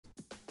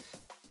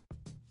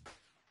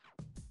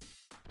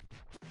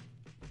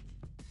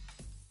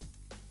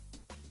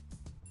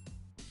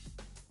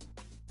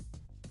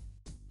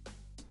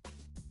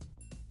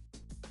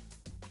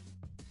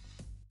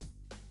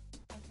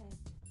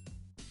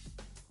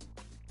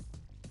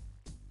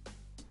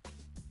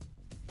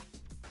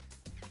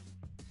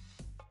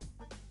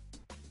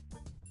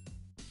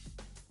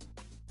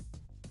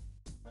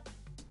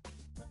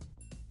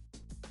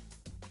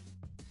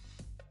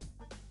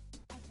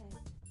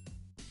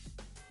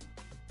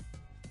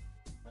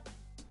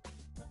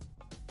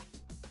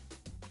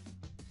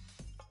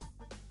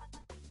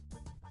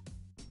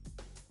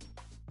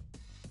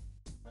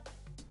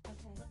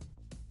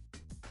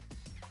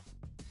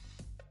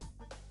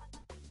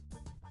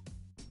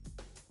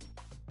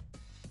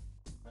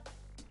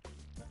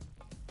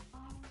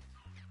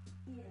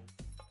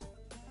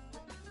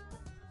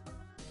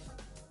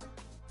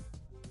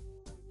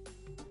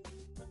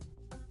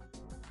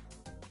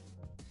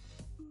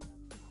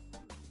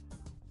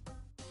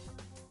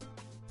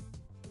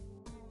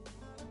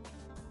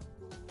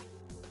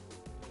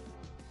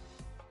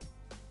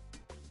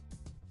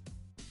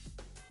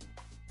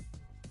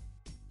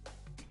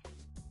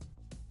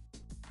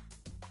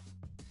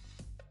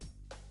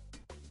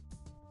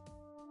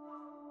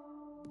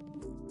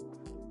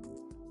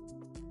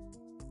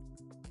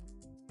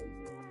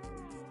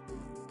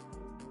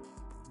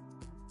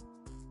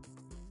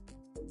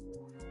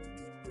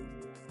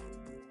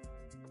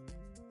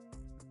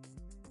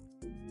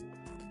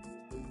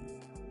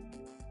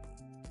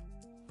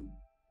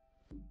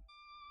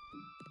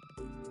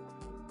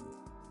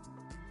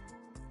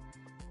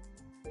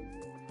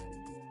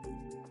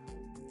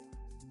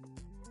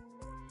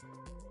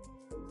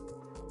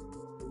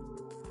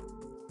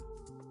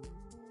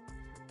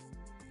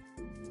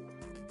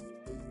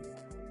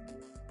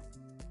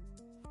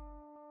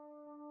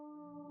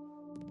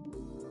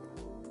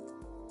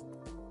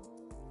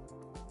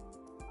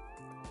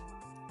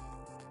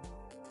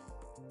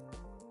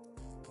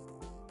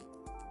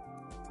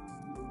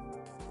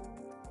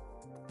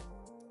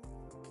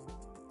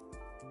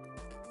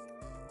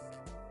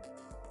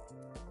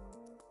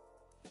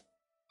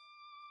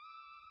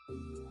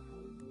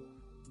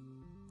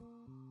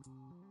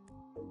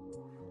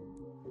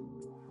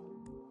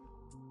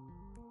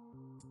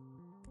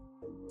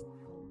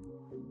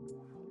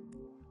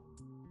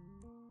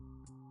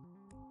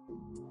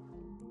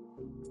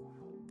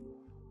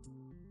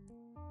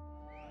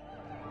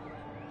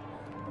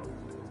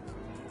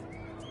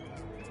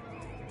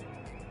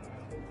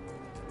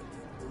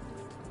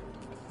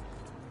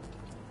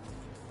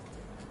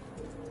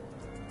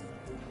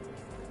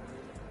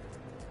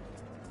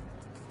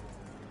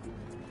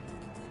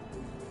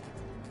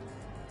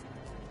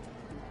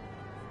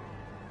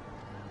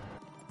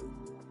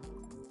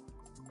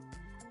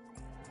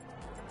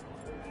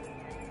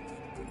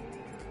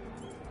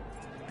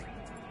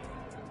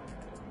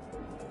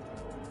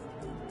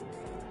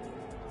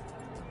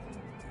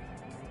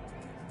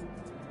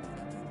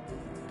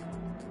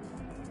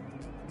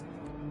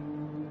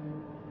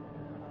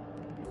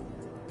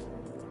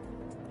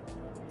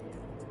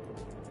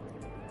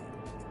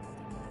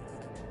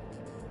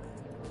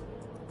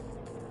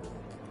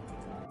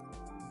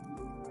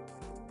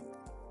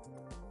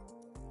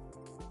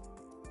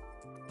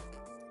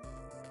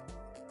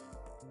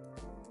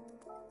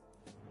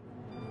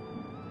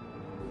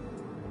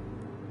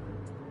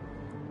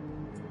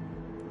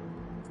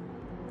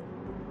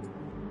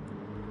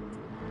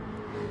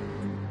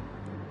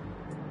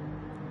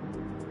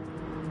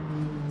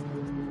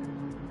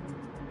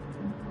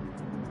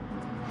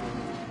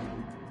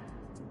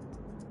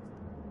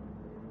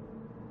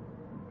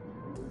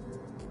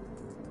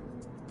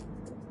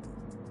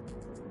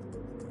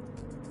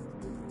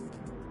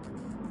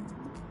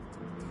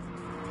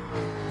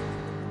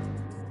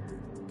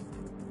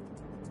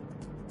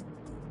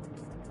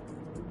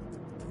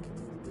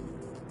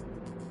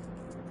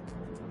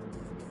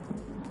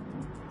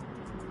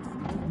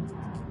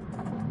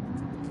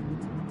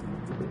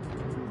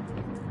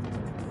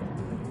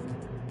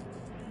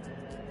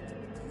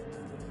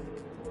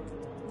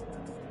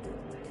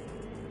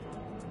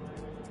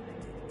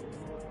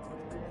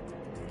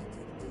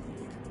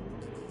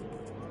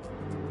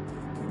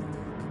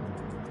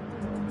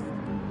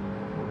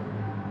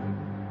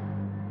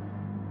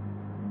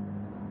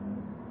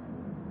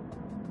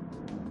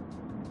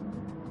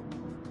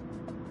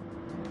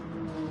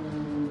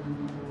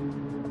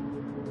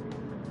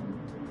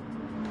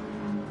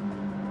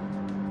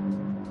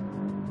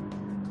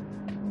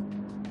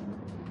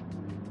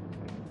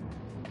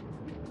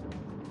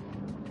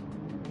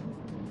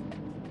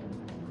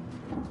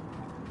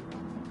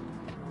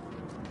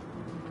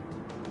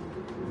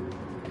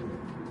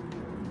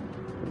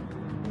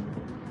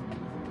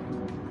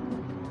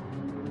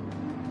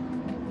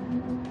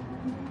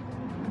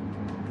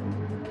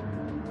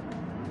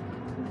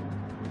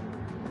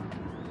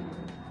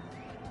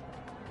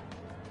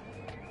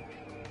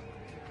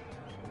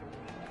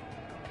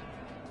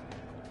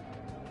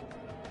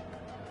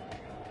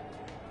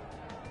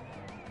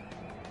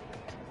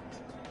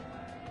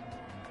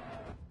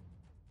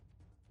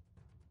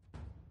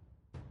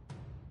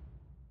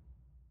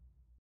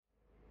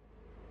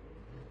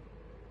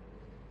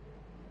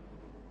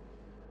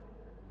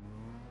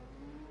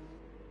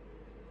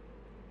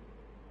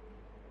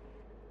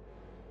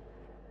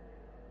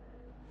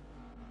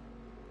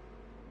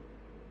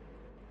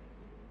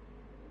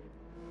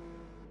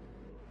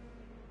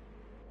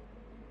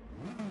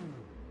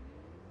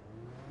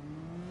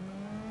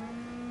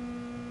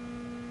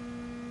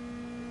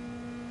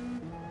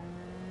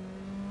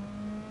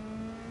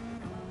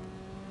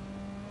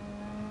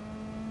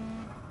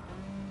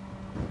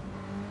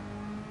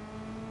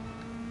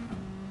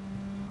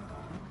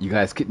You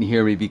guys couldn't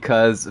hear me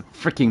because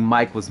freaking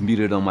mic was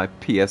muted on my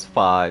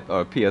PS5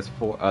 or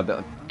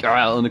PS4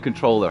 on the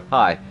controller.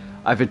 Hi.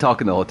 I've been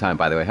talking the whole time,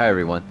 by the way. Hi,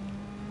 everyone.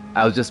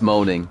 I was just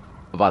moaning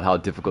about how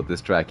difficult this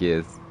track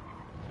is.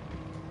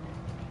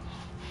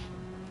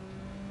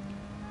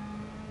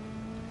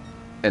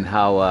 And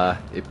how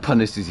it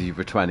punishes you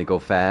for trying to go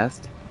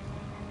fast.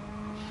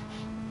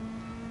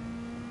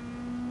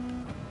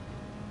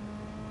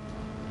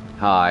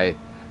 Hi.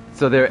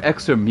 So there are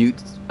extra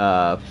mute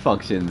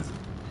functions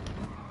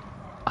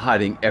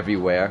hiding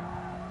everywhere.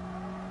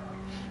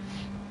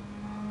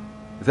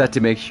 Is that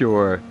to make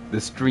sure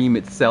the stream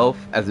itself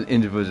as an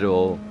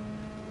individual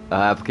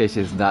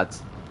application is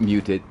not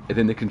muted, and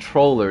then the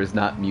controller is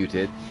not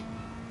muted,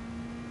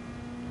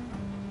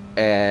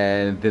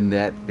 and then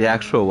the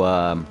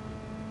actual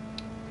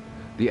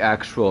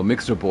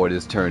mixer board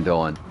is turned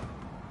on.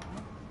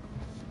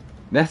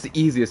 And that's the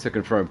easiest to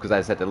confirm because I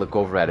just had to look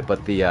over at it.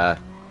 But the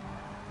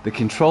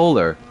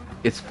controller,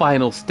 its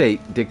final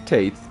state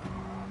dictates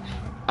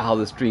how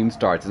the stream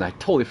starts, and I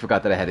totally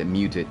forgot that I had it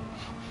muted.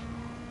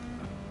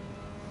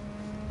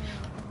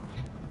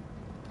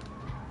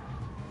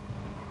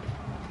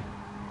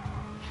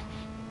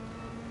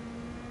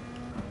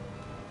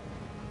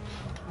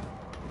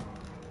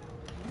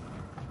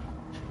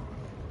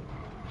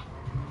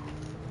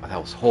 Oh, that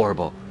was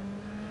horrible.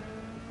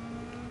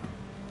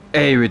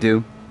 Hey,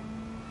 Redu.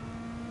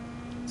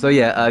 So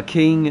yeah,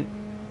 King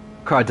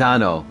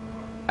Cardano.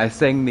 I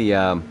sang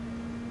the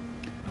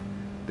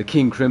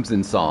King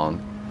Crimson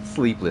song,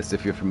 Sleepless,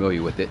 if you're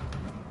familiar with it.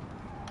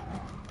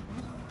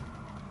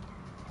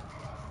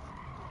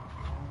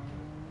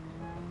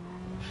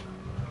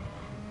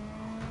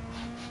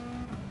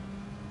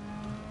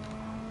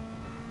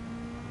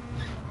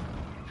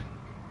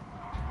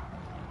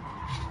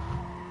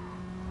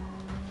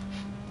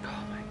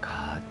 Oh my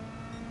god.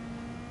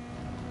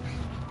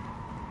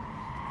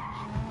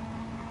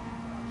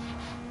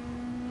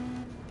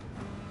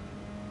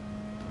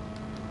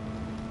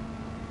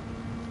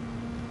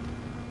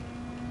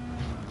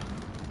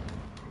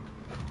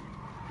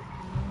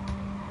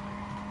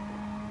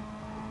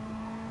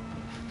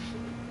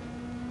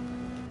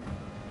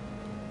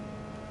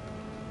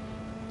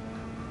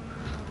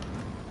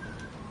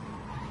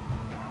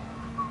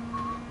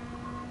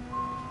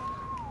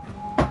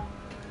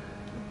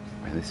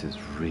 Man, this is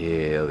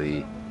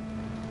really...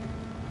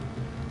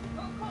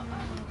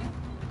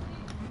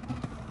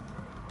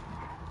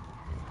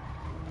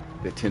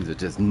 It tends to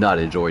just not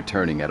enjoy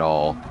turning at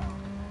all.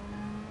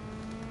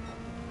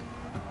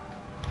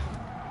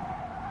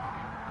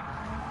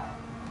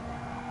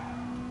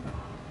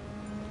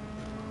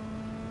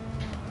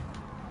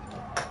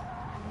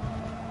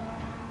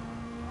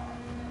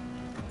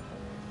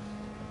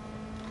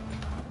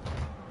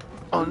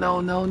 Oh no,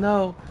 no,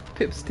 no.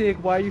 Pipstig,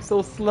 why are you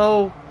so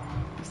slow?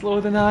 You're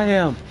slower than I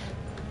am.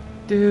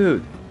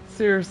 Dude,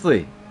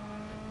 seriously.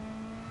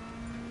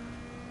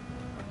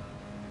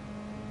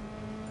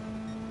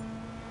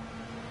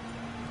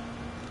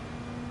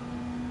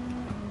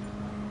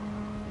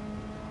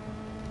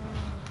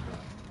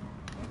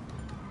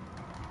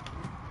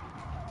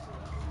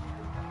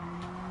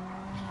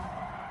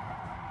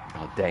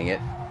 Oh, dang it.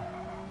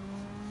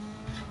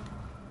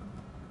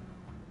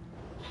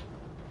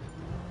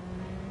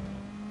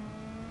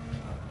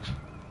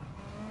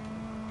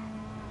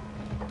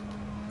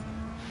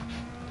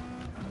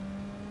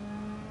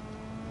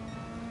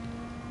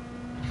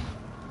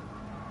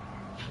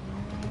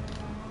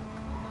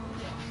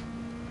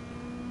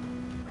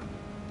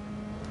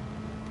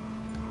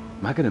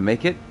 Am I gonna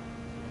make it?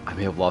 I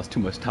may have lost too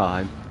much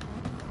time.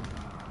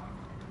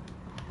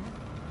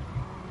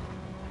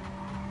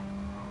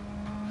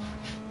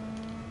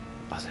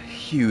 There's a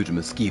huge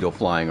mosquito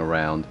flying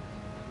around.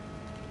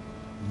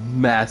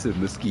 Massive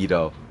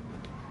mosquito.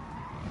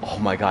 Oh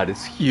my god,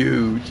 it's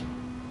huge.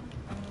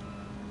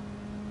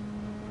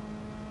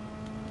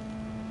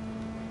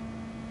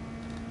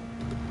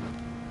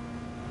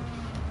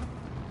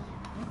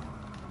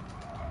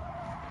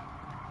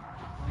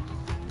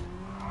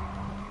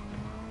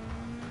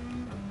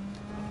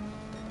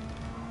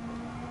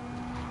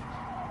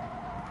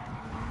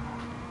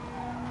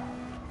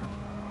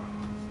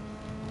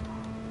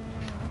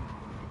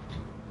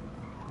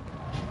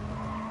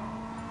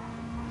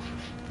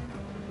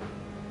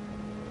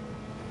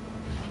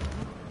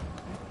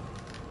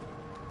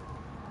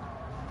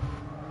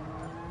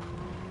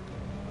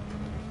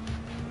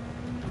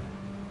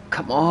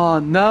 Come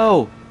on,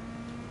 no!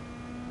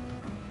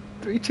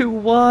 3, 2,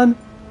 1.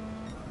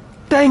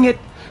 Dang it!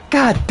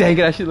 God dang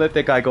it, I should let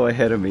that guy go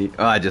ahead of me.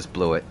 Oh, I just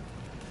blew it.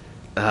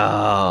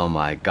 Oh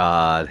my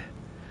god.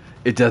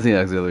 It does need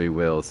auxiliary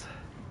wheels.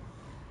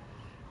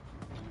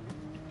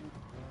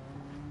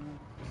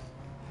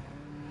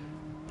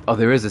 Oh,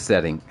 there is a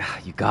setting.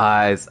 You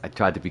guys, I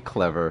tried to be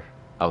clever.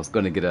 I was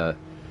gonna get a...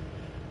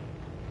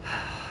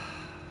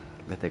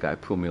 Let that guy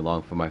pull me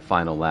along for my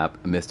final lap.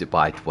 I missed it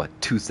by, what,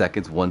 2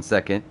 seconds, 1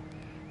 second?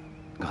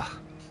 Ugh.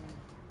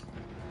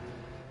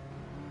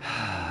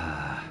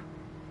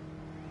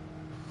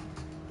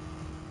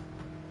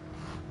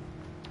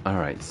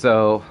 Alright,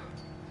 so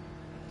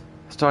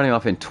starting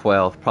off in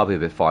 12th, probably a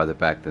bit farther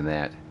back than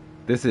that.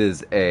 This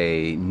is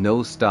a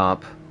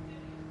no-stop,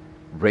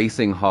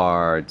 racing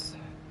hard.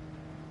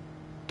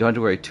 Don't have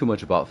to worry too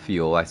much about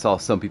fuel. I saw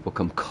some people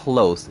come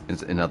close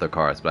in other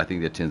cars, but I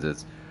think the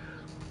Atenza's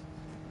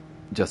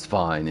just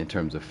fine in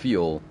terms of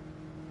fuel.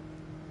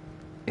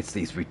 It's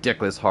these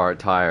ridiculous hard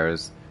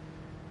tires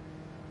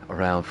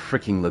around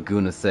freaking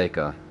Laguna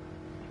Seca.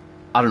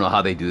 I don't know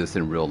how they do this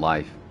in real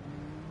life.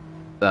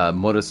 The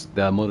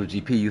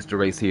MotoGP used to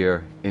race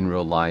here in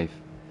real life.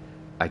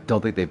 I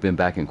don't think they've been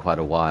back in quite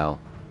a while.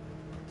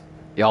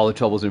 Yeah, all the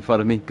trouble's in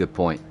front of me? Good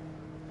point.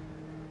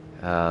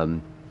 I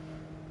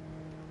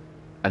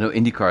know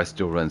IndyCar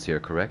still runs here,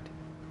 correct?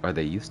 Or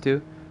they used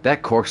to?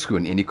 That corkscrew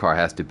in IndyCar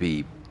has to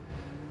be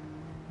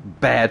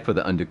bad for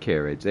the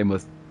undercarriage. They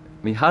must...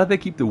 I mean, how do they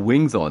keep the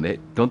wings on it?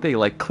 Don't they,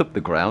 like, clip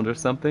the ground or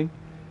something?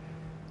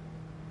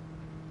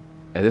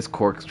 And this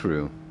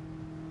corkscrew...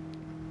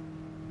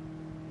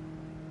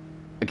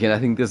 Again, I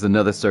think there's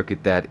another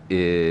circuit that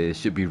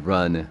should be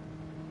run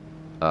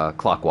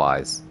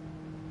clockwise.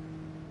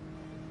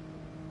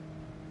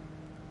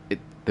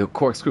 The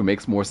corkscrew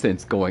makes more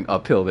sense going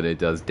uphill than it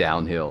does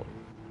downhill.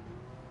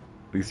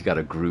 At least you got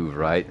a groove,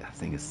 right? That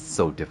thing is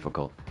so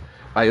difficult.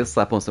 Alright, let's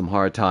slap on some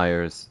hard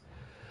tires.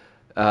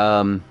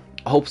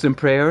 Hopes and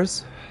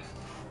prayers.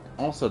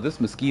 Also, this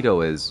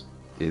mosquito is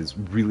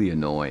really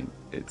annoying.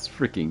 It's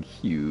freaking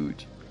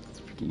huge.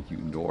 It's freaking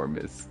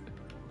enormous.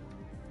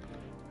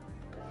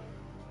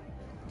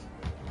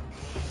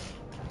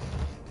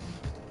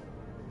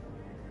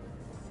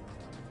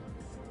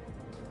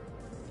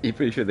 You're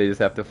pretty sure they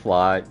just have to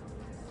fly.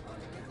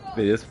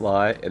 They just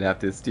fly and have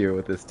to steer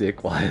with a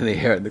stick while in the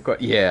air in the car.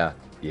 Yeah,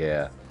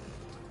 yeah.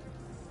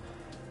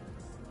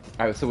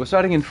 Alright, so we're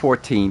starting in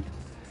 14th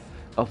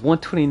of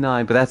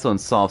 129, but that's on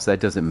soft, so that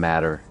doesn't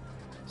matter.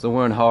 So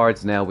we're on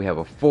hards now. We have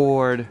a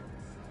Ford,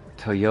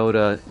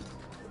 Toyota,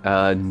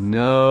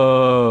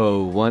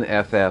 no, one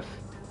FF.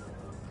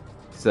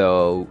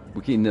 So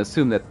we can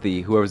assume that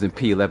whoever's in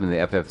P11,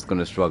 the FF is going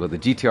to struggle. The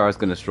GTR is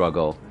going to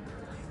struggle.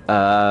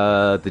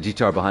 The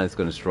GTR behind is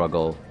going to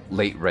struggle.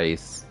 Late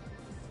race.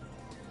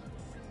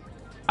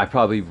 I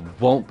probably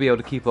won't be able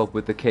to keep up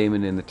with the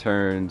Cayman in the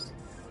turns.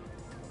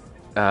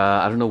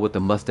 I don't know what the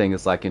Mustang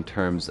is like in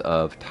terms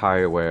of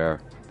tire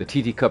wear. The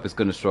TT Cup is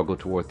going to struggle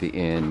toward the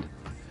end.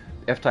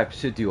 F-Type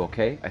should do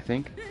okay, I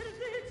think.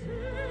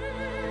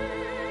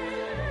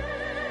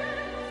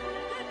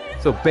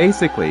 So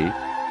basically,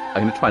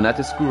 I'm going to try not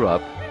to screw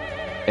up,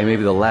 and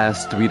maybe the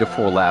last 3 to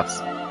 4 laps,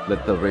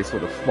 let the race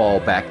sort of fall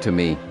back to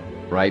me,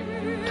 right?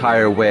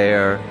 Tire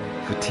wear,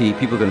 fatigue,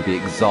 people are going to be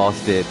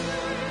exhausted,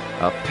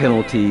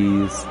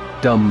 penalties,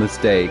 dumb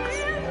mistakes.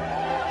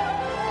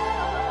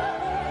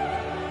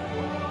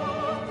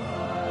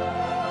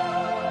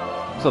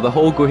 So the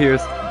whole goal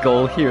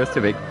here is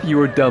to make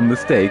fewer dumb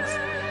mistakes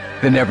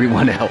than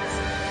everyone else.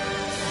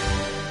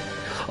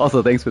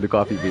 Also, thanks for the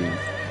coffee beans.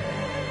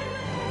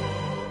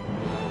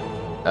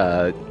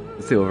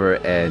 Silver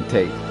and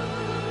Tate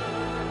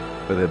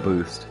for the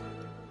boost.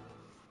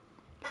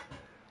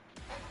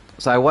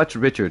 So I watched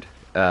Richard.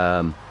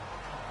 I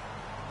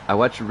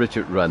watched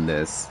Richard run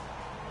this,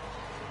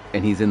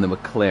 and he's in the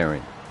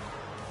McLaren.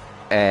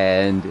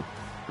 And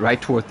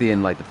right toward the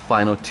end, like the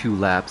final 2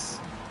 laps.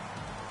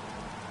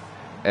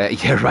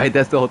 Yeah, right.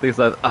 That's the whole thing.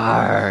 So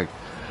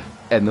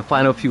and the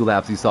final few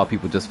laps, you saw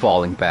people just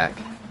falling back.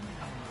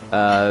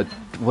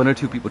 1 or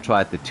 2 people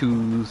tried the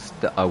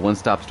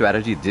one-stop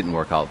strategy. It didn't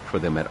work out for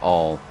them at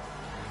all.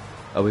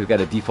 We've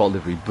got a default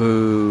livery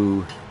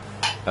Boo,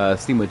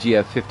 SEMA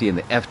GF50 and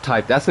the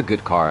F-Type. That's a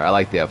good car. I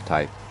like the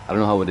F-Type. I don't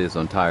know how it is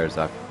on tires.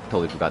 I've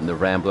totally forgotten the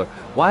Rambler.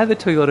 Why the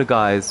Toyota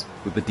guys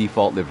with the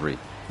default livery?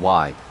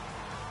 Why?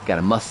 Got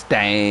a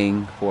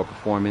Mustang for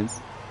performance.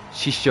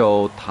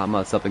 Shisho,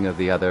 Tama, something of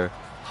the other.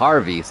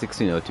 Harvey,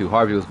 1602.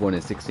 Harvey was born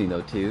in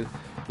 1602.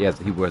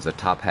 He wears a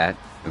top hat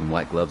and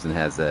white gloves and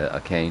has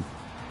a cane.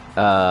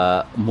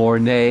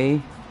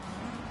 Mornay,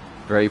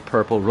 very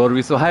purple.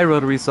 Rotary Soul. Hi,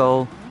 Rotary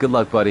Soul. Good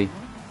luck, buddy.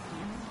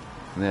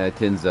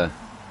 Tinza.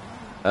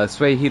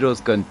 Suehiro's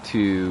going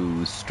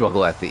to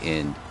struggle at the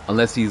end.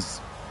 Unless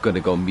he's going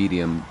to go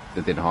medium,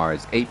 then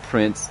hards. 8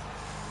 Prince.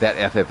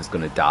 That FF is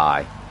going to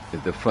die.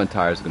 The front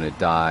tire is going to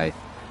die.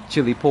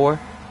 Chili Pour.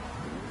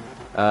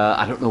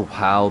 I don't know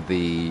how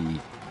the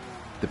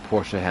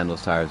Porsche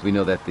handles tires. We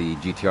know that the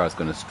GTR is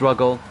going to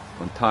struggle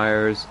on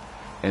tires.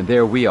 And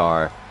there we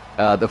are.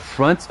 The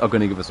fronts are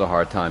going to give us a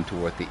hard time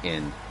toward the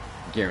end.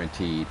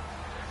 Guaranteed.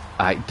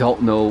 I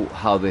don't know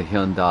how the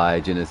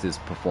Hyundai Genesis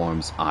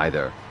performs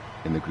either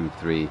in the Group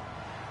 3.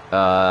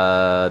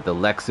 The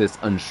Lexus,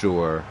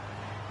 unsure.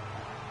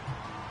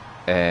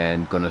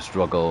 And going to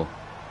struggle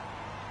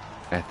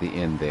at the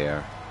end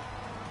there.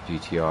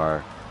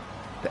 GTR.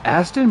 The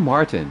Aston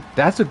Martin,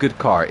 that's a good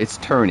car. It's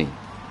turning.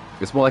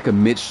 It's more like a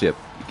midship.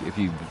 If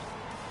you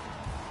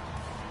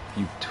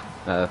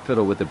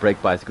fiddle with the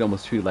brake bites, you can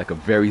almost treat it like a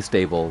very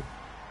stable,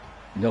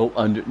 no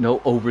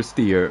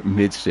oversteer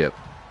midship.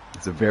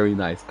 It's a very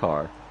nice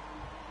car.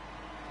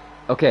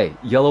 Okay,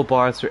 yellow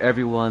bars for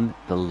everyone.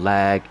 The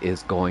lag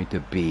is going to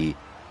be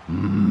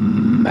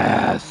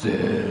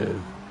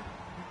massive.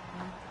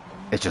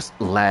 It's just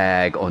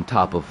lag on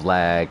top of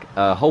lag.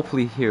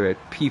 Hopefully here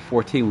at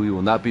P14 we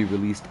will not be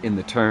released in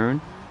the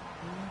turn.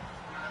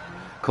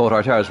 Cold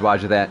Hard Tires,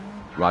 roger that.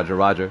 Roger,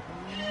 roger.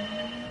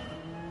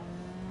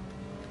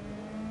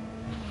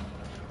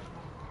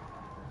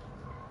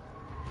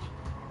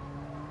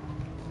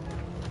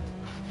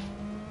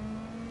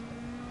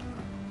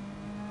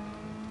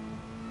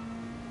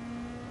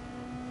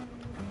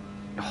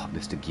 Oh,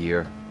 missed a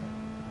gear.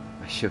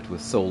 My shift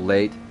was so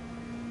late.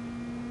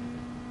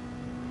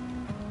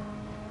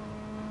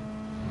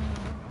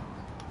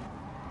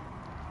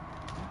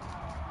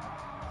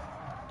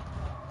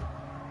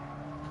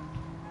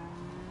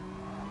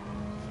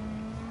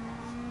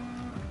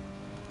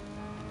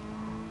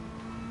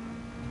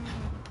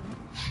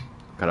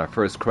 Got our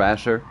first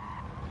crasher.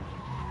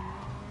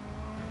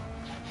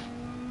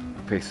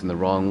 Facing the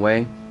wrong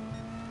way.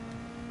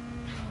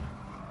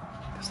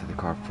 Just let the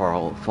car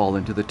fall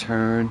into the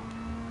turn.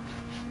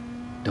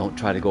 Don't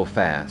try to go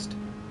fast.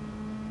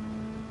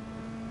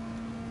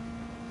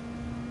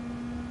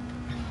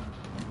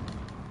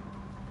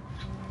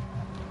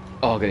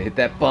 Oh, gonna hit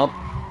that bump.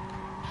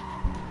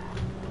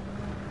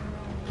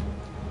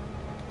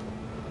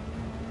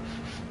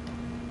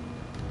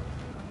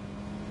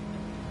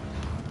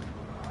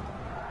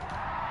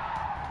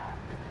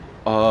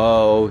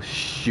 Oh,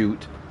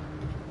 shoot.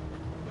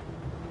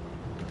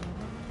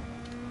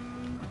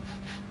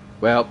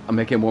 Well, I'm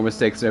making more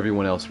mistakes than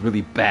everyone else.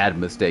 Really bad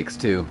mistakes,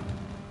 too.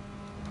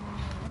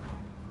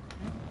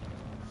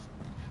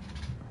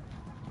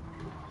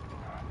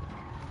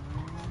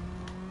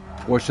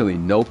 Fortunately,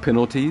 no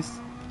penalties.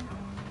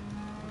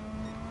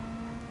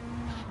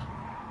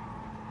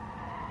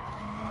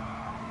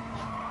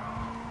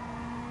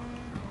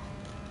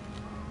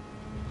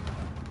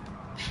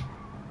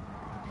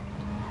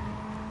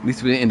 At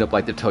least we didn't end up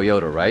like the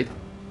Toyota, right?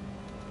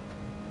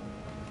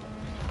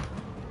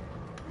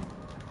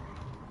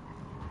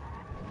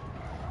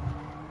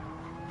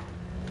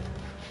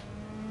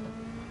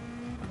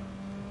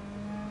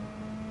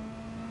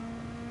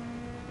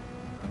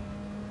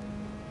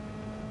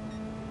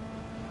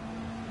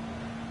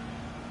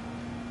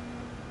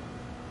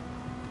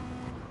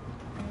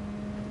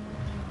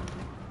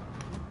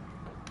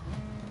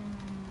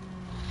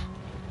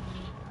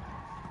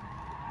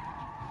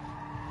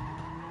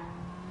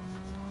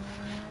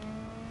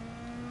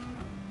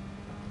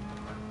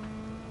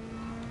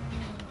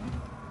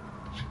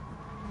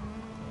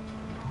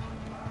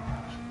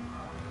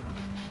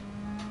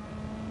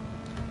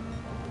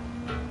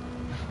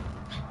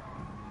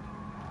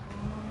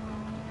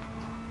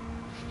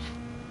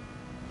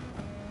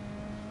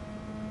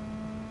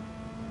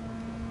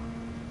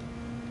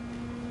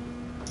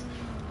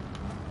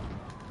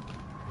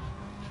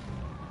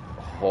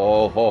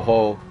 Ho, ho,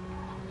 ho.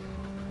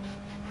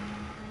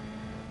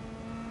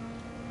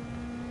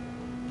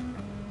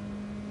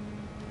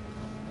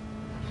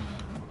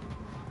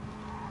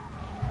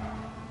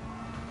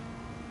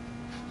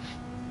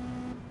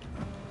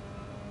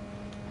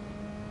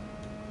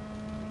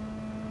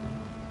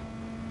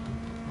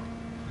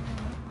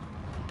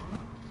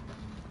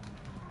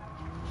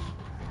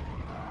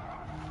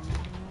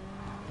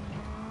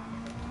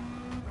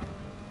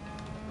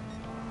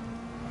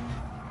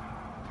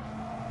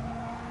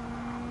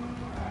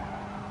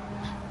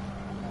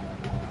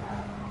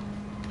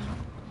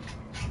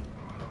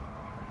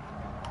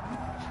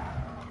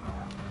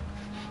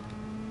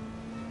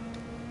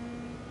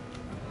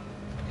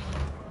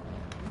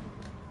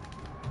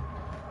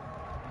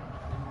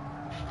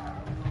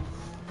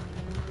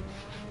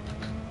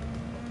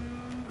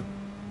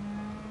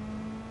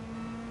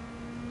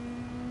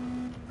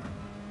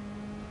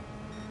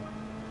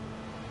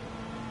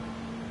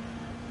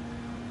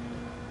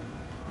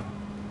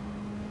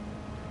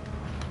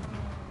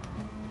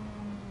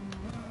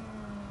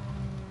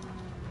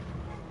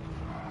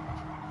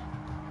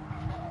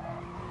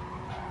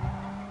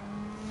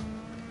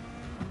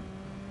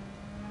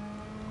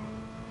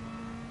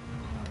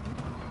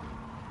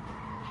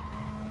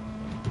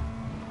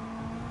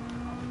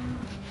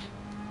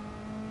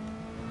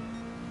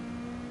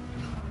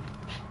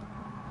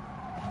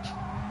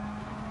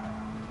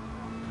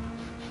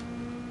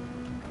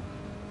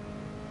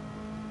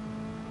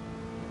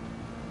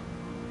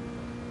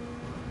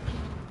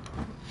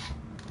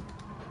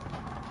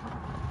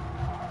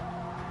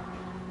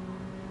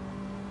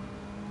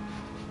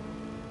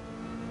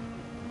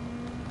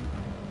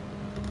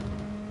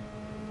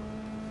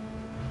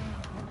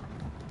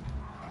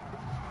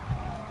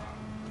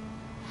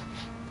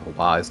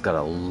 Wow, it's got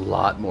a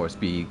lot more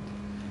speed.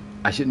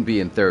 I shouldn't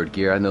be in third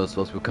gear. I know it's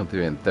supposed to come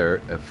through in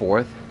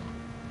fourth.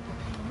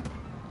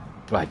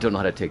 But I don't know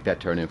how to take that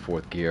turn in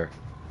fourth gear.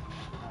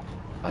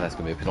 Oh, that's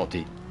going to be a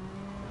penalty.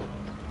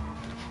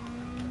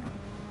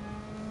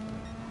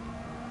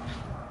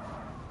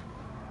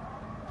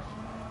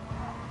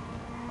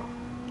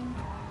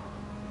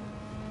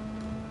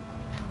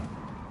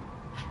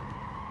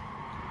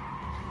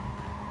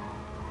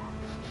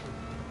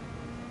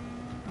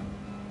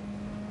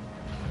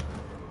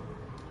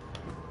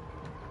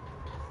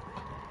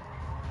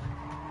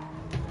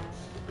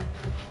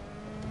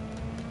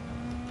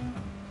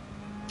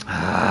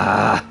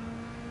 Ah.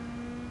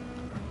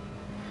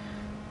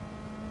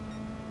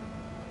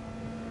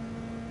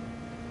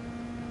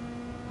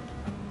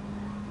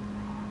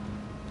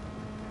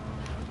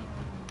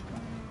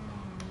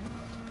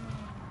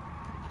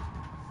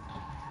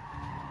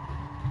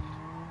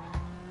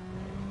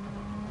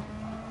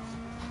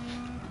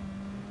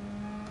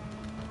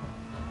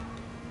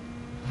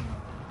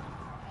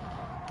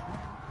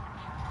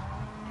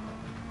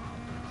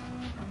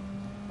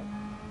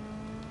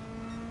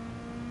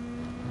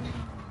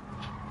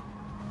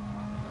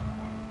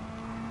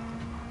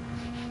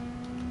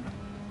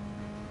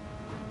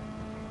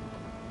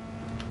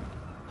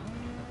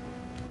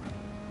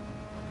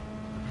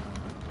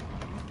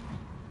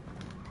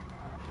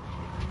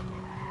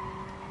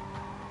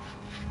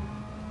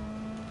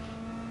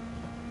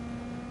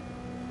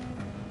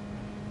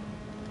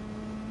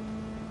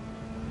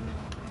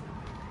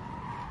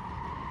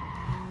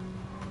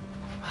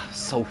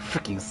 So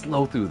freaking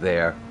slow through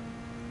there.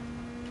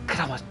 Look at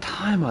how much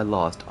time I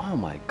lost. Oh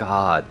my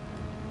god.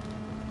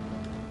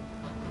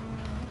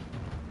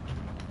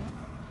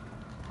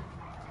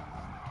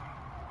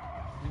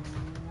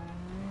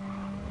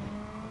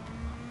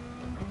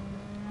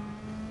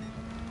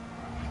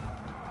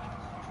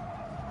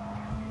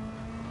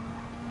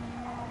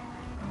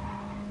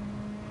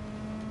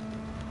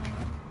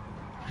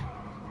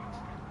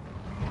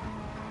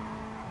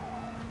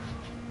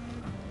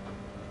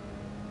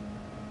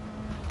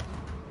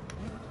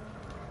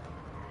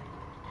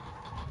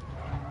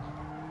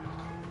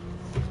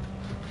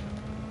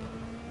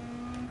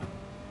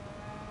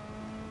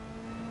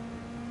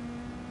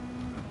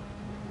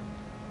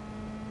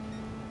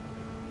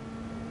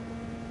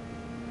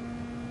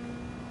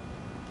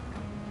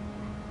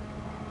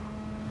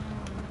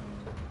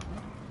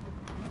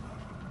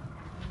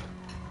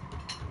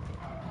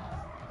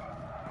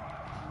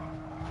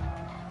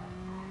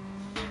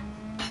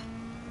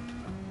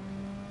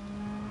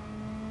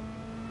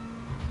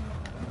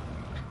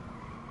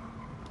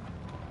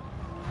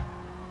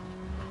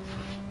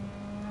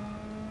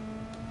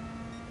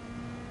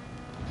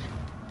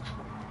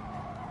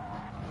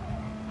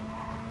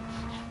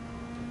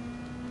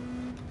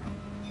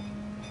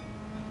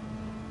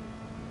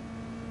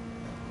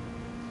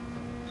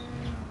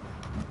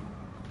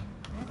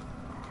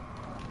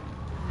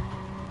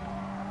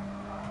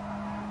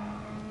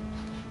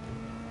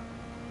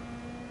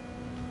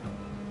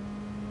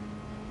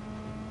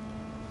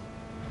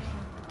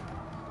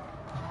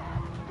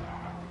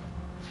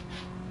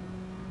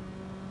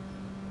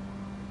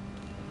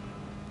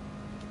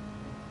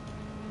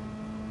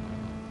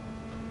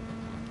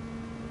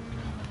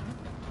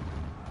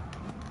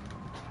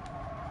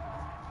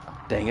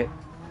 Dang it.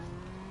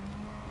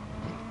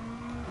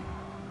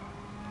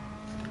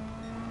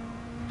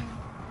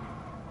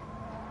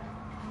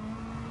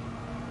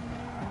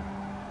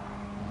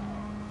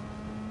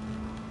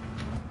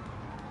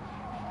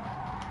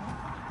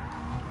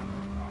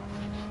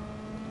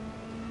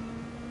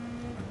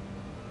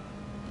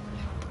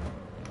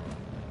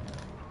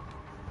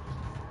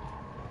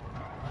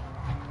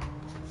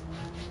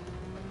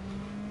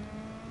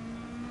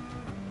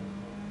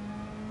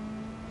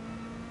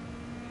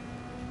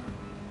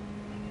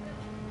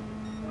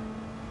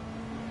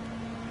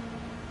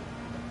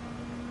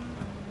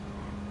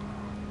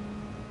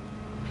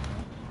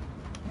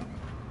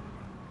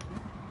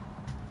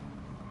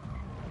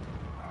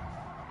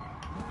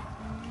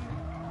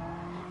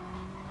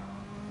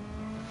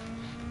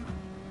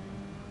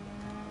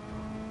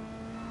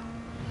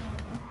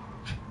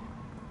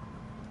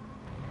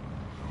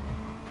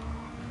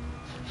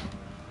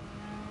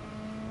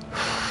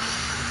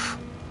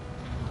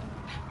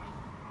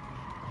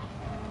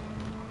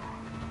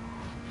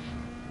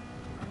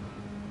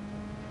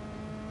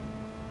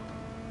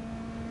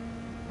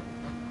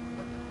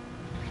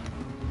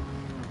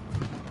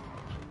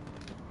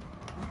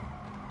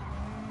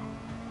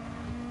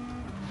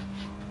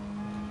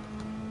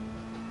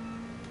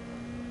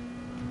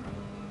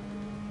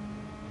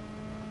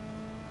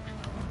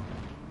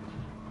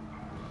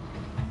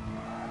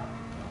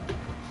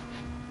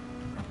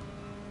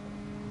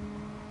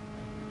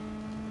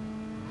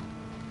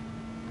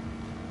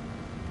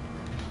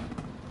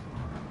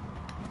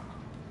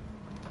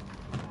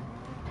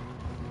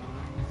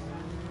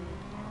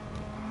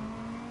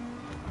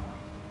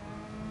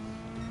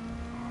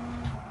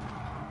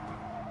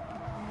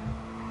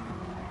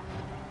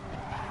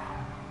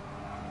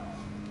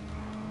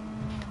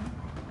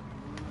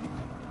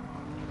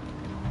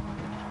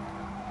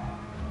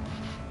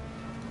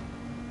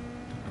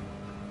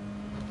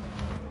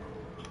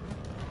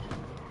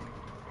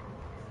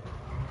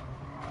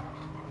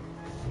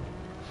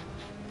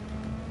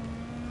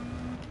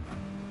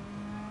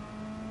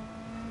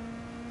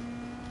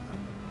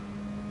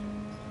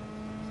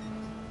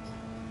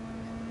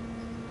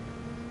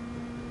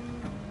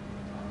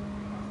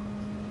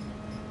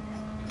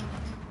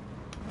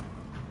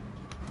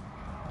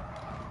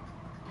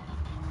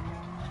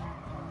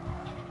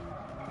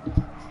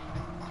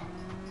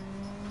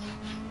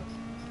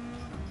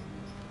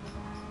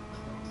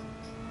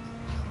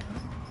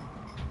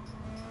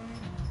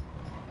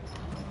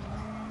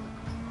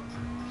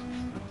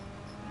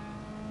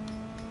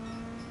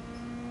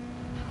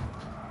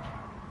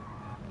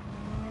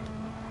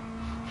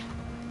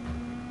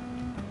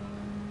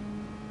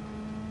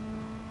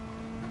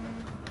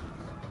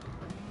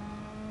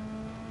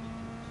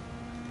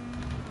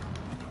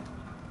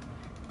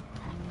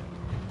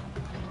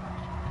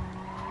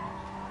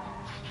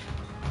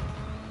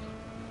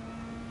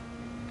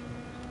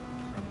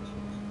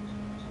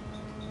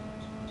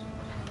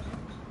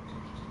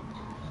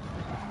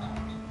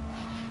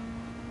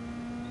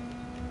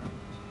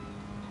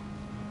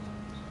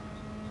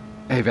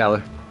 Hey,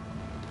 Valor.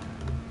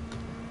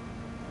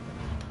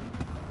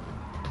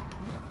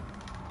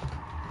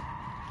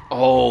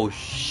 Oh,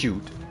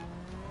 shoot.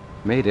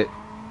 Made it.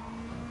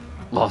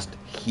 Lost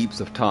heaps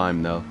of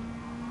time, though.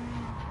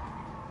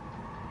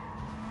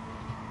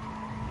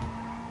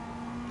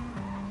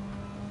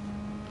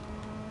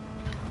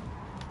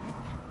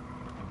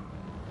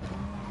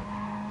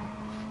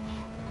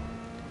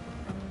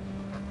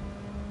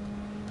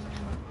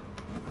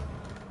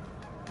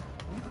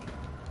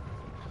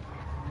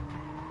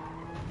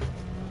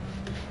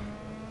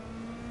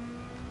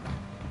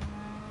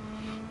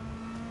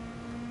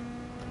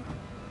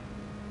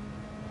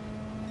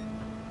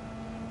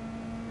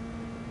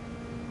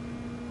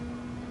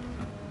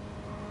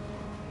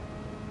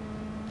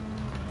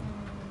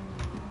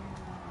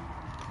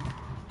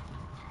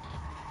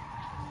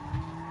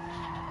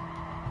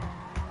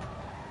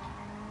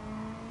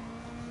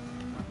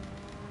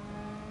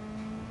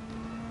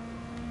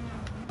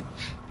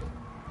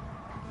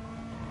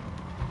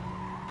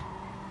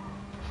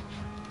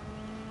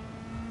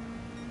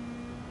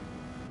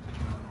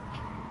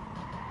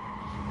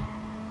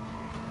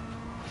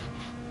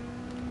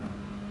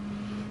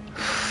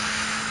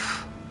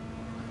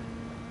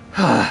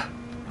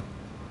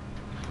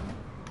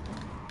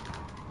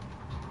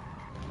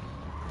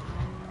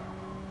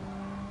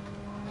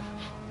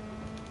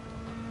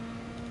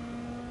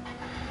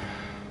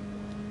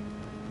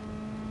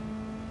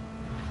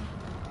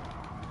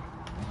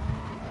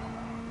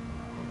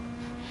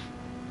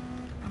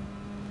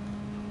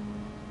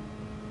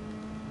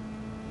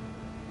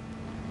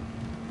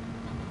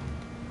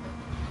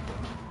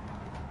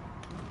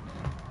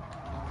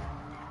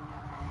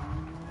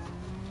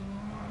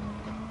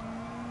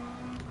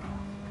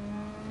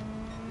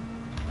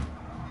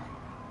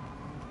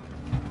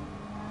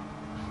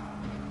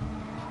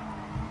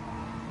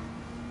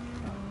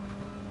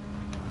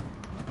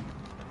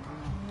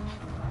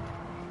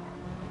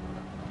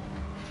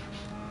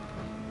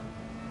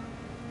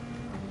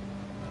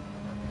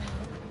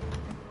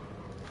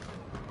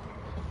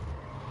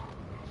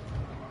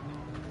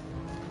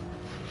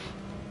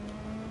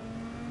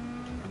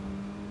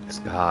 This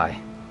guy.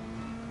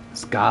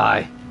 This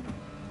guy.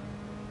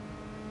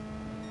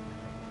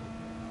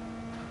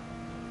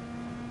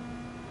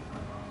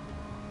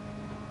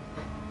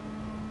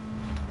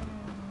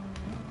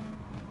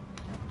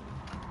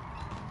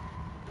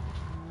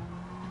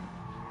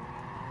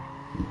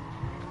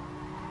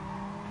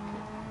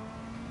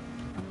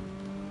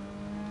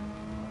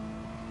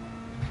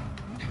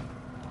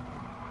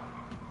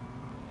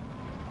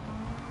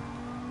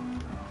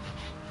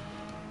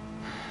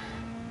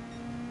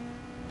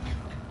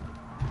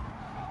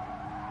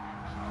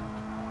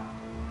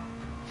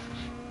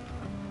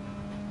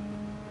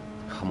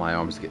 Oh, my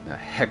arm's getting a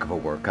heck of a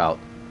workout.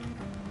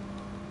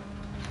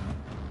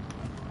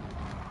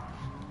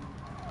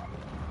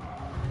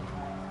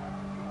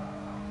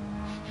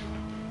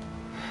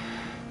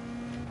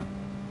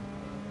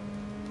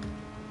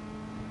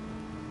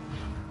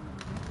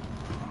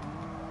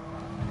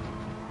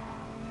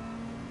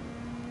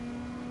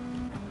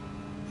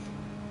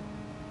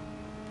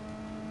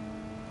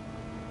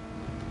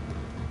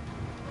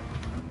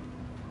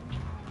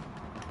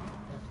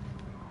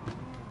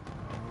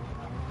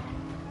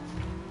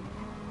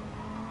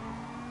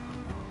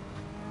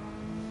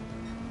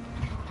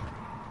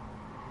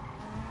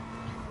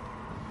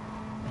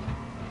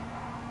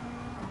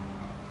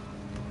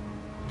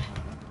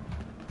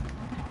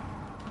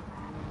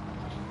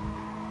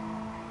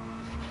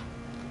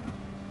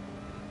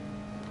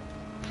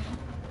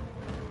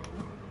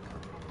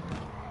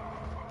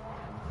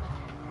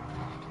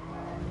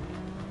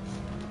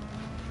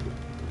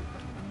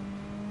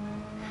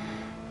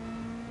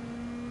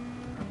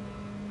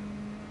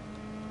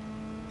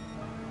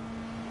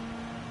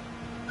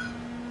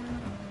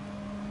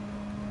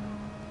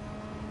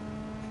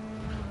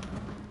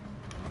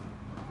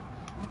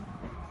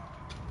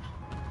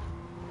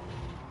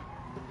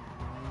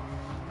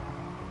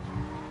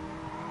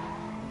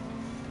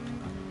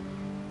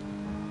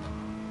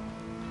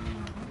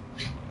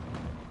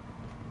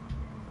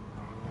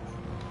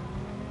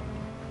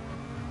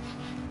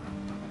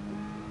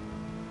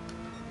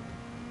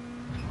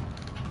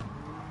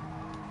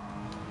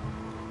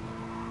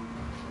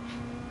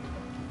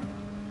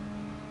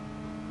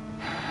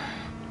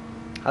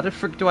 How the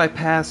frick do I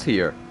pass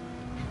here?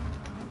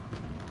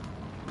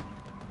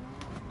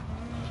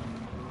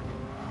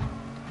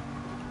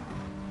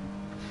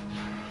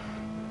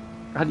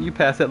 How do you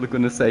pass that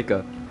Laguna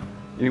Seca?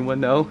 Anyone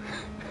know?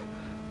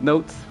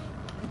 Notes?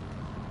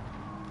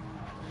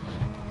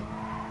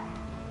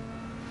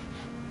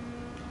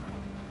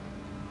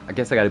 I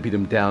guess I gotta beat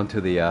him down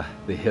to the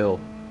hill.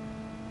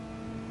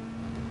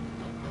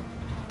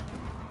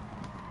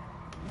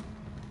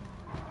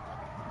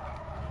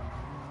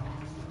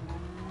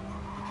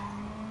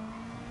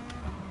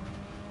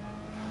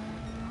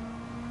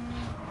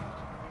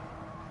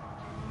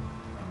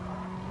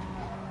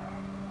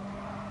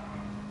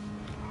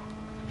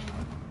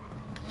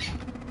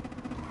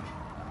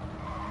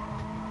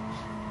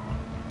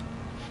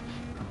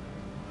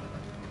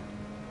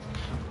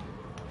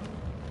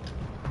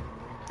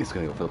 He's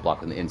gonna go for the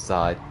block on the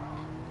inside.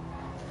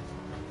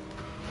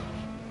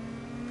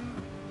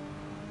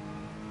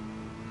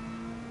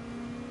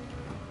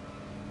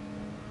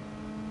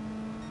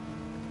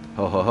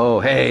 Ho ho ho,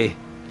 hey!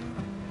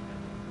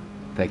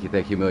 Thank you,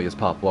 Milius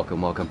Pop.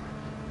 Welcome, welcome.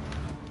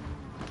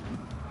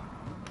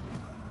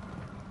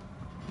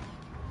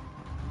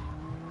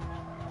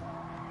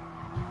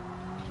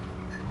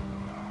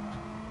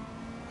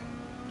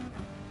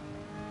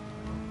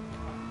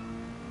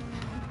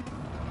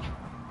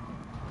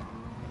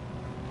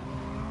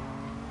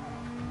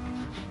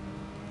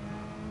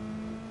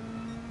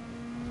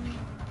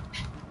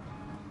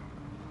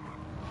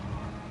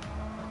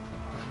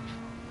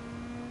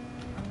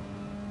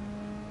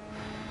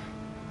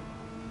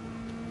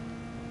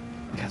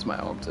 Guess my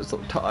arms are so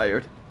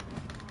tired.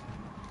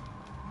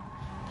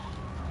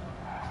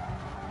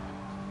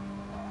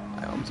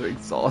 My arms are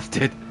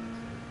exhausted.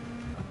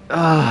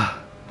 Ah.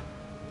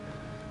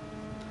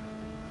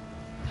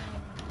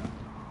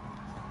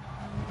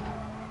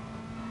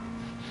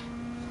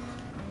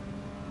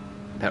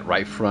 That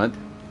right front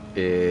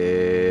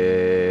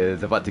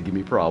is about to give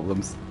me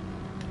problems.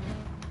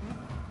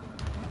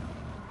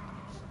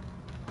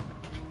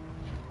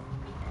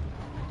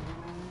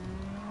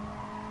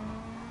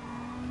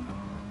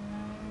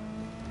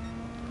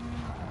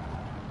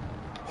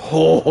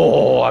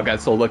 Oh, I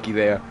got so lucky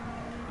there.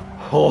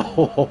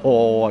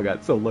 Oh, I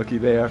got so lucky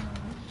there.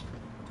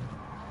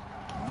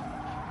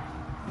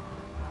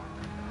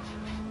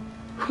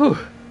 Whew.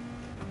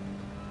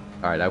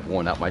 Alright, I've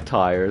worn out my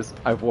tires.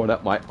 I've worn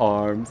out my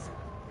arms.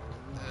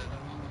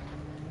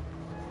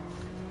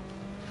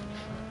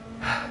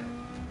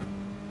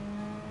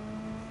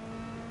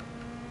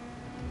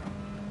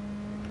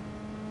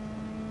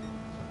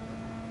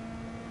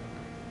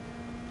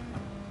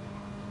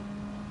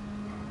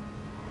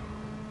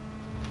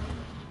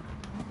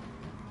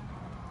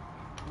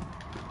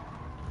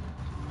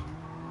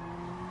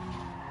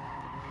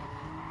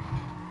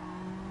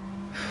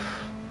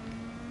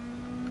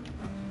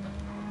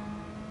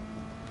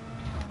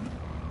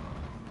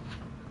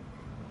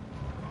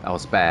 That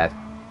was bad.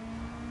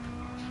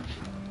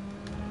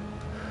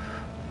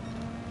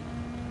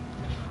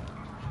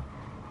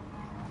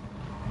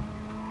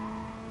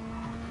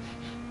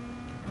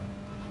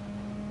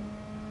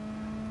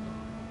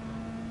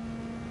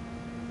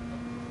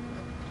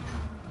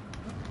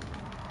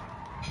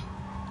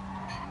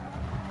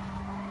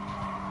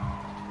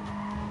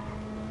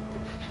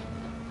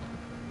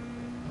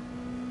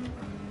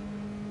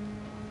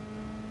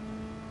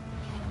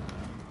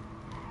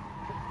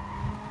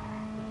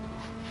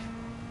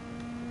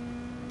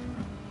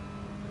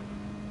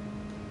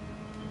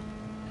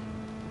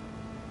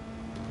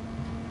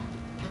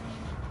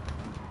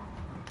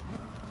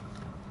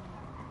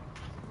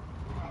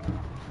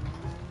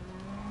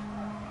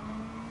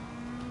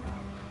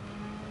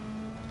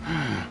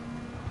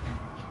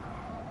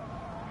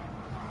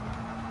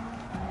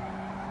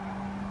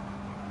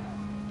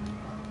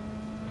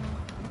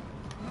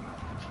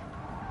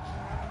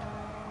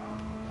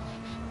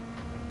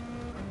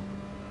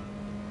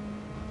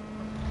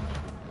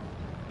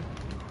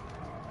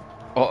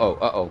 Uh-oh,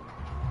 uh-oh.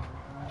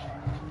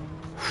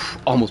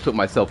 Almost put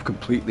myself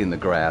completely in the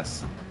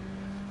grass.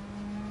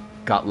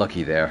 Got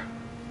lucky there.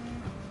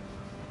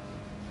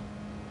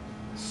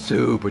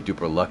 Super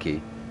duper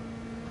lucky.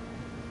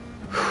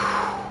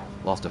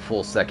 Lost a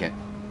full second.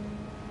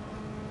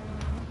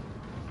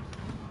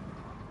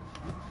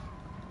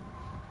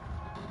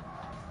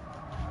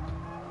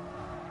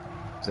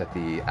 Is that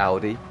the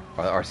Audi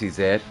or the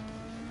RCZ?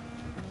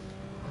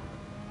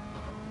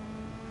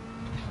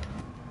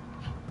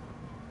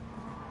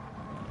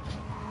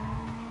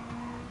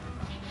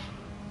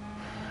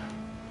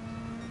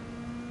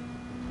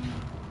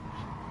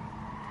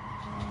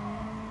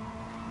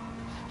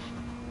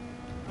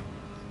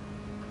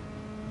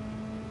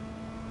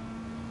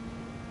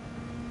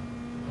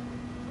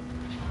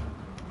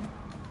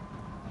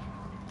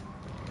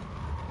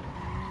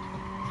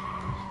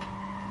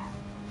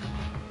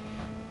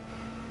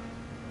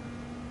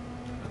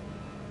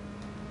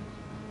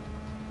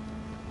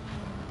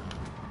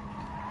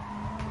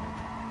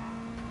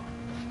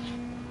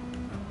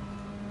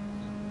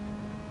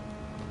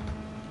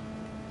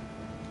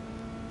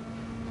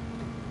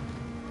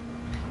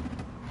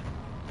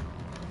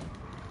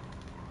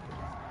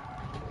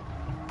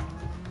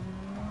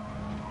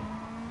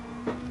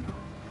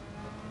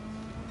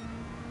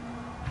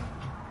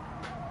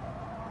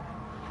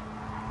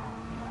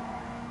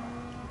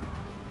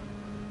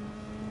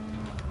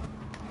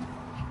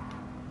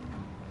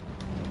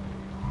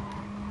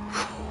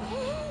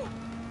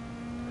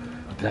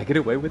 Did I get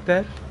away with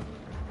that?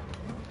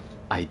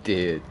 I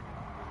did.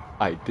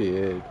 I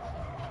did.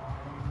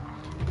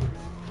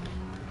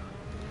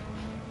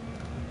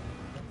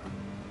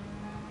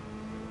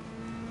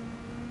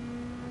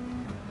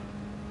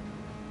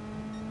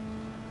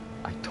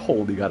 I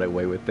totally got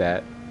away with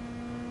that.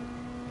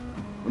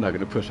 We're not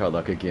gonna push our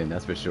luck again,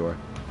 that's for sure.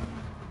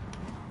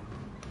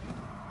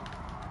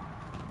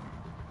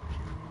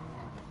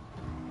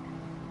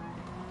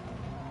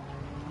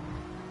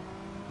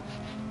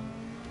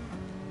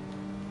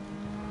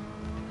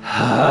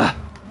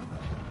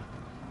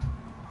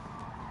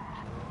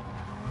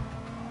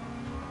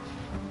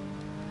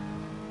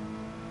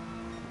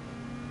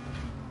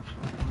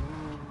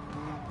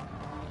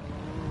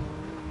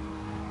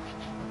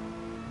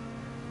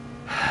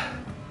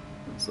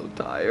 so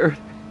tired.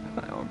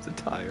 My arms are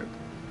tired.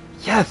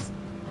 Yes!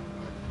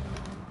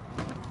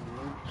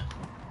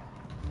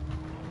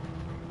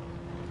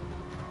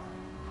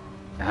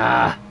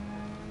 Ah!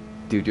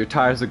 Dude, your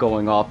tires are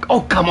going off.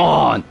 Oh, come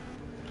on!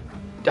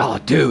 Oh,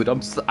 dude,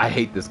 I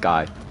hate this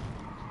guy.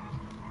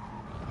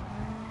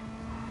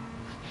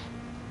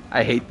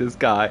 I hate this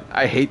guy.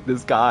 I hate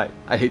this guy.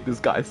 I hate this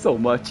guy so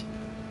much.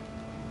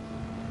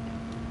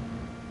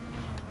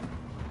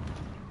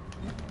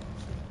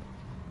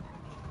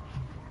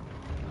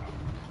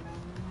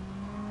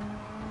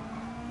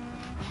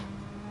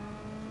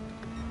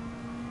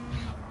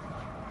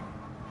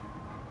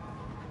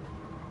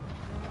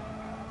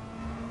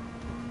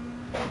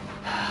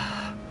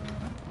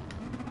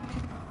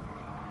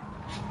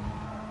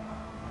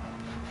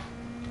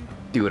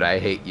 Dude, I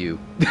hate you.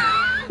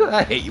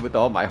 I hate you with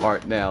all my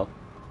heart now.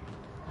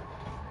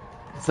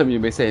 Some of you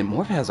may say,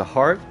 Morph has a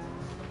heart.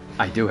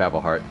 I do have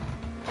a heart.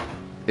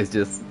 It's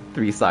just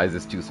 3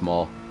 sizes too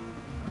small.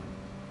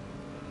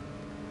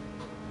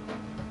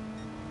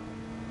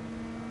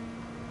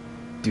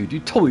 Dude, you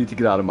totally need to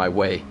get out of my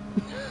way.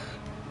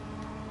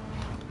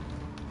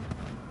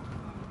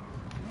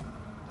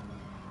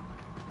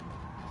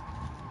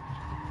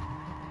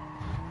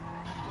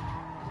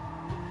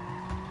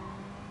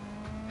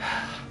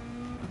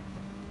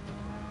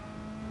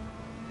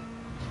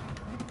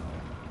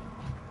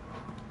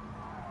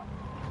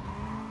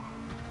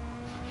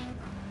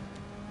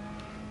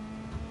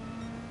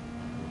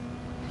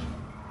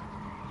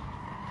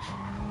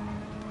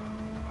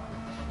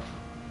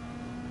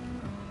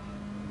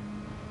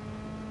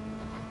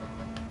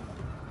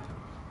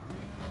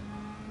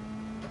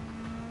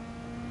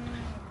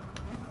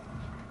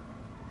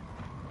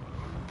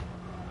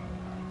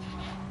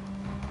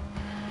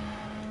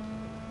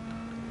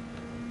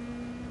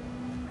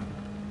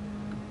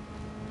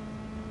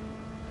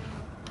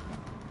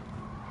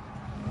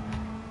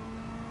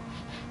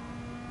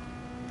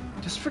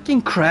 Just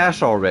freaking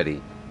crash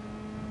already.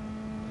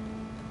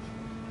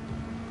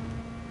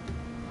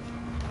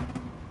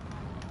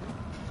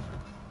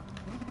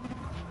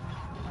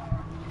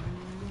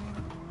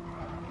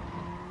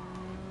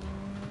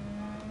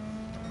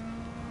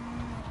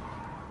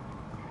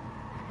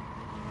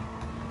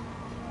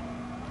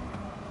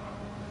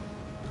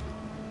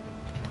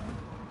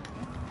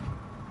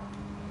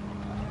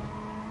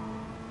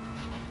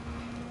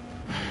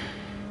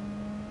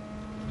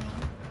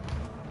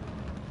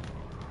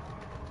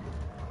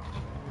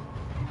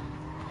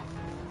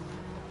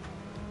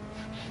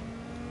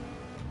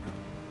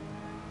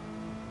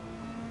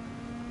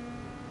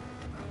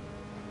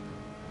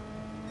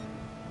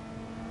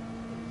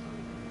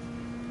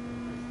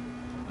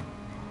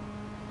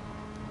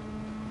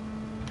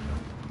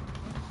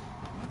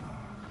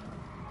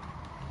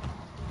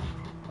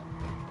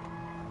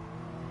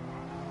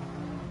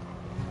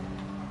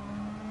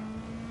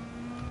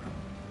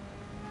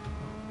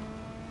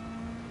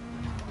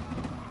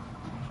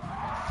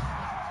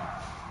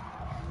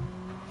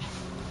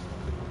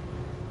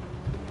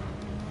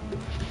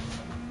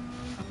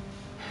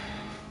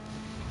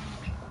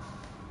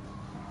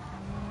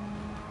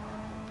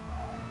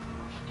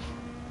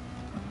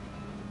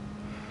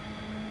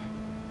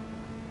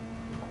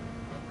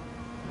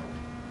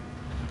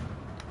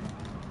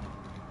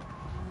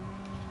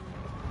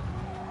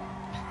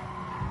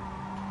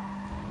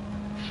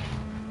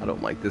 I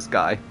don't like this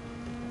guy.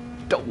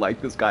 Don't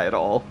like this guy at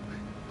all.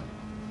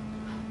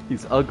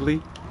 He's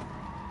ugly,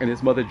 and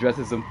his mother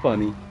dresses him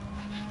funny.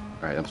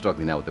 Alright, I'm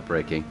struggling now with the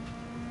braking.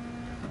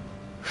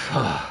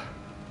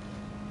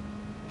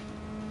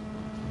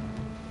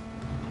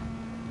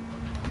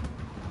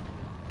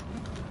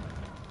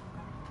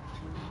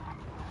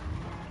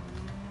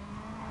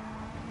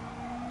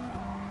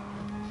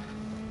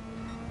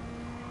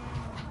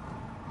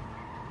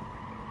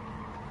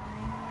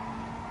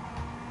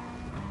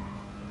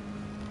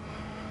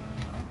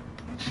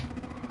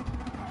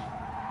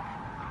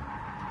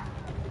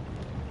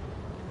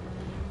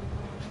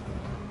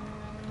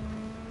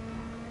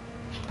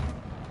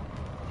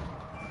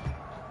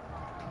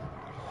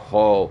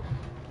 Oh.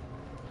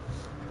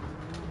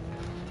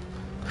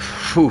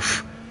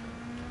 Oof.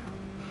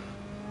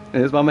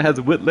 And his mama has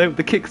a wood leg with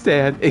the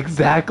kickstand.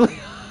 Exactly.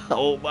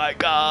 Oh my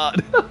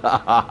god.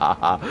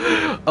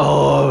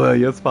 Oh,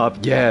 yes, Pop.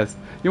 Yes.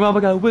 Your mama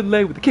got a wood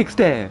leg with the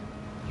kickstand.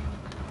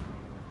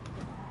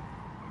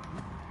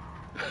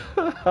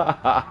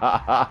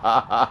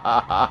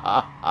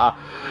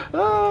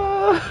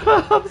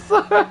 I'm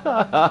sorry.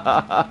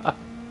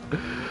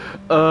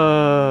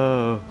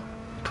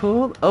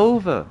 Pull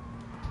over.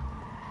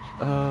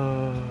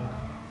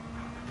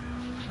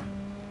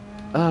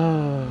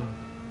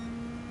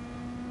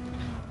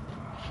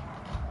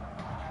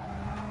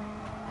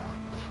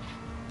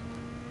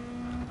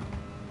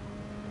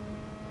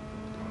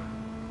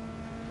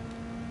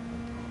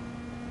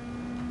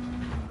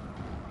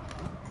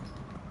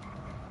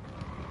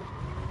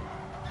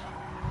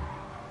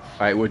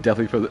 Alright, we're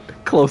definitely for the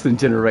close in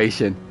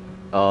generation.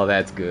 Oh,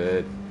 that's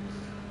good.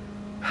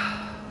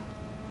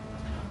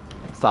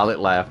 Solid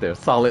laugh there.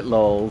 Solid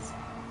lulls.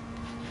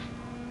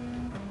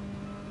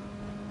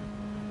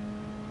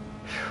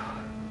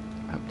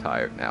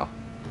 tired now.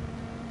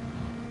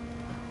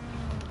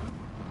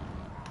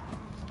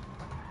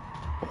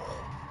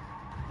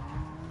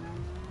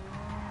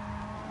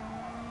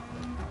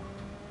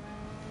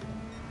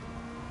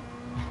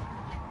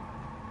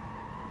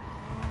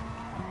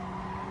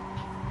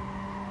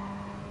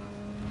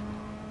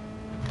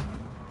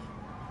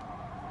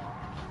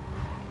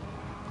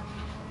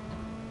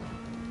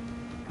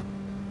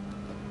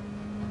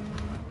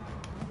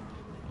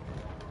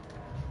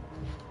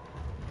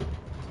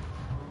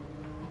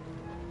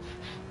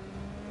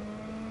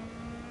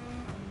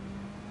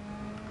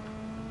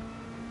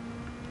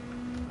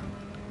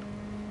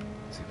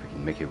 See if we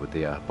can make it with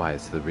the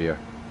bias to the rear.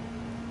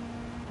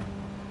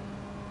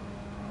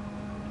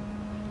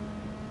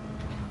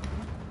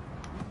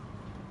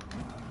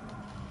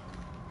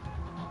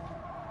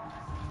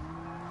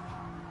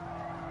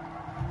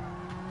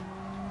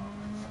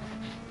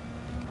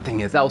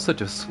 Thing is, that was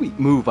such a sweet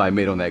move I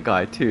made on that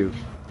guy too.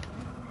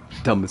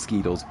 Dumb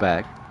mosquitoes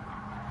back.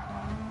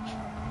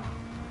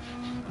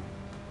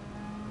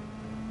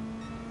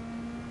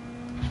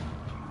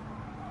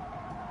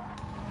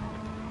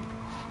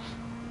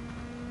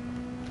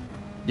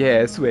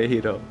 Yeah,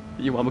 Suehiro.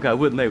 Your mama got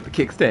wooden leg with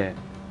the kickstand.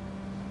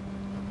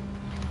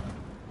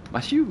 My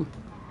shoe.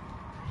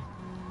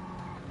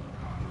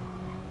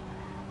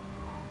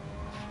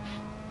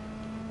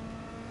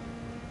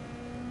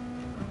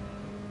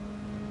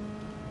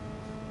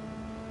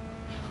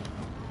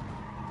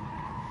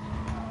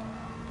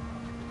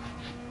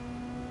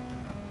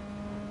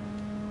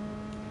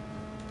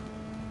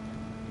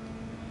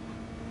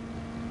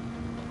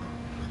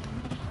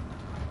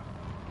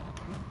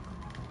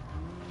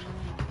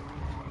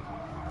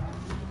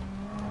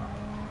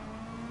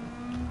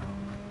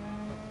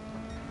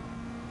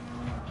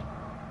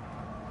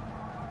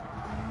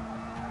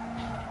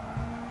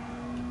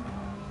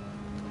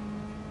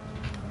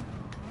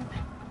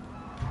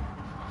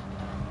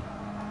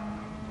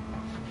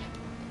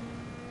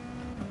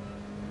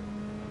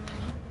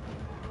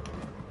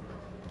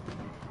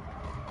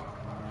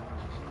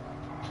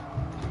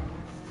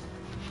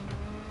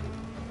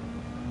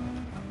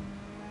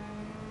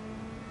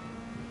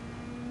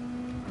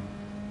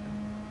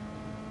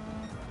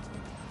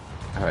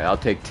 Alright, I'll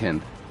take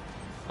 10th.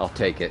 I'll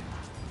take it.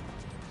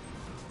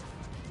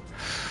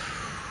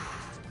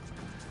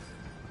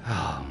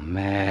 Oh,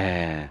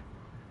 man.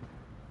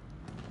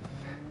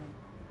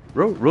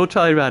 Roll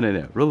Charlie around in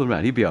there. Roll him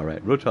around. He'll be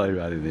alright. Roll Charlie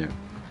around in there.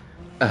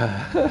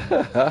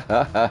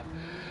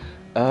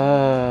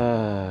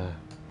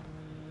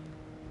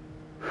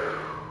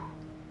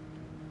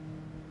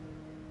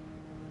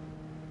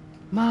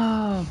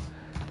 Mom,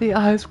 the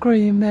ice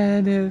cream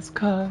man is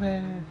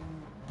coming.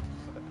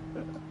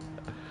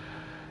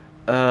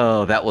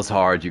 Oh, that was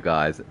hard, you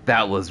guys.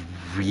 That was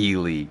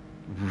really,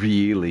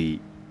 really,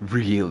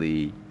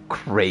 really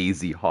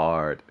crazy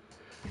hard.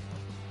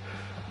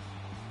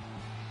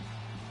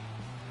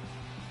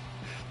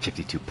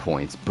 52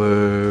 points.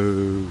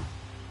 Boo.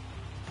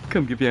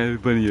 Come give Annie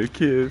Bunny a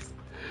kiss.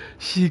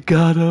 She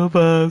got a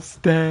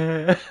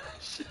mustache.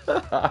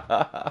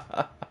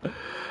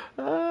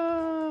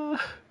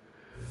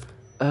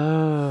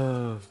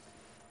 Oh.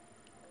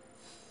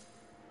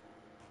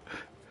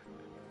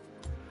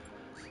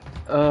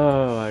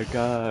 Oh my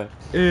god.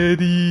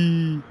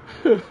 Eddie!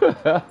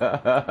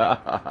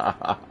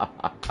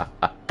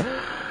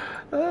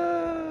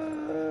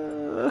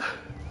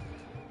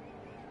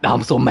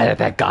 I'm so mad at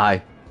that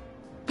guy.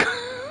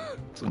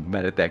 So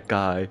mad at that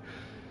guy.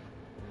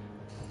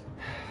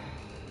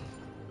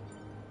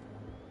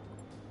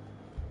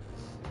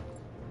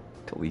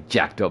 Totally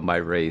jacked up my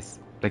race.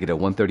 Did I get a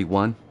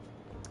 131?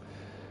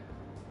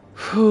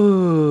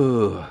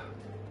 Whew.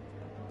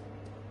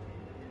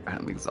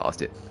 I'm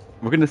exhausted.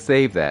 We're gonna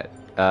save that.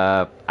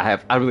 I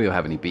really don't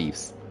have any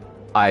beefs.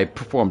 I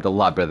performed a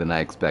lot better than I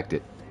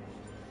expected.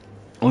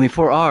 Only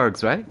 4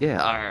 ARGs, right?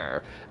 Yeah.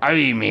 Arr. Arr,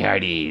 me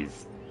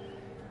hearties.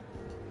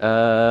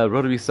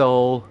 Rotary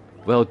Soul.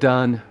 Well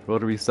done,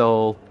 Rotary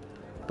Soul.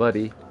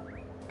 Buddy.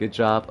 Good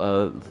job.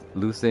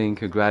 Loosing,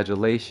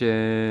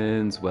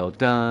 congratulations. Well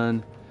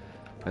done.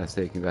 I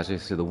say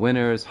congratulations to the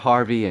winners,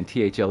 Harvey and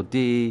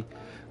THLD.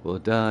 Well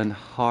done,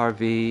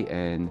 Harvey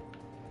and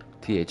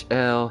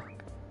THL.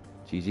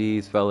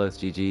 GG's, fellas,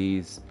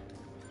 GG's.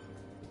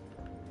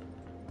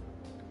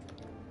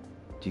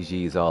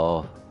 GG's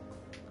all.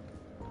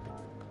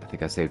 I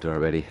think I saved it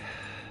already.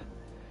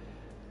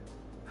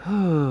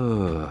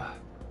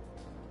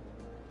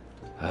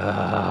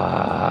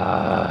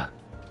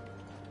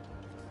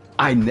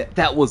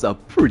 That was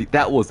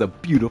a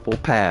beautiful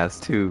pass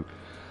too.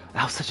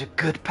 That was such a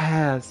good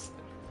pass.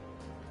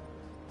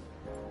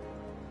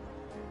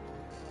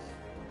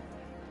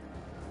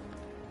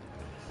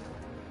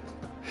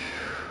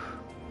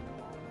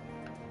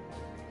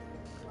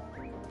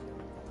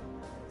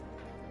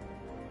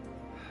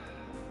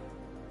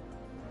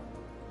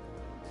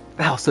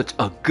 That was such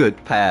a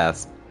good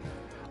pass.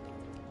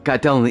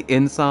 Got down on the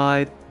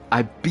inside.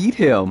 I beat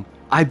him.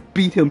 I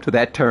beat him to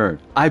that turn.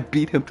 I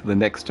beat him to the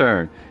next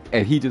turn.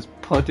 And he just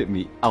punted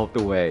me out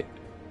the way.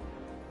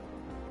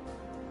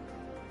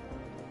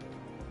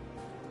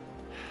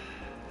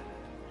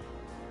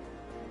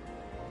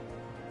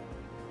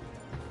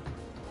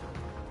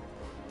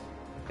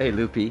 Hey,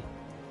 Loopy.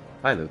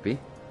 Hi, Loopy.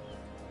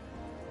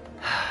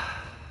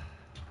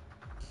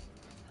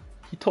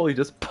 He totally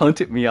just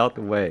punted me out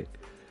the way.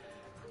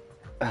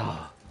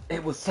 Oh,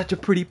 it was such a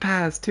pretty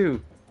pass,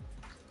 too.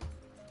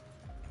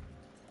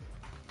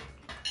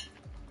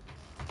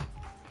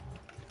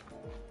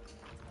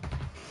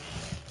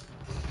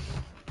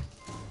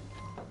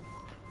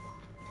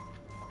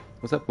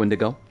 What's up,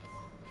 Wendigo?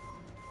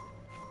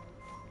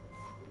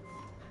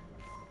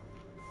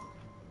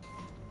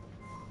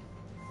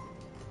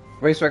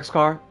 Race Rex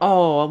car?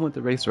 Oh, I want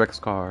the Race Rex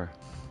car.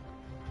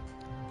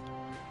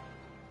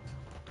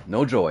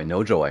 No joy,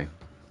 no joy.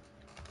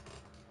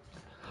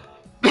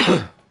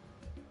 I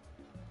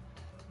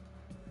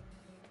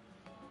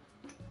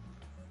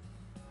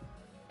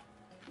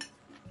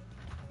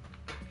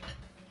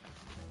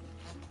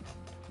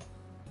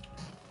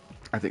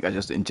think I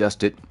just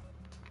ingested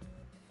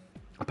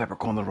a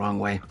peppercorn the wrong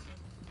way.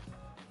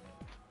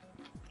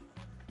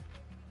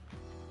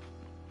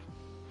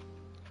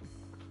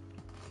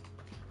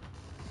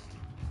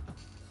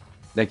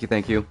 Thank you,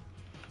 thank you.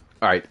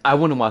 Alright, I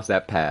want to watch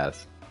that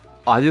pass.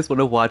 I just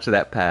want to watch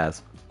that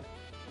pass.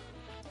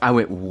 I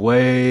went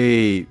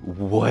way,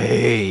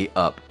 way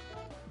up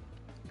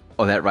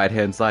on that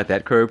right-hand side,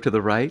 that curve to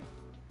the right.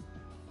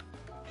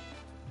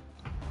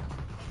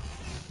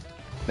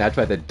 And I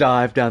tried to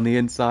dive down the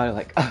inside,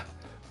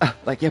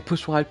 like, yeah,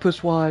 push wide,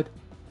 push wide.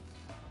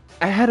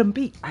 I had him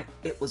beat.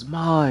 It was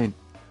mine.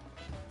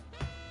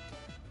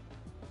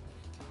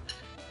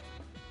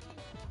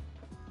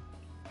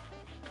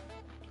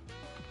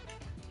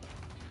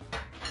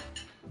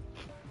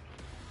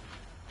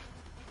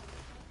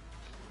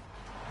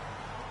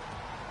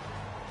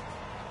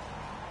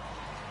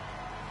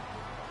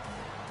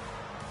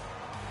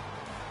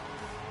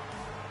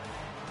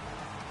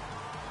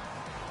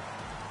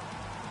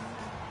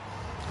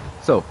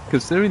 So,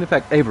 considering the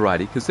fact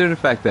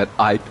that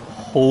I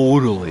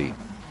totally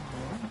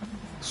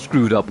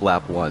screwed up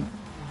lap 1.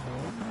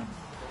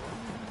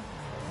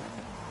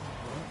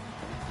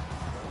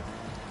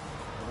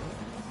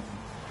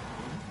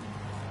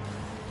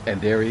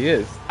 And there he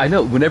is. I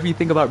know, whenever you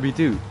think about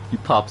redo, he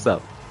pops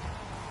up.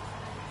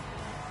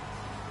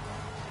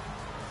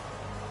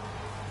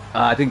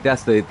 I think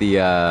that's the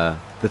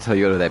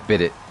Toyota that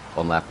bit it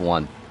on lap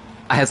 1.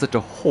 I had such a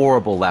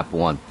horrible lap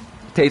 1.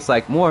 It tastes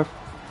like more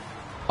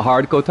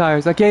hardcore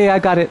tires. Like, yeah, I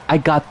got it. I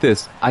got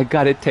this. I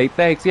got it, Tate.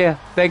 Thanks. Yeah,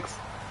 thanks.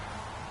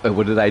 And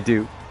what did I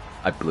do?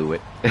 I blew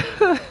it.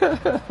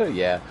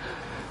 Yeah.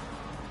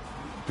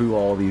 Blew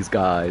all these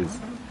guys.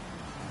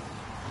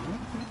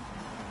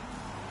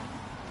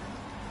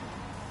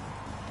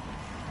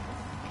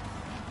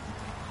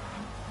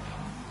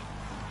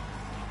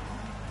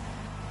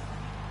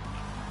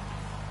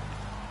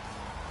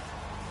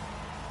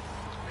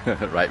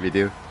 Right, we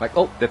do. Like,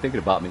 oh, they're thinking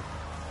about me.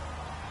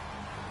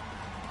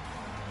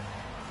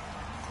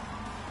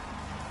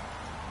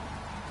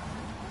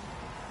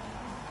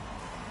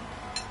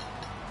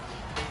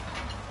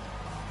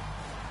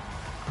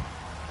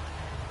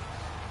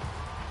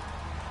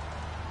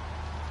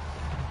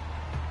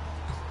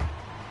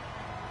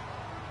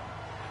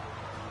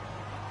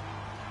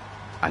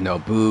 I know,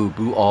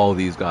 boo all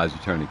these guys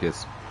return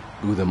tickets.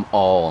 Boo them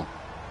all.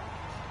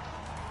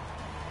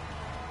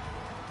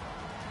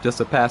 Just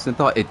a passing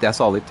thought. That's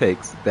all it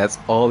takes. That's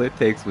all it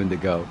takes when to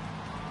go.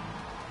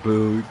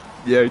 Boo.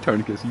 Yeah, return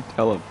tickets. You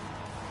tell them.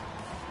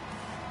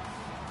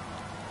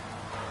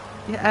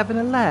 You're having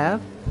a laugh.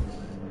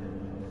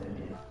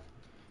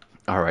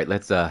 All right,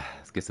 let's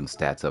get some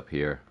stats up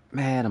here.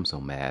 Man, I'm so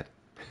mad.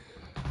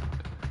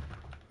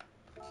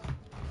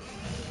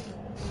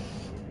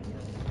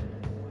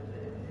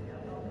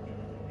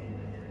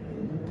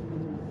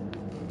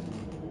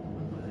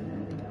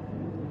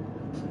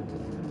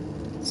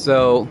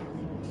 So,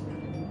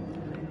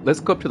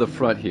 let's go up to the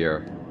front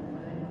here.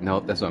 No,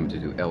 that's what I'm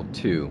going to do,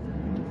 L2.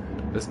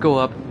 Let's go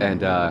up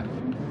and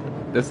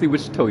let's see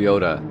which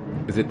Toyota.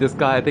 Is it this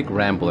guy? I think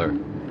Rambler.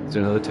 Is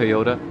there another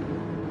Toyota?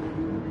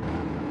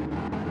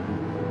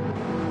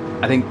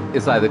 I think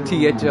it's either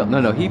THL.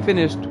 No, he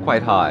finished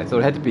quite high. So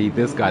it had to be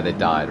this guy that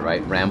died,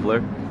 right?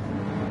 Rambler.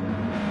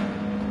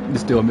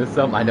 Still miss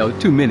some? I know,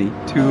 too many.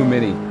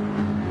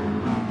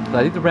 But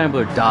I think the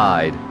Rambler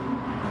died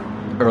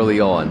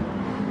early on.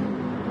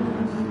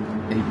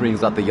 And he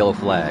brings out the yellow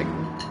flag.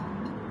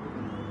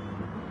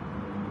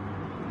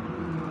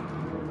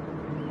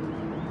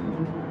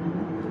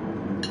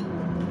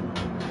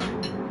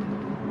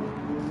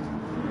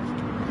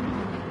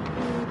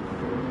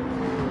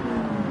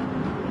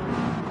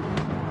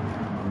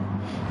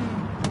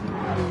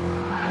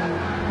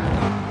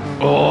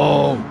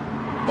 Oh,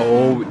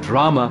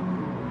 drama.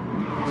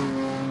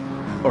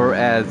 Or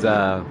as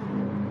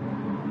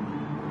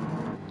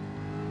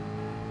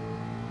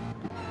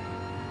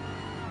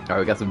Alright,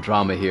 we got some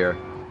drama here.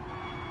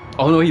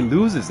 Oh no, he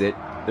loses it.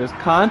 There's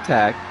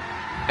contact,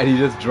 and he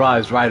just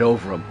drives right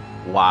over him.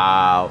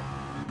 Wow.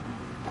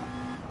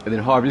 And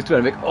then Harvey's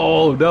trying to make,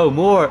 oh no,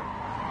 more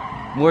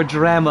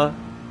drama.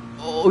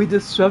 Oh, he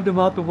just shoved him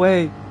out the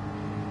way.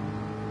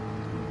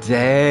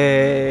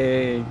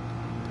 Dang.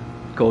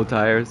 Cold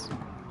tires.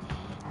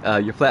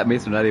 Your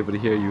flatmates are not able to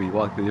hear you when you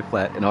walk through your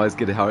flat and always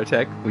get a heart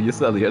attack when you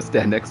suddenly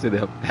stand next to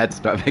them. Had to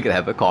start making a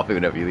cup of coffee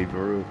whenever you leave the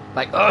room.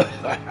 Like, oh!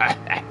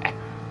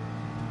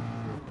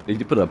 They need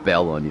to put a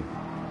bell on you.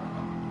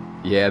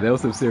 Yeah, there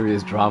was some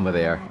serious drama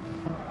there.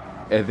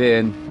 And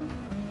then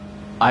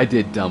I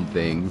did dumb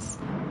things.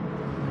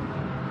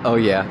 Oh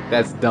yeah,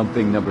 that's dumb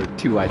thing number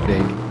 2, I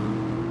think.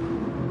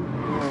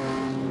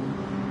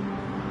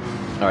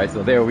 Alright,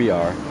 so there we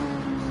are.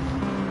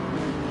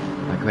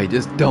 Like, wait,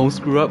 just don't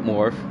screw up,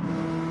 Morph.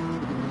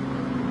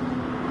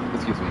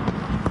 Excuse me.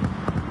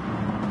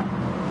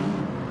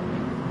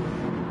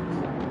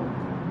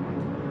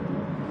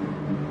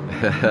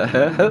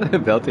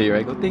 Bell to your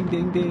ankle. Ding,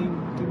 ding,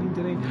 ding, ding,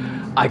 ding,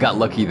 ding. I got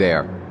lucky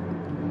there.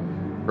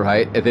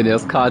 Right? And then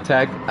there's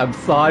contact. I'm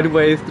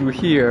sideways through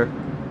here.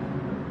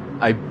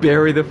 I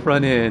bury the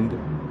front end.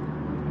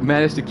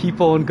 Managed to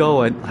keep on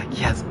going. Like,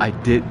 yes, I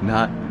did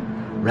not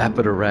wrap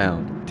it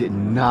around. Did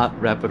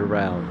not wrap it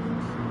around.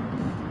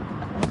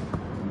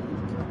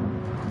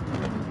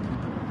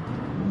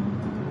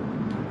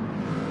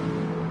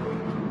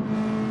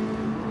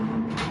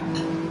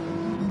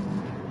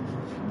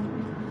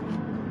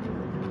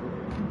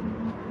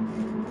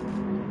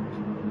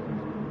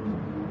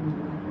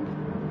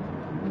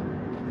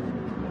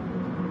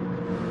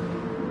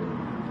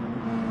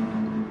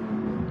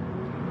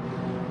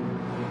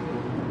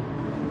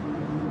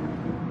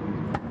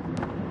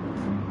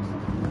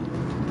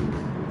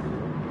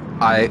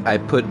 I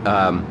put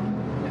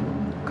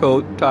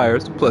cold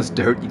tires plus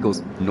dirt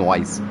equals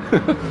noise.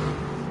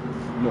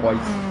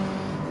 Noise.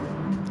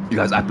 You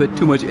guys, I put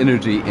too much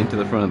energy into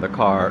the front of the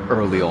car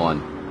early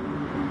on.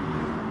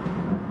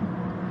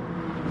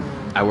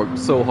 I worked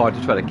so hard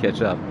to try to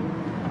catch up.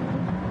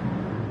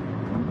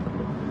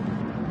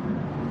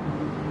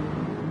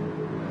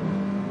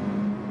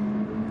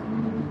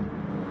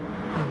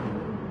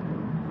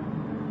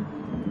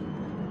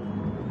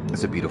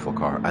 It's a beautiful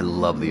car. I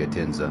love the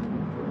Atenza.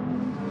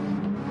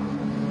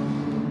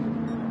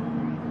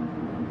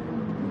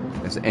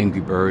 There's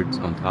Angry Birds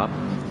on top.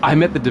 I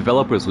met the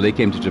developers when they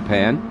came to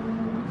Japan,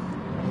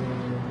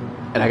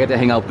 and I got to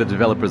hang out with the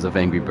developers of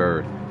Angry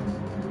Bird.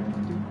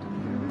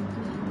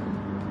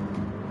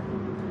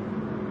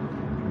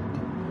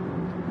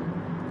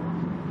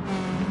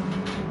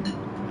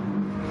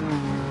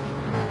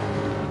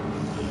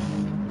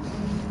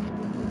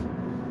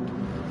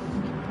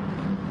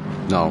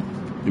 No,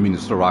 you mean the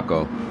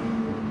Sirocco.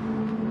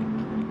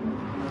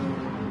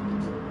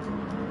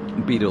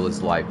 Beetle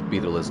is life,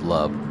 Beetle is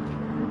love.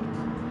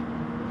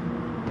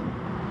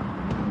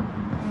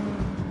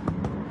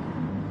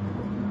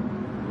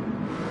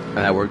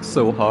 And I worked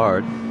so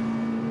hard.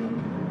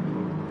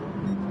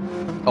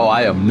 Oh,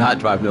 I am not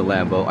driving a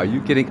Lambo. Are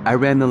you kidding? I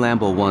ran the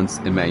Lambo once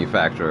in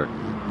manufacturer.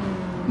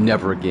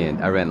 Never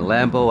again. I ran a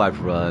Lambo. I've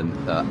run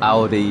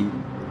Audi,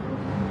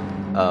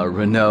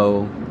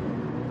 Renault,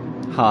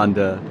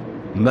 Honda.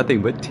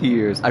 Nothing but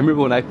tears. I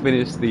remember when I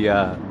finished the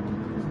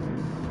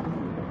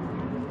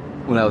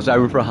when I was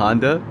driving for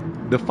Honda,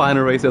 the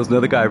final race, there was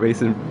another guy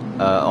racing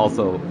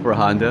also for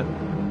Honda.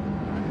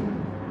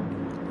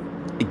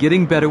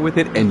 Getting better with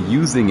it and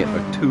using it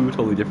are two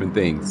totally different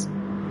things.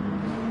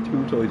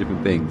 Two totally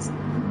different things.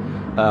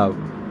 I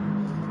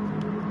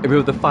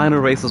remember the final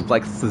race was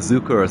like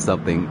Suzuka or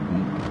something,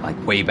 like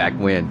way back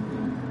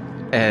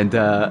when. And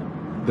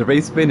the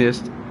race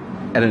finished,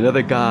 and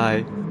another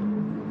guy's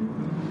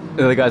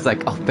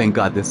like, "Oh, thank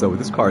God this is over.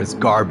 This car is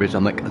garbage."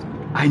 I'm like,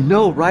 "I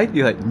know, right?"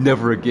 You're like,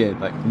 "Never again."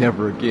 Like,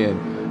 never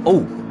again.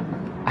 Oh,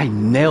 I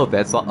nailed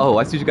that sausage. Oh,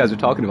 I see what you guys are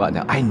talking about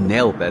now. I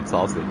nailed that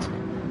sausage.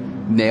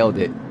 Nailed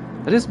it.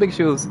 I just make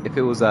sure if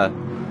it was, cooked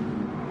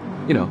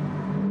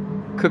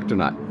or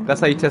not. That's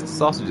how you test the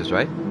sausages,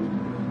 right?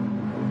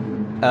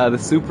 The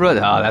Supra,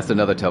 oh, that's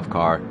another tough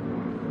car.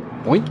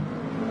 Boink.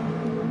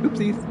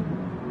 Oopsies.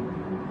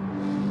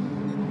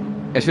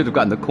 I should have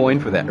gotten the coin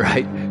for that,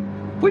 right?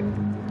 Boink.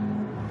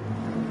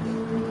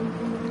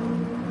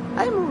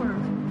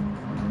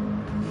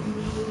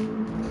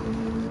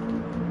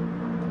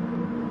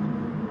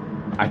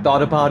 I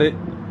thought about it,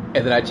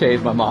 and then I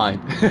changed my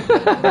mind.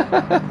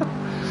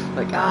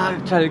 Like,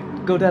 I'm trying to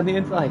go down the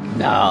inside.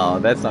 No,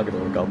 that's not going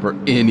to work out for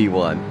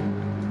anyone.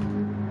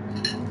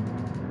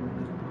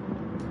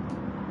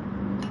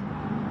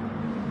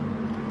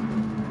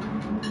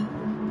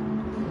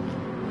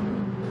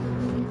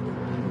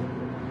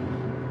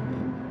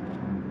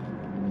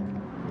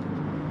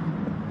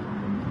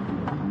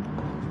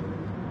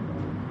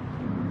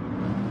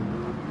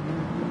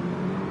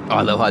 Oh,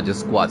 I love how it just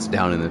squats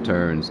down in the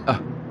turns.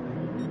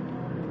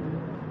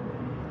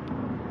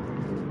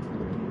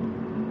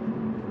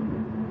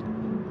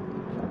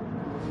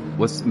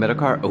 What's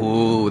Metacar?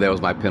 Oh, that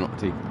was my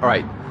penalty.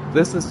 Alright,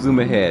 let's zoom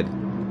ahead.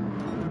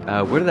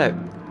 Where did I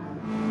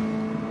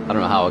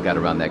don't know how I got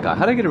around that guy.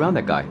 How did I get around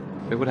that guy?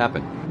 Wait, what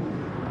happened?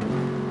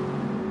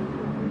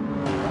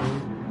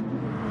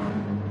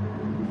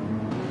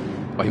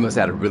 Oh, he must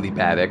have had a really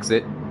bad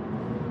exit.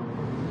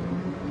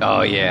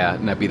 Oh, yeah,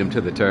 and I beat him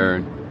to the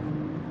turn.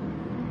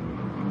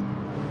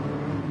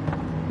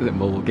 The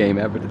mobile game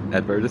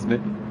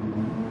advertisement.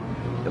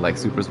 They're like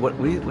supers. What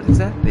is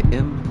that? The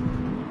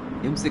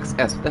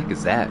M6S. What the heck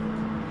is that?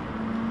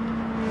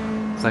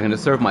 So I'm gonna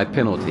serve my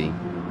penalty.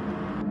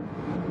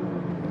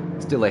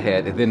 Still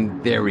ahead, and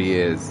then there he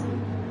is,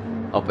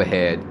 up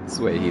ahead.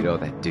 Suehiro,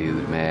 that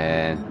dude,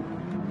 man.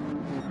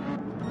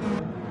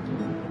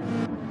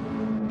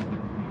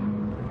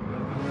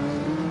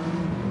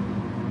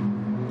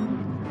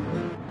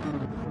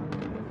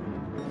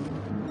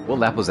 What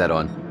lap was that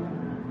on?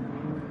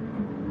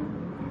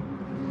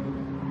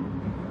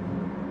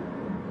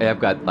 Hey, I've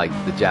got like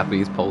the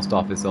Japanese post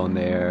office on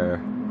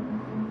there.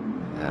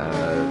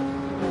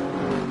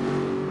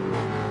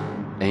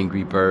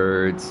 Angry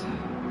Birds.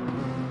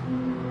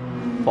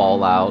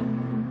 Fallout.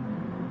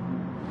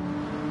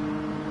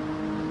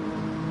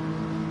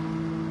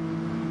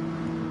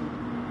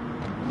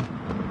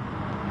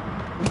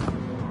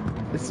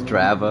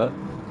 Strava.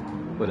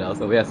 What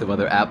else? Oh, we have some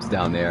other apps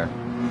down there.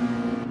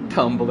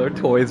 Tumblr,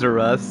 Toys R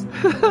Us.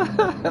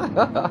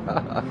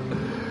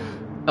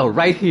 Oh,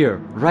 right here.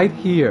 Right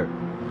here.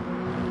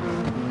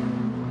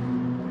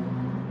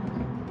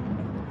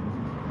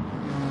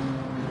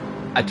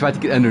 I tried to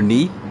get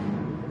underneath.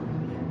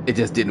 It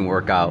just didn't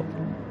work out.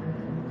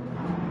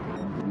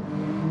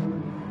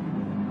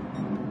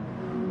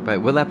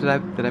 But what lap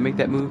did I make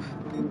that move?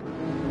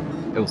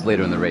 It was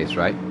later in the race,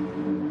 right?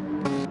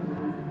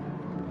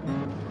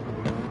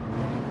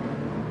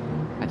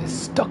 I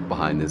just stuck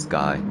behind this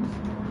guy.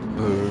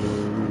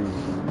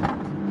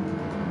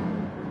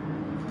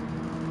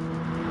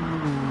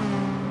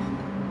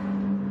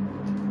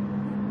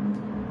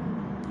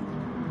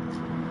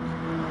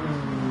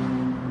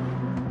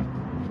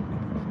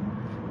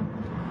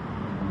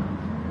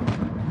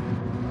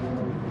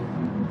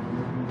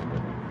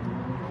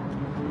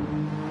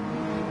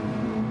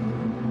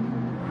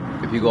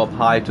 If you go up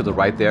high to the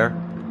right there,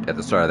 at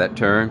the start of that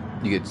turn,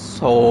 you get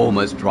so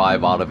much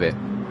drive out of it.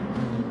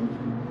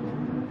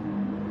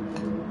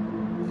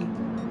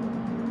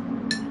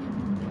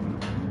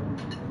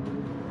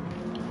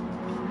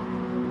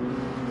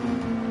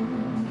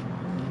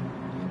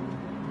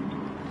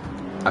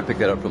 I picked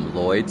that up from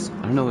Lloyd's.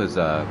 I don't know his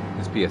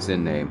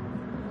PSN name,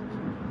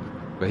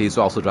 but he's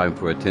also driving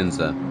for a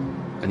Tenza,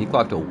 and he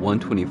clocked a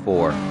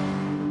 124.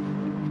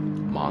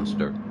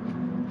 Monster.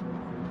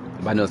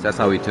 I noticed that's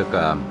how he took.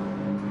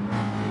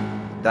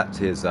 That's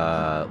his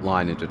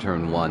line into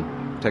turn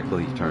 1,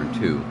 technically turn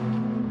 2.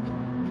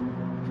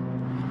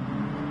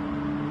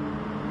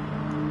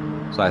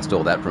 So I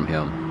stole that from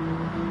him.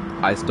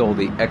 I stole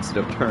the exit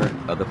of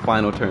the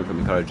final turn from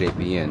Mikado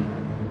JPN.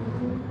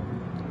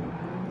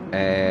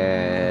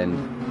 And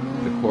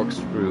the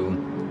corkscrew,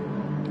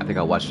 I think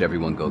I watched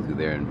everyone go through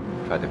there and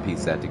try to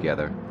piece that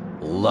together.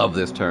 Love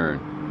this turn.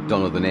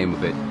 Don't know the name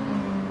of it.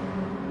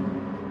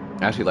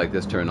 I actually like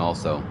this turn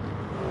also.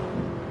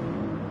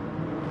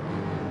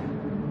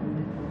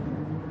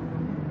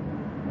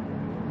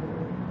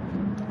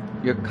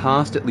 You're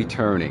constantly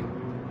turning.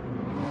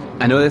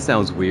 I know that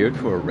sounds weird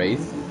for a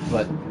race,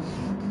 but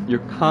you're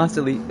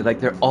constantly, like,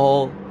 they're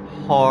all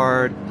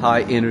hard,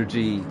 high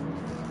energy.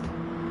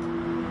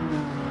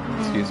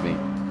 Excuse me.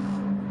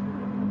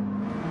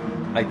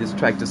 Like, this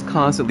track just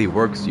constantly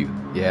works you.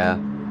 Yeah.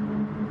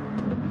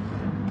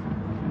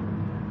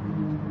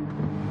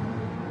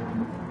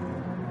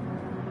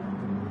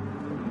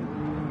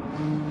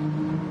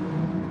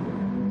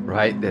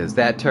 Right, there's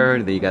that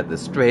turn, then you got the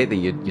straight,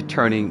 then you're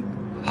turning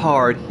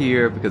hard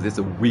here because it's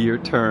a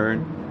weird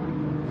turn.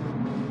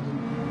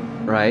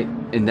 Right?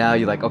 And now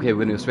you're like, okay,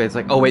 we're gonna go straight. It's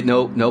like, oh wait,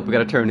 nope, we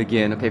gotta turn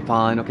again. Okay,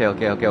 fine, okay.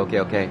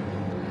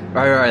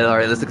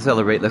 Alright, let's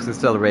accelerate,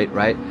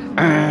 right?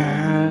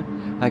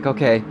 Like,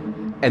 okay.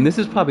 And this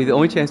is probably the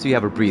only chance you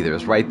have a breather,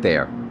 is right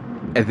there.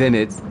 And then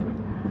it's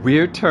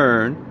weird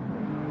turn.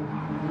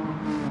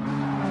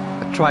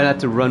 Try not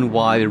to run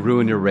wide and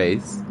ruin your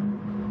race.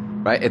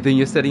 Right? And then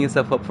you're setting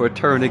yourself up for a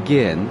turn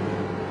again.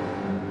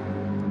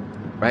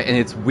 Right? And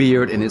it's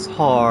weird and it's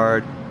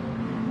hard.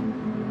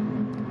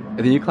 And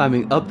then you're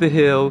climbing up the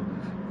hill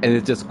and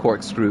it's just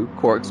corkscrew.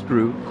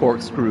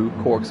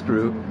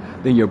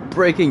 Then you're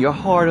braking, you're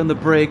hard on the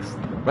brakes.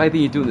 Right?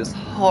 Then you're doing this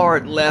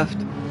hard left.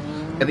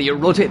 And then you're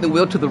rotating the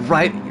wheel to the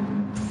right.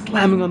 And you're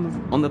slamming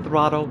on the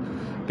throttle.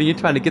 Then you're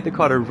trying to get the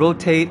car to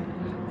rotate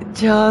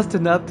just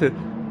enough to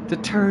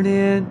turn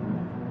in,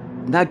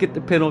 not get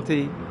the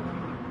penalty.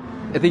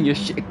 And then you're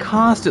just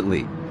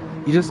constantly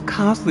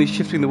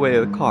shifting the weight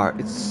of the car.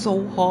 It's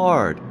so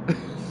hard. It's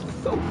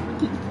so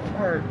freaking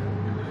hard.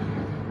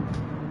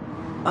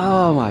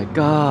 Oh my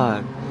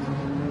god.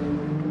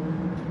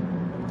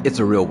 It's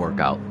a real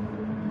workout.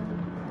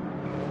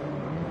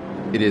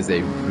 It is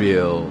a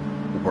real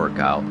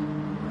workout.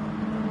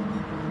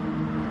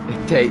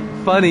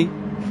 Funny,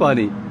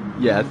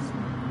 yes.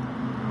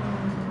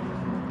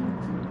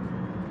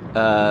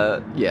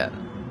 Yeah.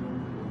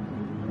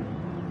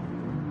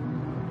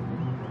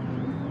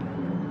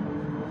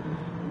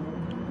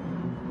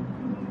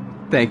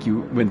 Thank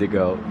you,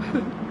 Wendigo.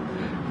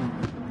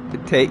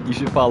 You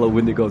should follow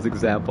Wendigo's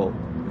example.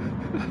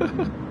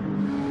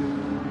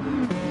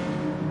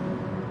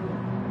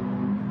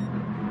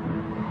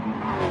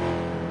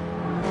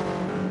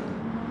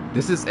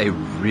 This is a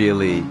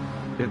really...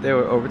 If there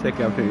were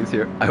overtaking opportunities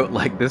here, I would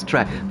like this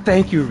track.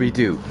 Thank you,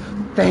 Redo.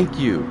 Thank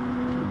you.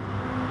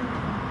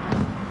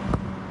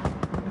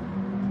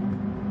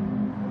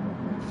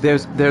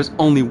 There's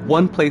only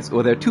one place,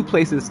 or there are two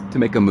places to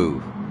make a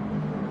move.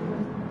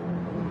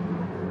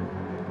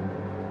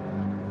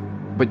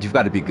 But you've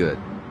got to be good.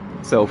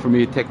 So for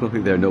me,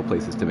 technically, there are no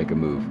places to make a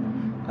move.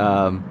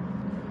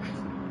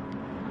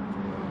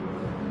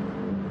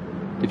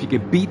 If you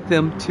can beat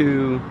them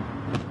to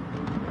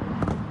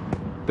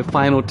the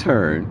final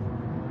turn,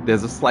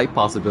 there's a slight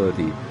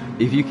possibility.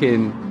 If you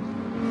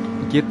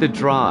can get the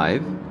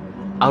drive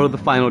out of the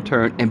final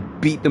turn and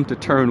beat them to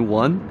turn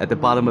 1 at the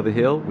bottom of the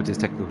hill, which is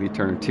technically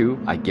turn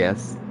 2, I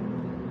guess.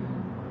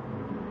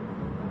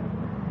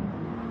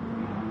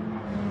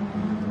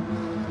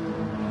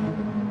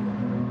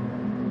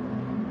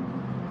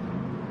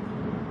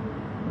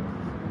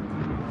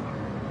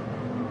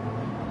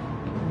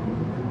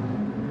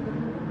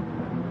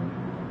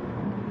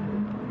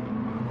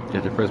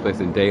 Get your first place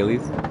in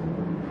dailies.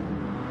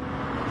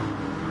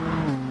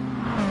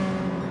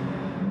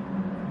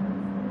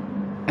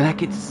 And I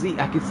could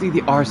see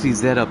the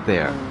RCZ up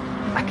there.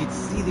 I could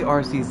see the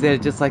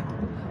RCZ just like,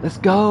 let's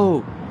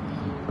go.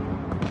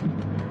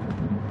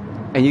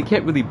 And you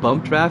can't really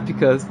bump draft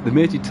because the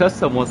minute you touch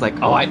someone, it's like,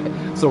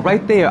 oh, so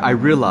right there I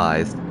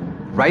realized,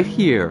 right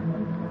here,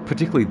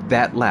 particularly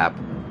that lap,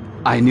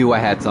 I knew I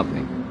had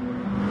something.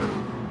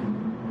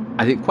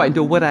 I didn't quite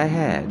know what I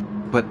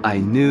had, but I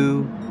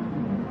knew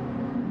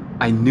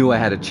I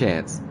had a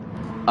chance.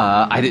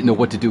 I didn't know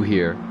what to do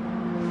here.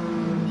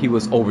 He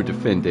was over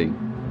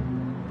defending.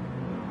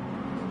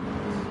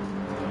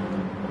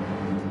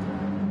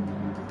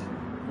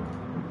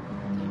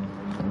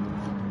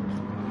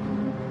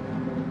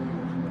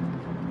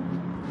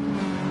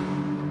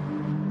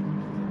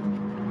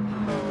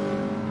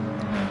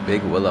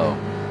 Big Willow.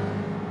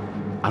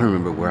 I don't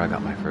remember where I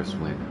got my first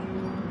win.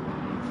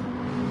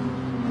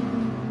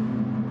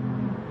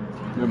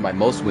 I remember my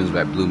most wins were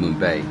at Blue Moon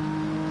Bay.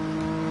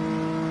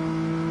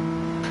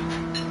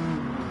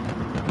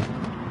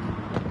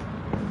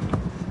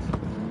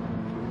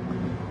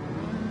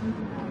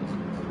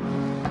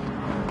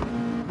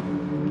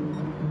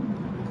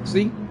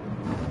 See?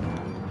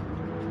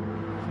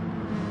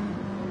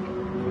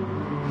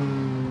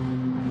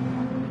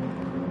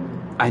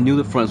 I knew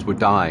the fronts were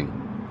dying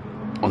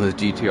on this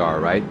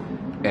GTR, right?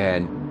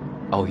 And,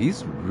 oh,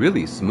 he's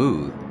really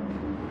smooth.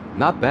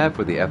 Not bad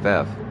for the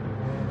FF.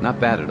 Not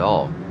bad at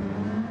all.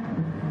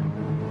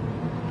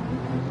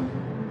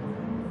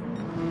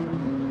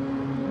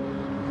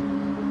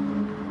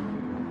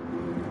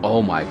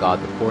 Oh my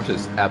god, the Porsche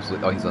is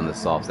absolutely... Oh, he's on the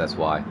softs, that's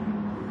why.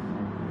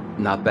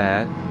 Not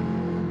bad.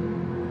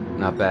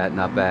 Not bad,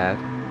 not bad.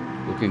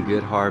 Looking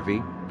good,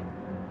 Harvey.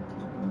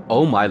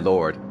 Oh my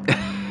lord.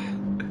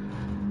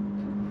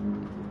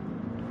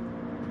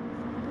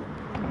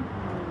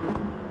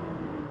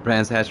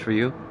 Brands Hatch for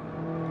you.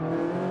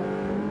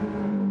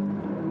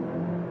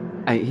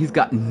 He's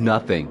got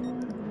nothing.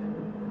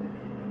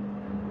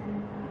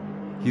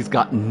 He's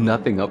got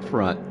nothing up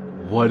front.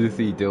 What is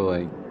he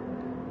doing?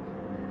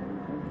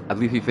 I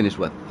believe he finished,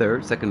 what,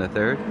 third? Second or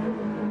third?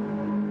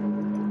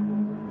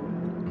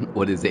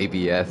 What is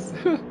ABS?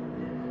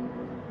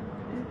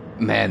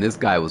 Man, this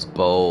guy was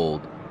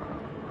bold.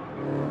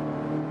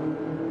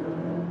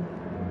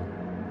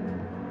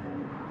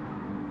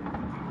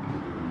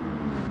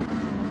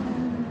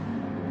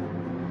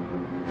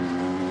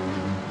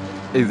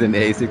 He's an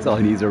A6, all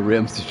he needs are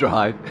rims to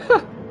drive.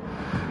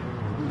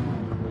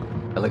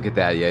 Look at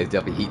that, yeah, he's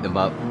definitely heating them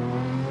up.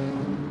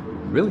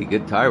 Really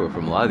good tire work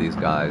from a lot of these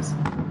guys.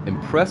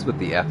 Impressed with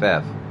the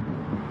FF.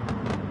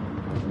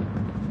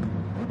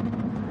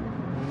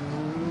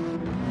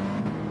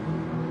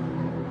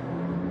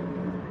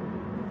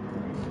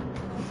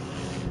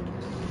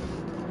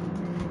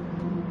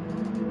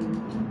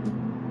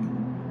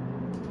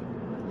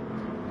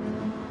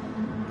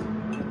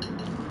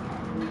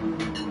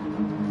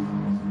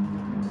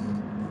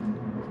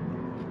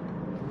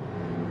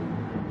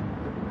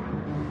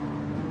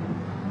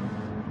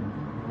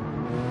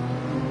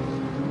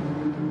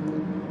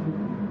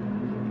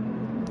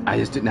 I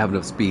just didn't have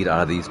enough speed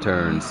out of these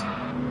turns.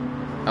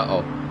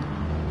 Uh-oh.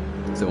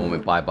 Someone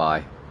went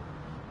bye-bye.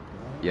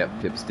 Yep,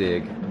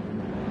 Pipstig.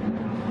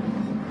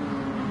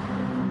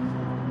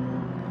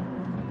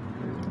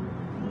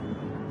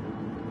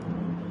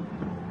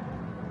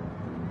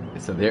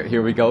 So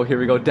here we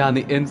go down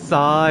the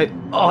inside.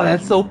 Oh,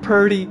 that's so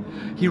pretty.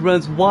 He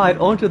runs wide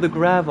onto the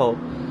gravel,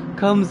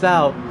 comes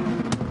out,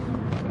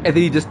 and then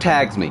he just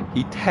tags me.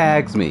 He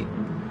tags me.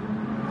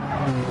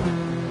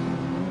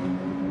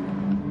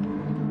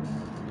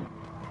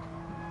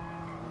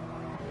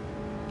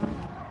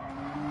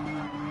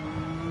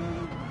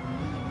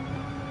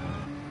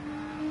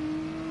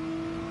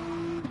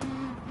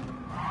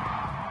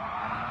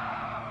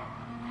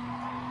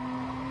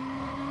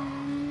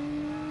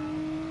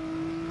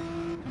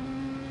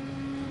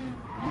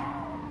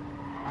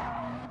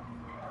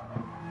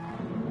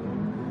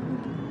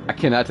 I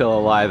cannot tell a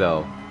lie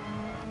though.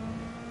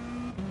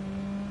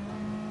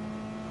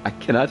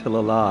 I cannot tell a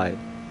lie.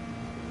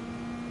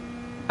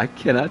 I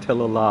cannot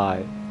tell a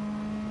lie.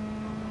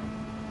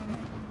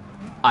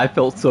 I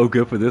felt so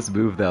good for this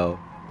move though.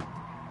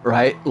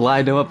 Right?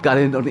 Lined him up, got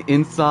in on the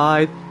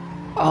inside.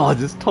 Oh,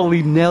 just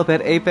totally nailed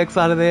that apex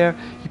out of there.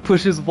 He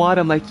pushes wide.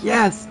 I'm like,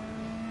 yes!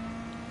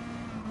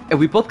 And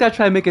we both gotta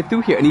try to make it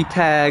through here. And he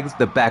tags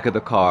the back of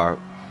the car.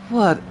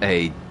 What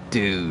a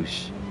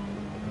douche.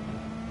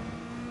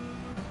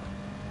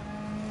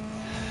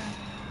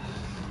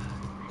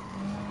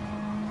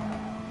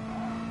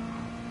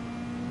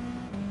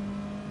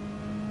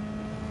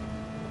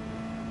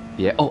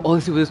 Yeah, oh,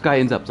 let's see where this guy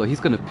ends up. So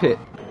he's gonna pit.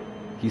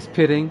 He's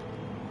pitting.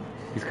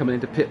 He's coming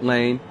into pit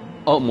lane.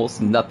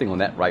 Almost nothing on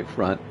that right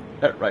front.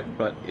 That right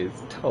front is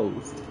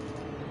toast.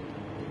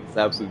 It's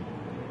absolutely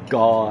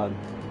gone.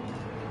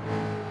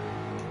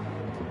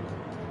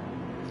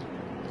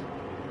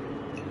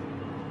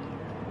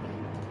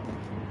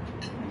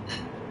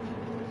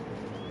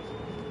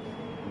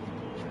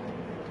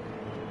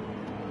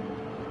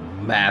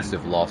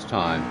 Massive lost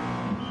time.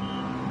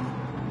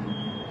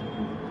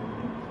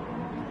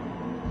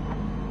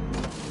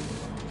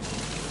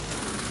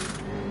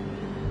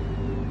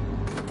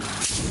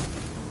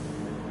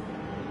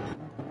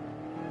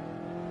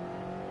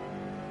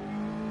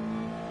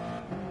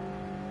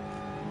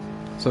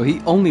 So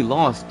he only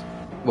lost,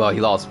 well, he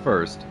lost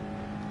first.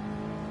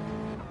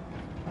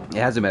 It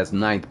has him as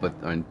 9th, but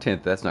on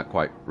 10th, that's not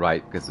quite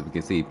right, because we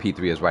can see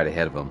P3 is right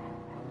ahead of him.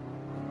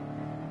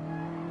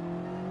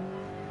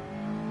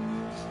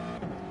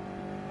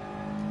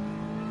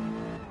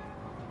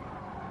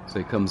 So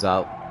he comes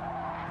out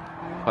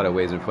quite a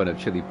ways in front of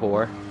Chili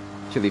Pour.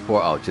 Chili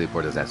Pour, oh, Chili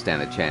Pour does not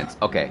stand a chance.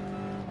 Okay.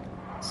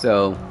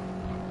 So,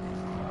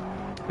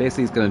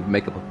 basically he's going to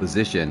make up a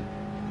position.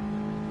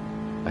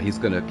 He's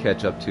going to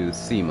catch up to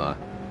Sema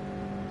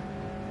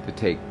to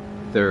take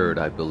 3rd,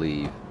 I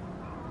believe.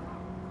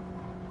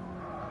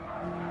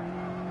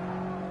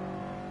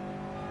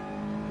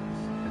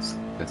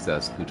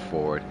 Let's scoot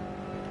forward.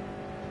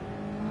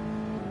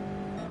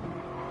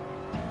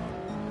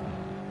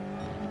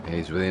 Yeah,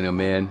 he's really no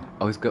man.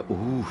 Oh, he's got,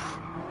 oof.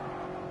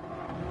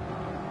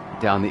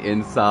 Down the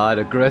inside,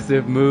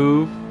 aggressive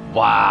move.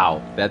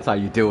 Wow, that's how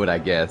you do it, I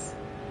guess.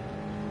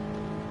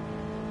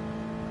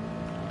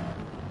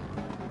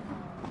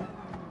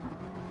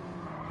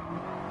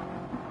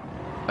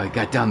 Oh, he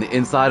got down the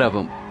inside of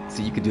him.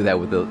 So you could do that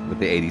with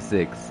the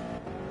 86.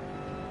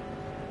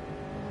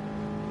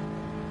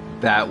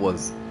 That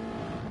was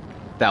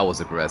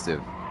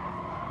aggressive.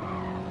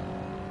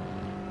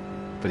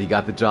 But he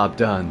got the job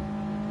done.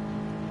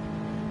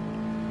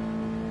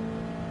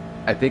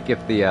 I think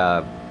if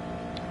that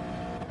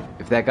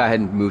guy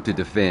hadn't moved to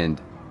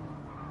defend,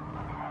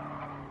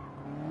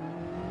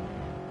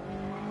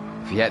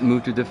 he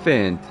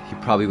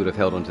probably would have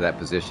held onto that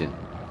position,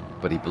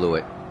 but he blew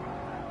it.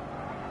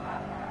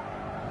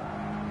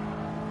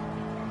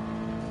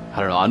 I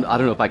don't know. I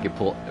don't know if I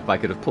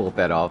could have pulled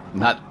that off.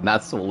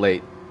 Not so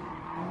late.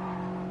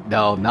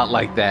 No, not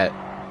like that.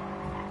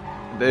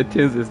 The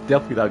Tims is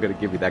definitely not going to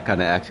give me that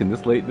kind of action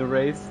this late in the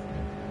race.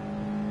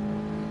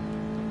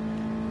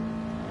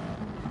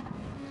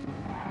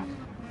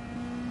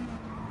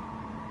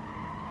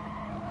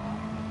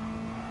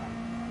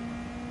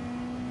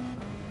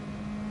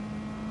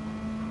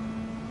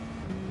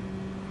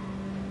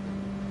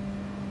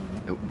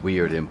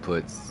 Weird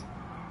inputs.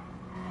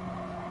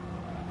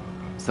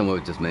 Some of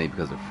it just maybe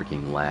because of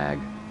freaking lag.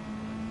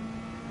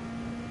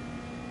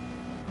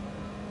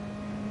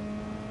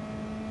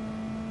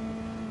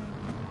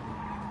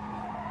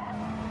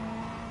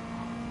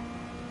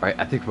 Alright,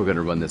 I think we're going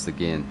to run this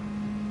again.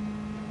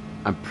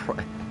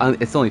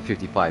 It's only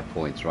 55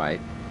 points, right?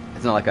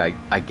 It's not like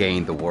I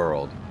gained the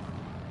world.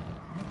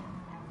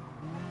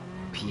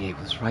 PA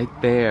was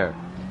right there.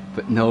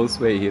 But no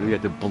way, we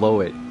had to blow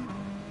it.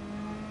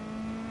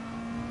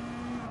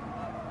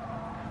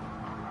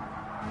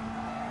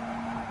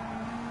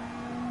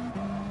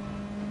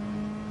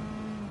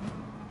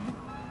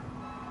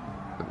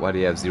 Why do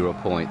you have 0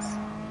 points?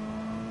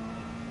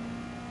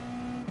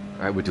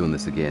 Alright, we're doing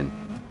this again.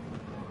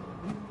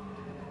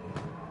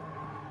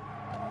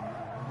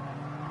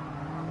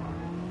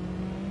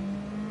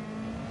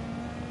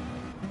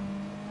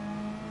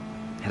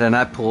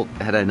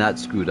 Had I not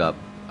screwed up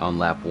on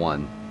lap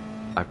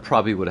 1, I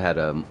probably would have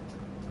had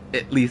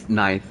at least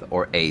 9th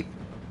or 8th,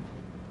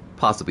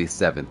 possibly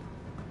 7th.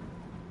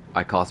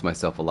 I cost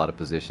myself a lot of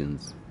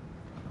positions.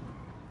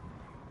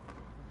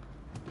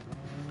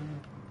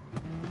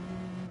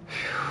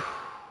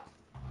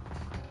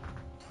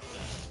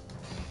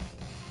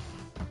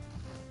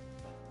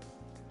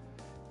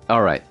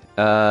 Alright,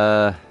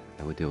 I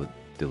will deal with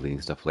deleting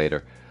stuff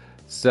later.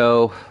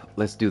 So,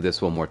 let's do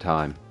this one more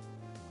time.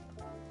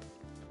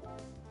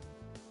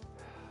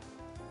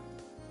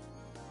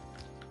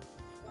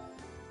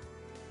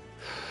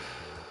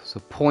 So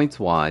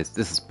points-wise,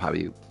 this is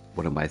probably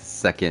one of my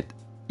second...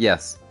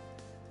 Yes.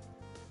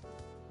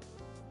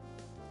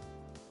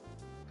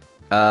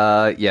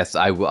 Yes,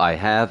 I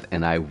have,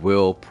 and I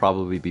will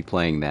probably be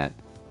playing that.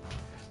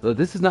 Though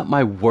this is not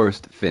my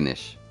worst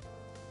finish.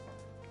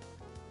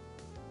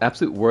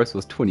 Absolute worst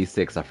was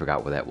 26. I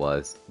forgot what that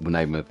was when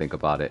I even think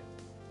about it.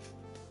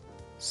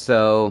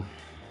 So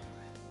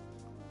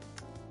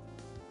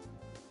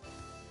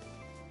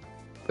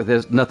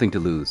there's nothing to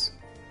lose.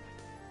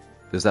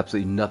 There's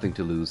absolutely nothing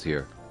to lose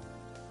here.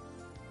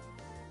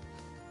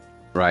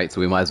 Right,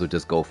 so we might as well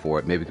just go for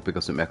it. Maybe we could pick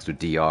up some extra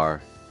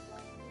DR.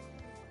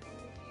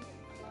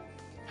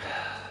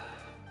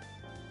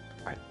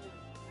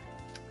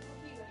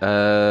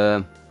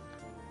 Alright.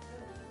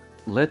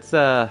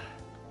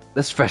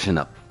 Let's freshen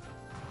up.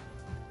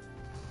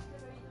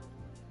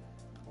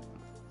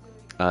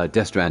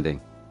 Death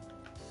Stranding.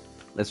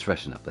 Let's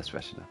freshen up, let's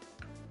freshen up.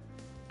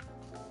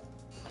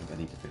 I think I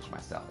need to finish my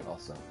salad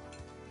also.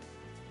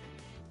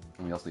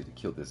 And we also need to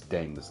kill this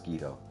dang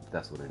mosquito, if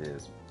that's what it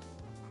is.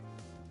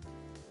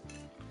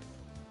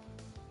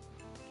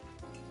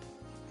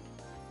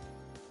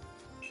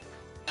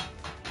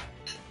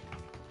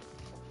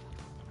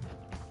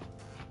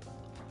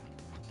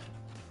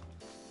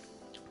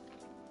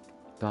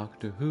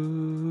 Doctor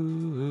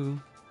Who.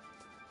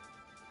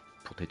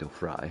 Potato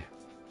fry.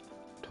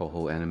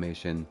 Toho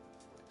animation.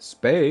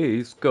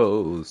 Space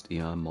Ghost.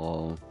 Eon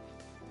Mall.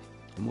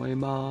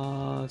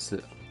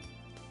 Moimasu.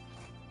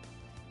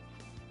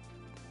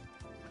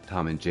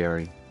 Tom and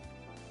Jerry.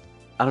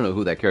 I don't know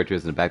who that character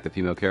is in the back, the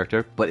female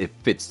character, but it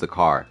fits the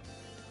car.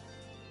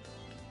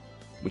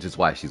 Which is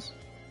why she's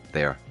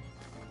there.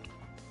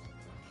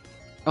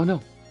 Oh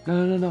no.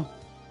 No, no, no,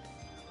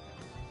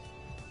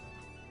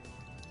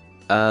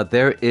 no.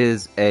 There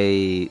is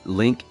a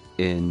link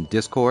in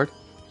Discord.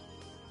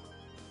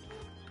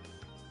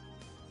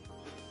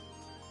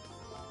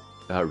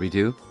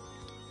 Redo.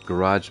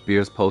 Garage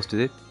Beers posted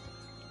it.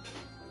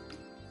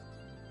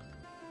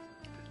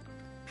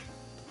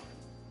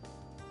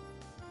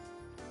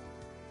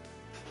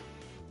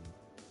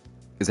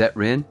 Is that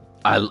Rin?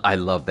 I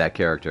love that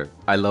character.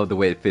 I love the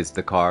way it fits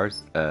the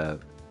cars.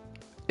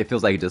 It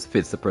feels like it just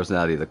fits the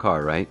personality of the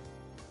car, right?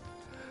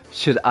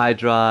 Should I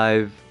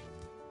drive...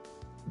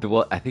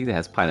 Well, I think that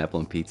has pineapple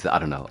and pizza. I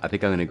don't know. I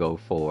think I'm gonna go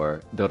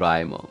for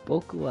Doraemon.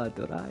 Boku wa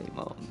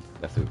Doraemon.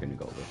 That's what we're gonna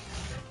go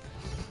with.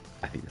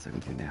 I think that's what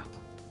I'm gonna do now.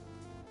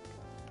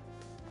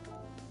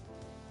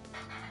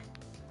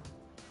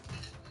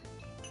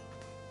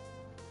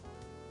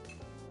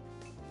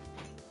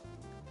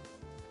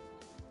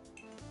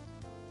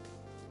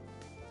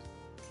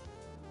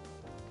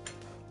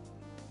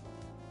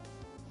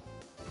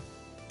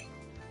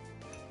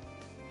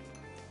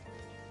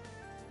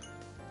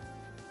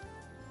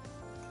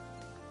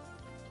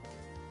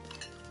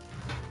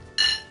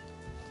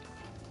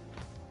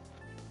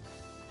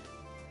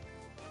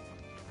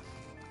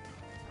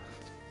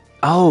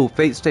 Oh,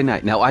 Fate Stay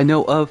Night. Now, I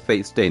know of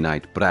Fate Stay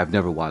Night, but I've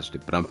never watched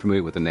it, but I'm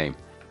familiar with the name.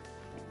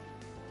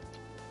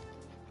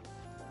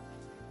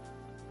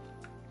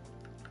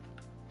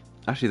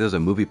 Actually, there's a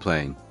movie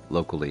playing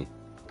locally.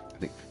 I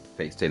think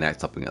Fate Stay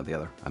Night, something or the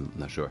other. I'm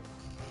not sure.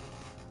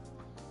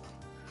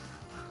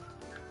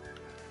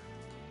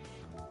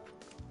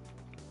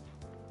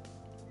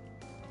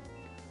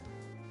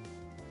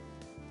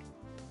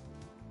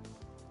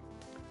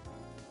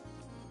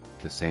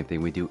 The same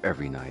thing we do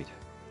every night.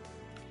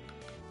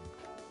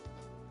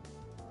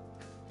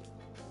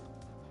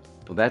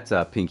 Well, that's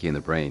Pinky and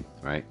the Brain,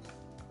 right?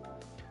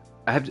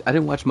 I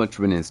didn't watch much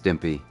Ren and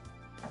Stimpy.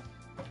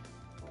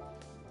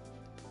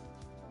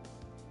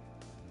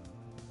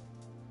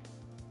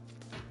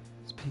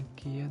 It's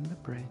Pinky and the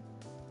Brain.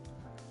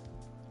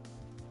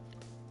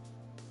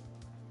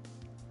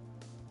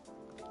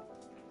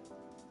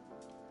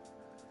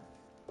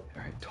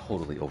 Alright,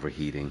 totally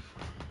overheating.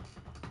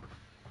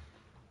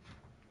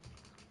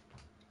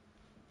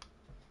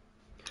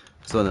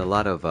 So in a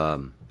lot of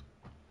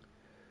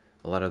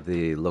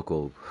the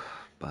local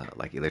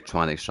like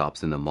electronic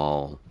shops in the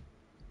mall,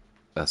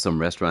 some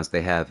restaurants,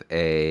 they have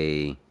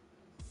like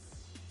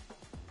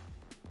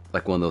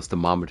one of those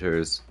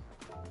thermometers,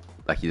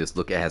 like you just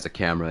look at, it has a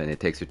camera and it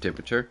takes your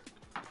temperature.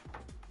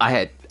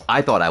 I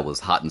thought I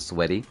was hot and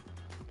sweaty,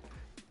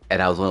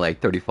 and I was only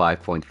like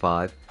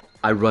 35.5.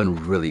 I run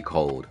really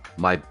cold.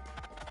 My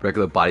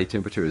regular body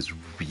temperature is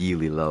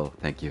really low.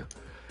 Thank you.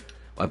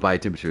 My body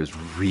temperature is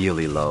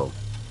really low.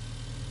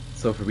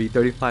 So for me,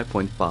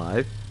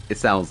 35.5, it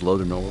sounds low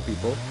to normal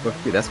people, but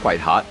for me, that's quite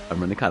hot. I'm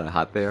running kind of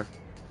hot there.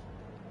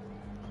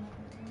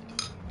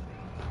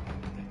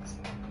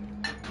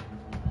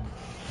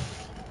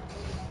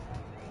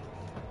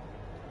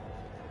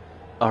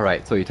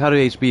 Alright, so Utado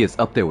HB is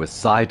up there with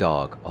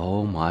Psydog.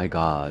 Oh my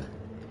god.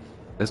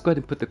 Let's go ahead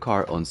and put the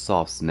car on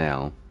softs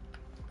now,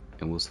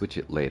 and we'll switch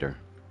it later.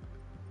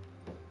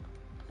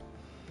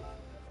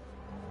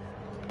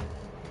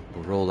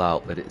 We'll roll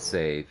out, let it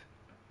save.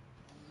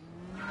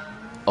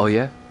 Oh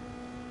yeah?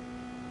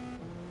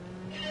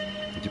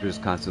 Temperature's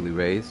constantly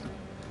raised.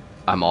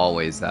 I'm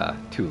always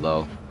too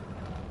low.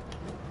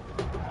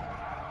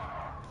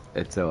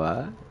 And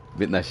so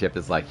Midnight Chef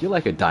is like, you're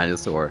like a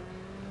dinosaur.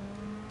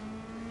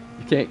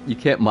 You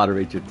can't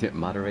moderate your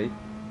moderate?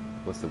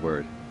 What's the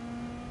word?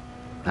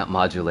 Not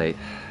modulate.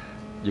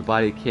 Your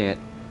body can't,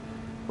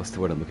 what's the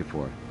word I'm looking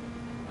for?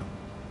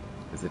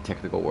 is a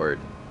technical word.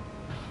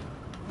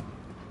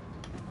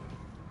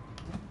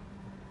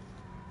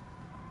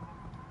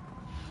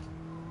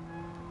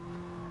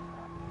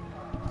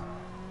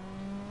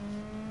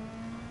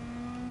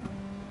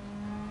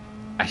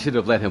 I should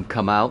have let him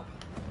come out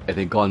and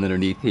then gone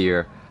underneath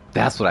here.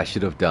 That's what I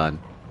should have done.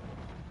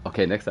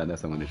 Okay, next time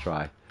that's what I'm gonna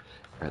try.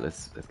 Alright,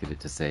 let's get it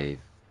to save.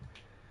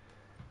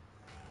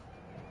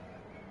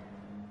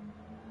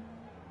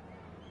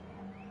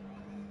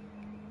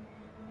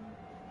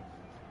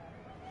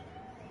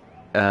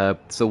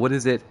 So what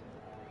is it?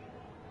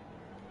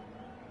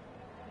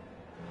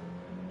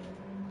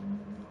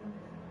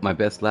 My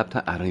best lap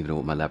time? I don't even know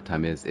what my lap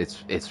time is.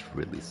 It's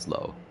really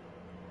slow.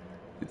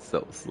 It's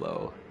so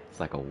slow. It's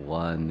like a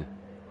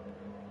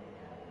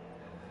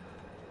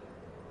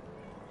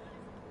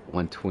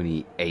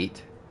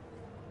 128.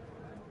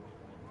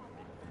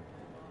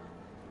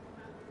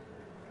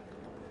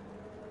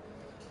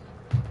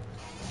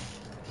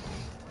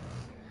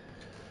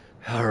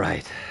 All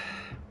right.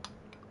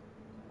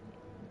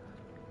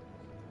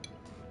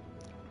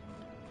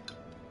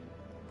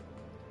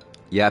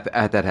 Yeah,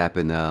 I had that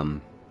happen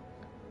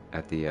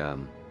at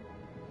the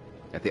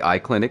eye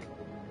clinic.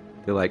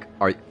 They're like,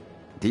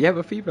 do you have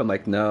a fever?" I'm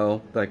like,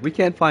 "No." They're like, "We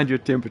can't find your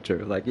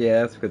temperature." Like,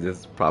 yeah, it's because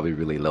it's probably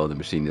really low. The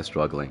machine is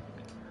struggling.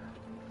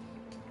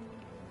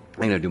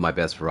 I'm gonna do my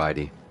best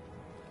variety.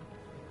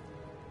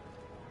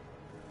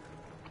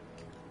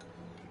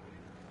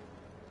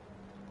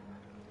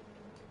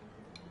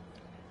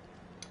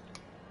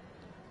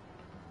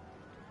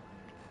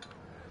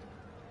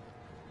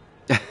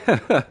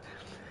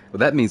 Well,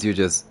 that means you're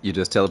just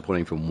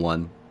teleporting from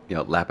one,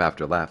 lap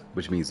after lap,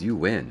 which means you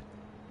win.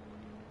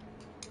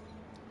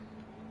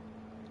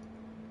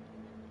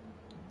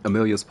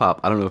 Amelia's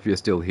Pop, I don't know if you're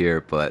still here,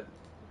 but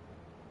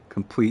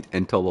complete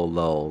and total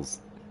lulls,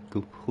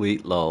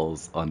 complete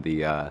lulls on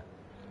the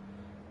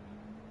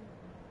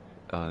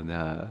on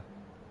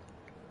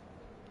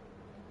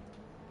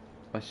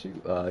my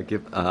shoe.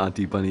 Give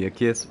Auntie Bunny a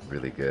kiss.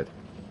 Really good.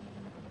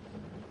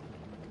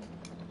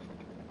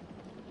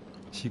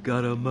 She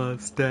got a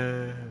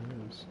mustache.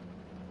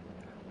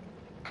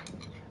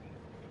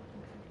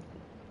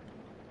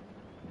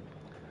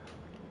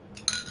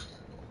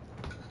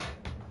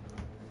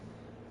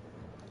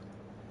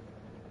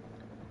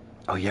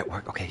 Oh yeah,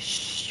 work. Okay,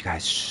 shh, you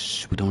guys.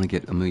 Shh. We don't want to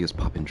get Amelia's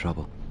Pop in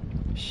trouble.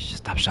 Shh,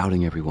 stop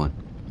shouting, everyone.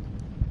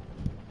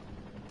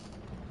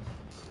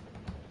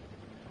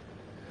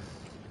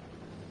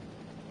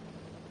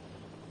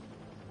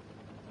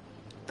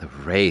 The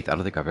Wraith. I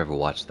don't think I've ever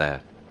watched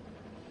that.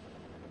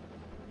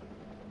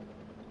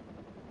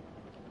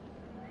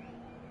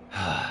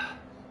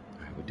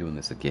 Alright, we're doing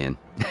this again.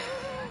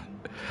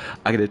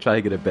 I'm gonna try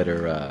to get a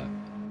better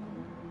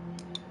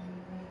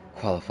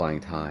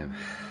qualifying time.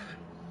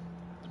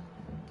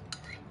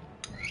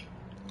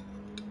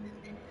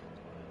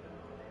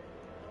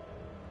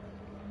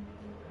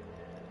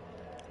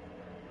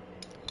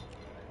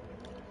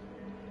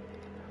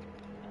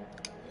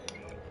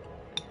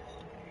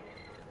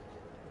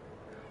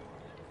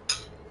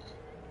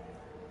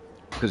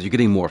 Because you're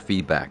getting more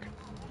feedback.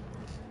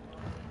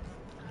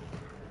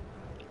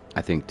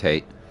 I think,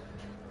 Tate.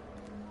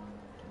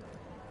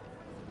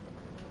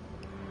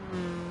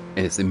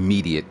 And it's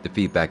immediate. The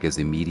feedback is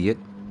immediate.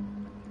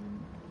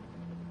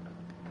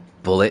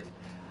 Bullet.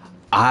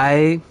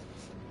 I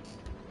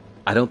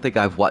don't think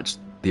I've watched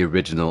the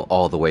original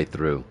all the way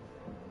through.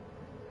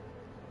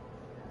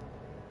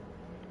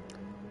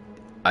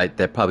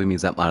 That probably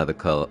means I'm out of the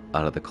club,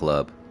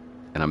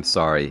 and I'm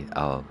sorry.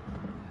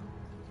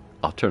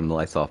 I'll turn the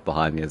lights off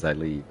behind me as I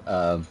leave.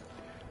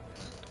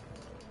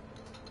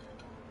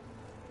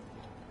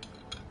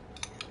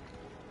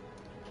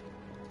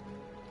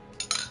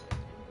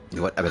 You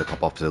know what? I better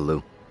pop off to the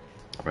loo.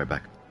 I'll be right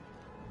back.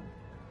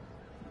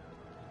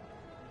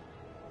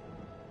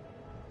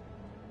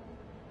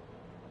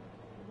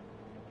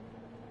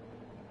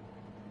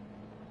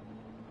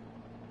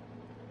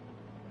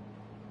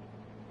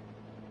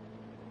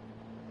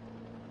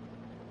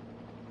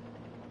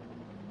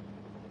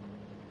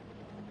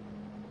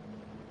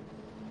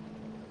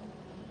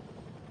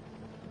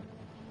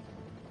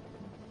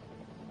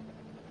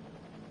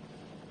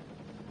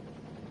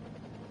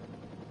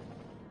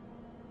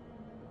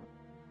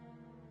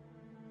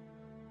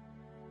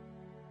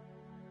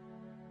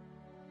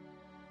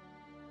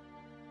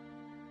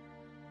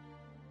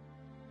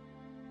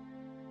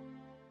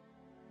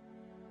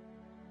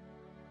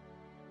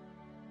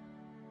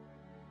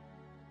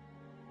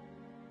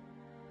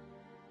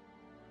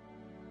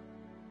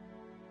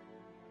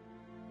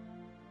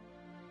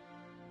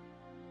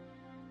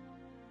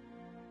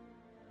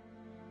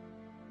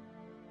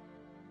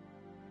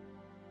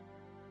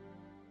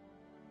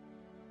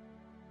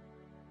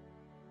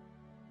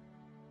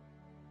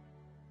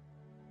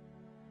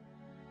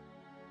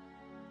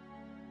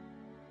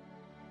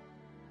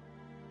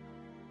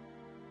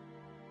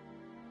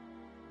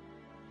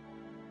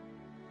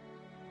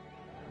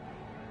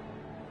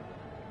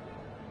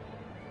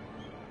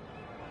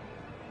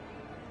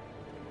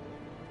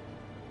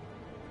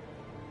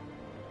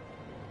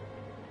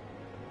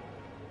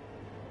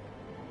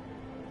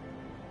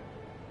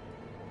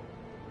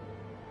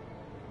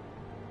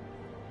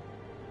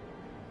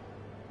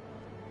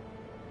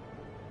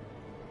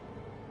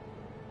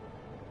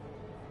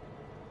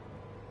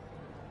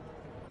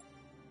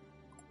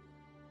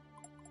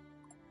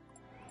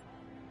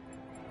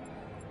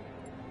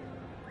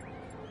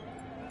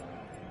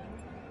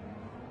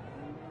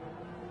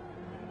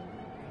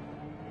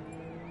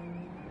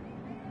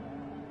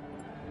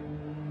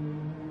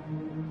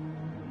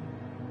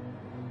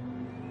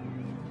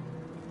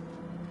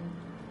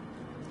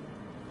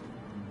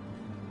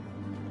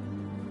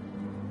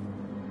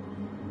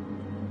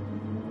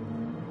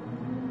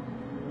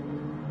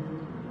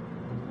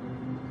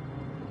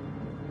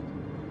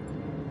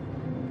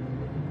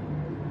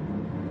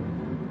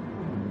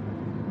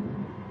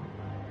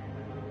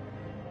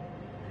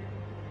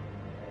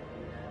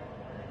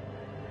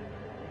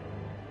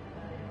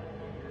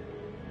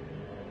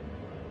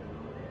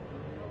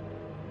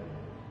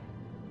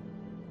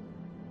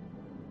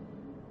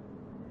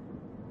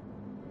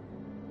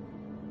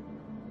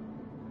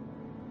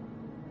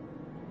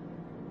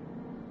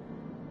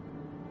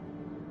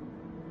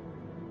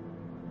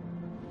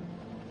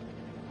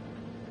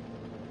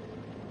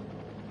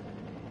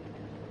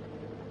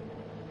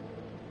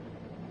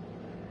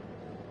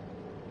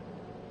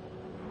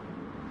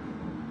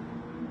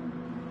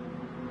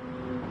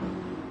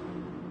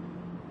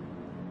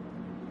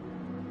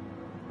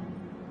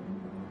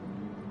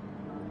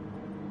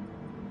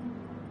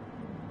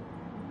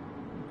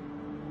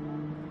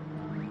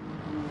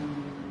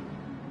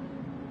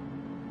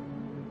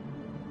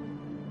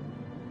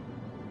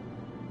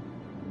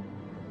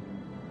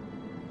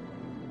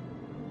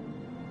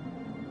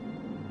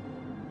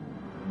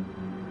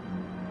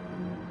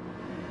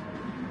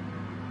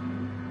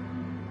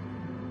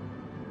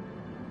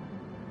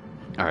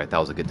 All right, that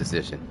was a good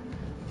decision.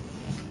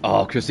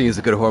 Oh, Christine is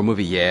a good horror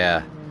movie.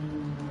 Yeah.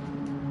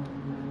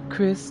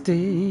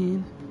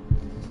 Christine.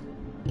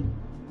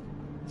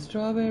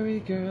 Strawberry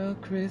girl,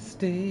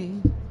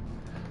 Christine.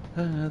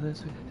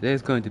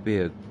 Today's going to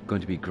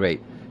be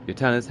great. Your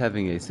town is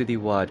having a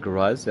citywide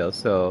garage sale,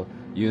 so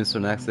you and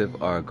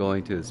Sonactive are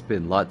going to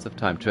spend lots of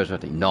time treasure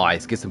hunting.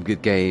 Nice, get some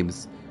good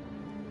games.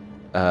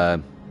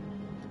 Um,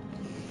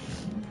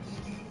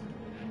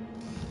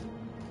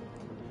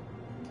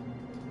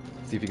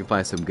 See if you can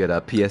find some good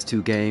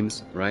PS2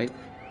 games, right?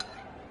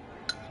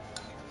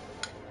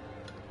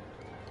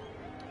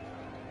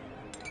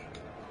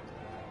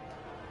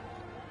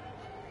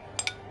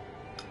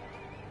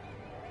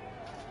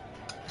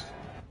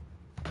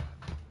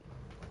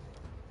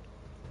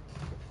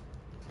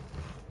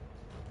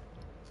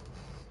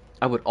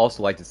 I would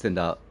also like to send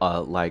out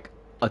like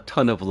a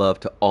ton of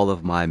love to all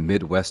of my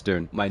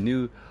Midwestern, my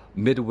new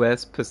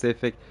Midwest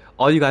Pacific,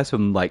 all you guys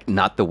from like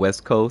not the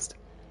West Coast.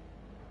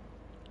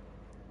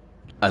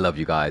 I love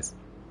you guys.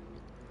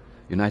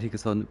 United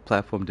Consultant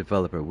Platform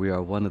Developer. We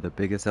are one of the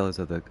biggest sellers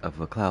of a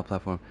cloud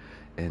platform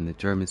in the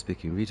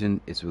German-speaking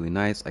region. It's really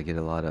nice. I get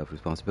a lot of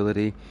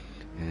responsibility,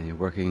 and you're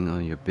working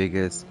on your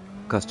biggest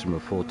customer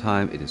full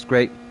time. It is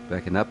great, but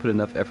I cannot put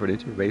enough effort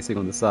into racing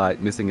on the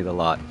side, missing it a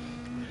lot.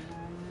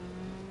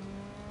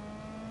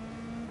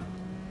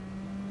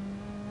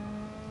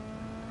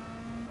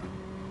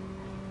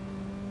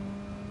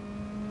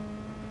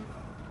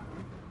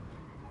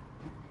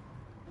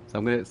 So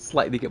I'm gonna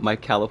slightly get my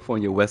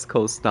California West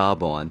Coast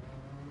snob on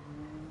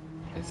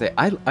and say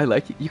I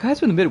like you. You guys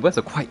from the Midwest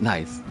are quite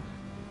nice.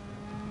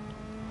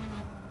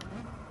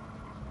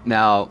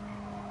 Now,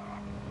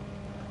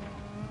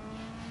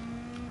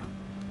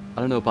 I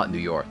don't know about New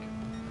York.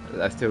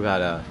 I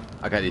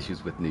got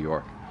issues with New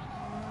York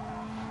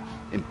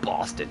and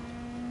Boston.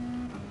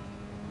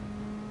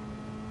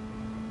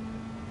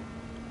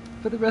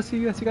 For the rest of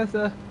you guys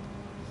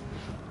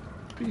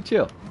pretty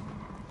chill.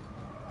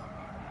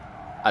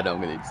 I know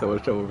I'm gonna get so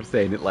much trouble for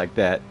saying it like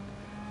that.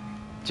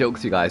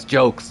 Jokes, you guys,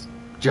 jokes,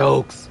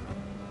 jokes.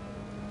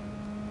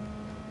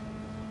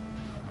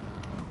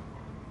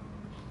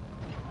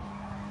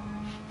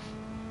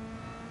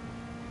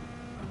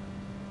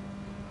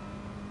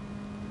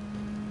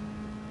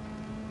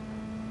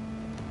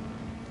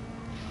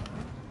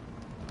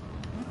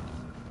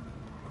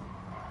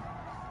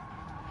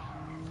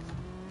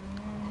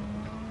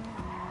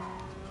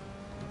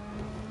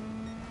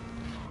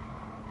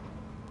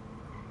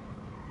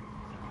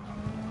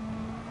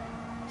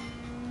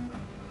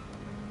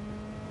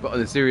 But on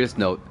a serious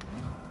note,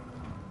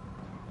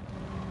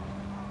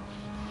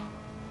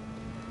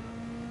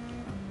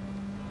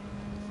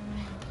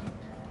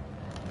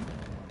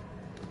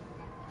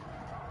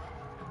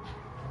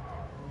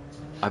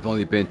 I've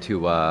only been to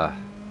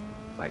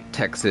like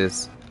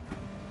Texas.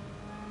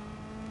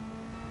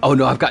 Oh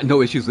no, I've got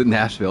no issues with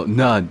Nashville.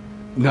 None.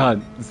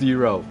 None.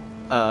 Zero.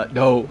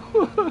 No.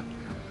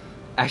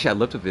 Actually, I'd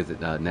love to visit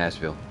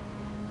Nashville.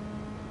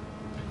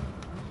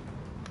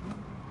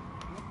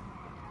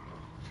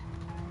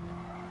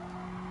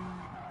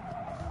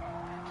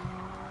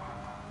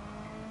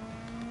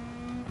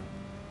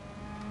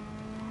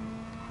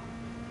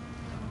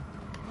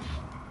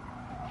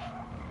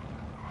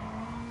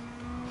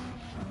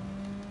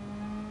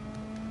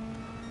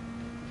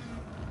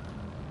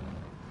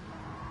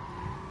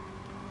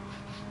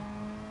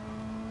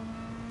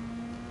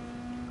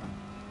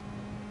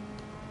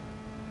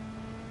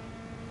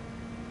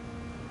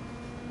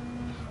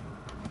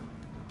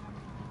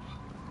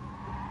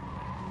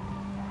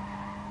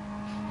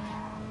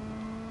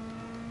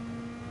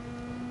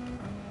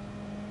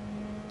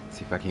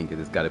 See if I can get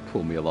this guy to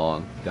pull me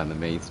along down the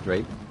main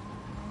straight.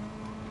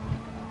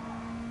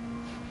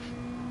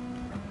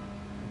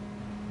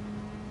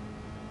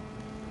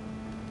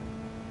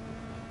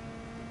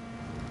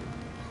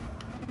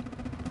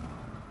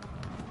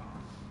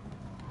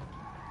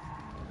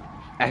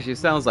 Actually, it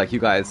sounds like you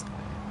guys,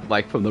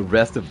 like from the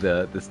rest of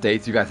the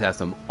states, you guys have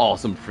some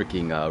awesome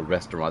freaking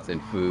restaurants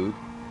and food.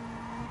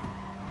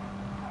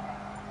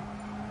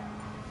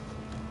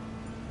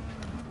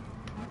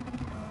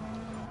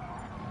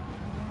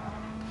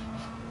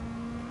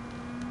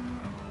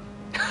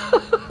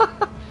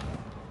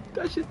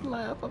 I shouldn't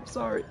laugh. I'm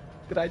sorry.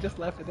 Did I just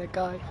laugh at that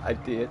guy? I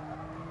did.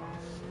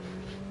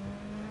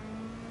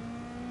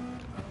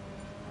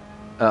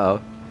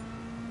 Uh-oh.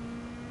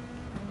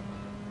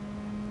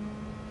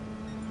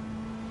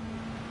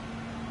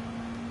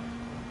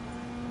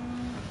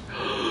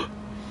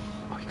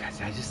 Oh, you guys,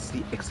 did I just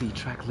see exceed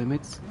track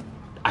limits?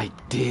 I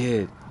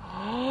did.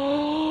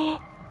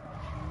 What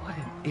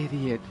an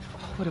idiot.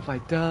 What have I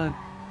done?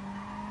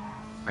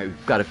 Alright,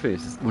 we've got to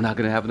finish this. We're not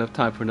going to have enough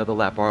time for another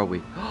lap, are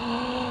we?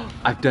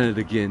 I've done it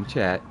again,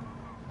 chat.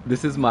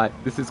 This is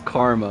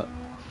karma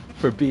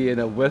for being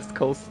a West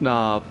Coast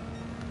snob.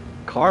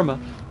 Karma.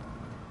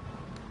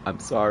 I'm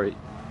sorry.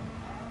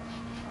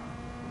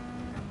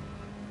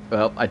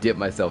 Well, I dipped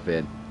myself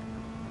in.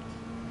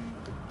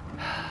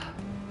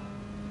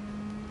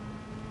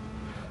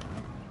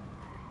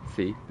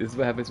 See, this is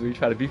what happens when you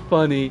try to be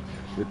funny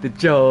with the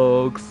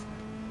jokes.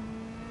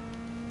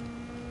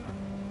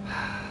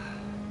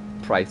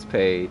 Price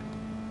paid.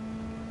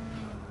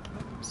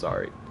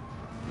 Sorry.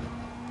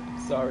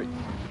 Sorry.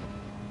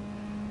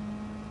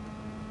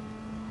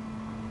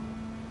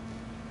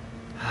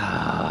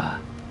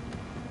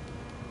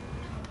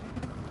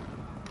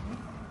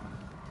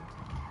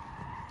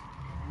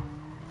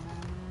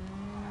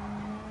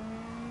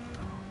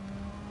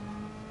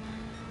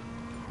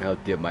 I'll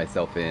dip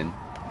myself in.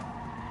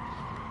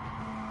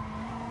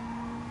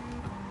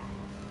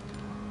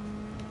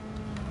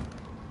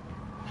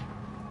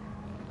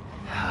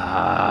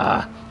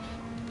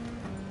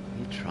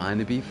 You're trying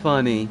to be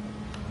funny.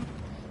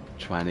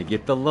 Trying to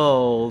get the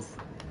lulls.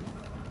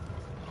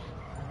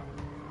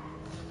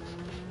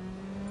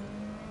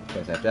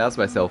 Because I have to ask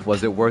myself,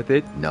 was it worth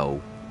it?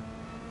 No.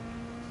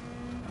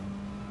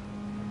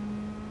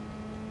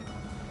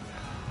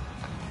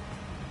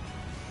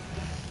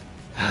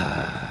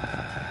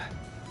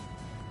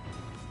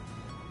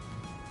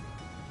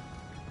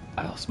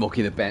 Oh,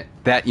 Smoking the Bandit.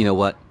 That, you know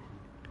what?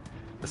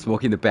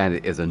 Smoking the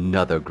Bandit is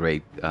another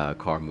great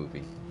car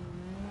movie.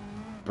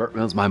 Burt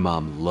Reynolds, my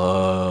mom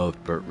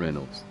loved Burt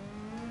Reynolds.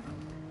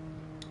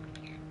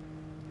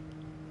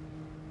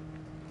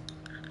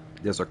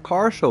 There's a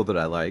car show that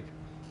I like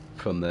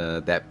from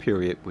that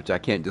period, which I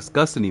can't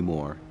discuss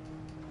anymore.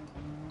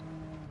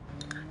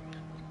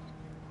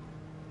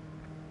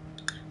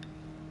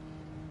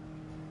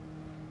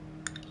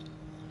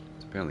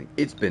 Apparently,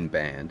 it's been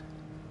banned.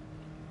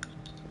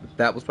 But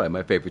that was probably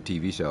my favorite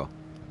TV show.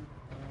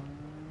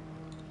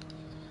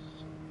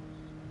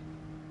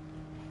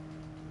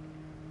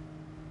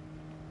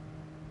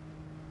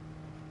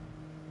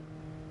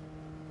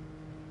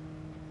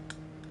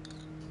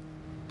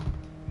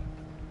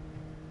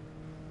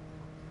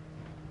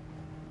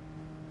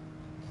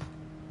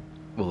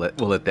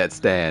 We'll let that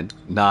stand.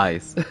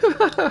 Nice.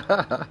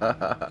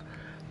 I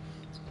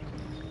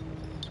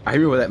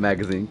remember when that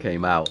magazine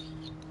came out.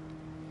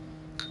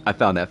 I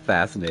found that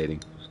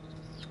fascinating.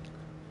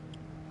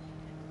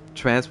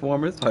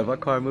 Transformers, talking about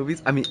car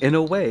movies. I mean, in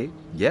a way,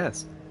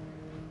 yes.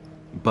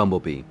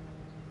 Bumblebee.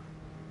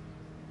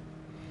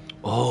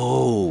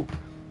 Oh,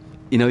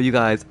 you know, you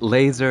guys,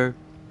 Laser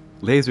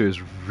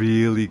is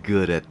really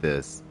good at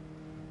this.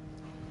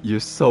 You're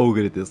so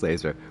good at this,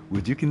 Laser.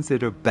 Would you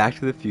consider Back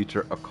to the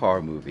Future a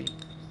car movie?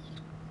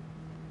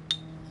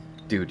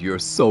 Dude, you're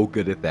so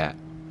good at that.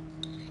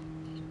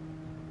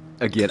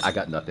 Again, I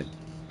got nothing.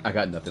 I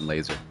got nothing,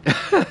 Laser.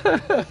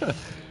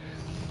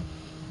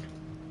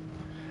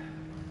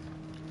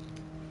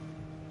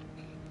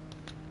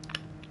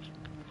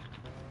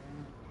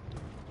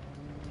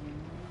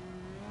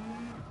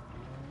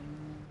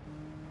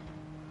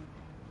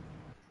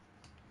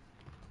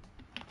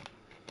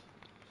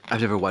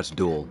 I've never watched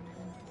Duel.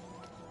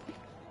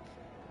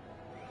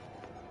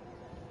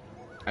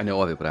 I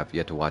know of it, but I've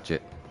yet to watch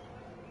it.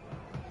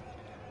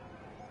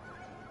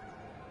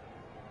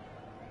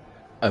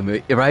 I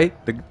mean, right?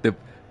 The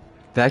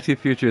Back to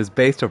the Future is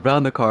based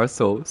around the car,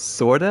 so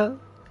sorta?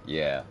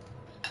 Yeah.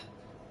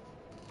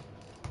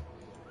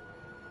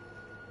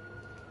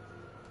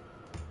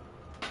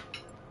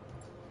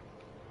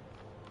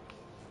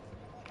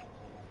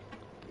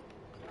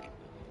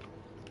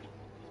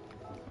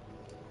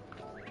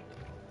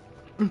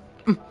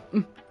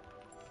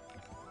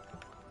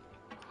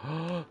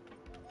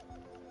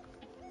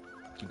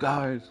 You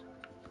guys.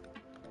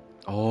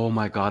 Oh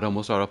my god, I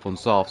almost started off on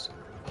softs.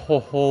 Ho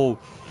ho.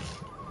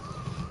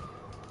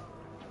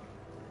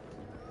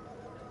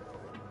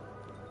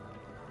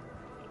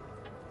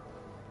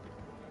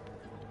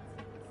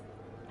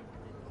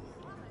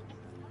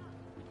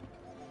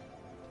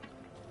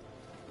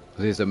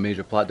 There's a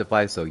major plot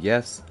device, so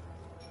yes.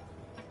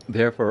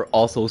 Therefore,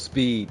 also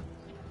speed.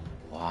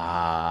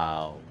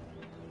 Wow.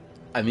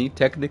 I mean,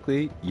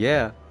 technically,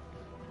 yeah.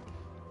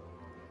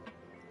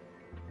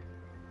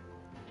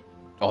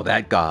 Oh,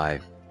 that guy.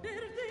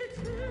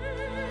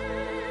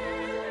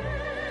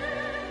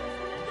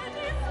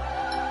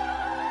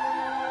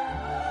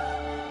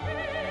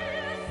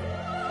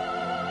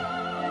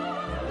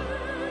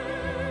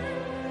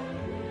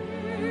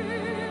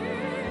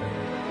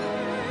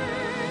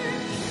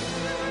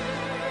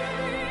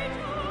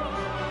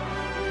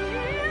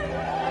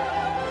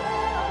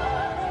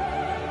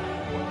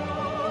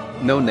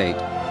 No, Nate.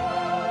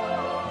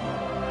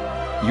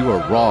 You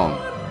are wrong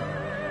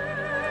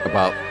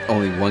about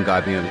only one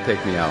guy being able to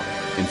take me out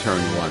in turn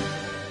one.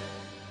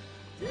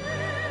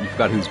 You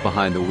forgot who's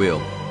behind the wheel.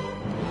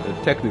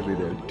 Technically,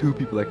 there are two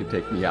people that can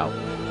take me out.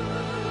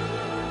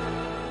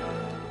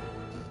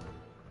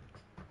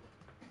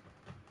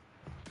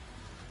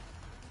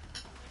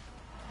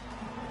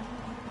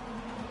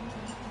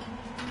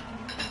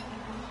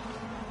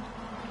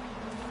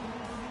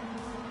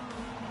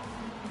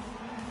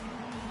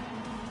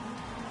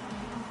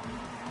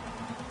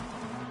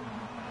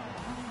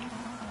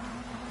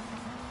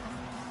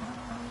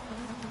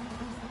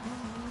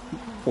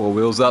 Four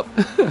wheels up.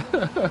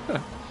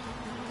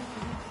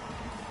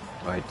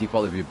 Alright,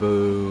 default review,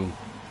 boom.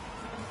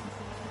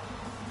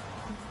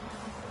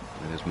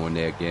 And there's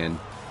Monet again.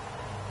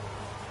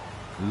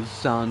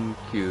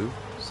 Sankyu.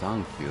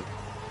 Sankyu.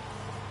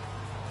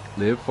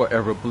 Live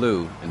Forever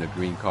Blue in a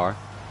green car.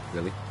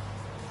 Really?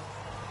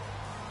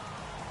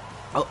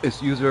 Oh,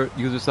 it's user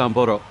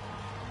Samboro.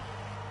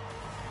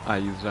 I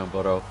use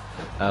Samboro.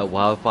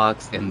 Wild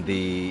Fox and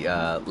the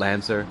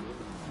Lancer.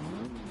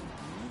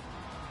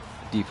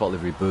 Default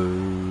livery.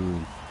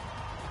 Boom.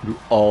 Do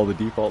all the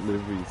default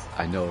liveries.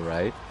 I know,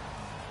 right?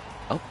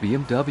 Oh,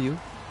 BMW.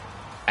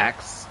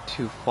 Axe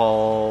to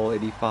Fall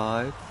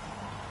 85.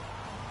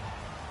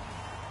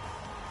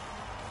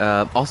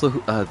 Also,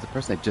 the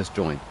person that just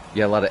joined.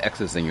 You had a lot of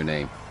X's in your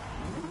name.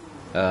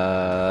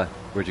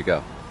 Where'd you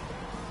go?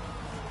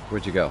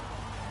 Where'd you go?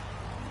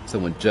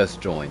 Someone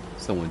just joined.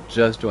 Someone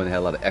just joined and had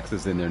a lot of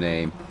X's in their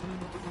name.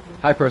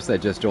 Hi, person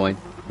that just joined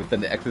with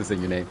the X's in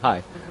your name.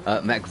 Hi.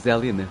 Max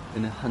Zelli in the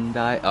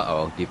Hyundai.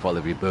 Uh-oh. Default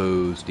livery.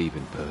 Boo,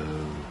 Steven.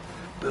 Boo.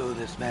 Boo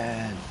this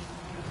man.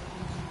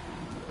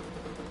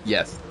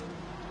 Yes.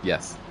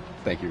 Yes.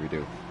 Thank you,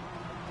 Redo.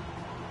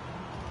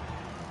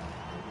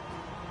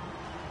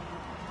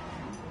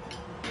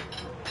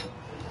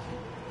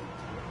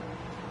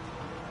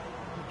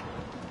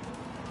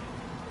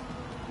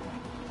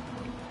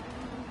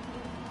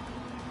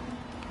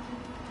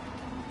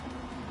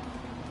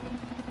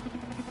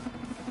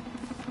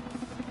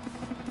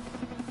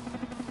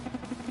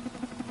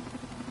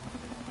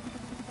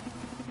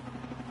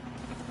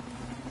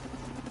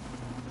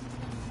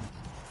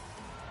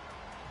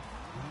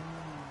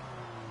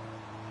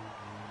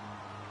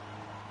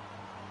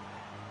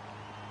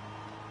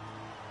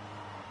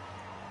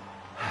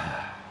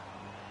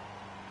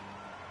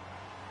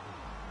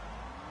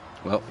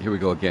 Well, here we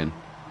go again.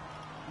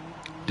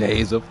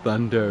 Days of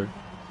Thunder.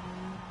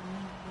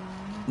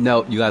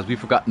 No, you guys, we've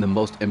forgotten the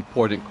most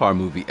important car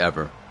movie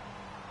ever.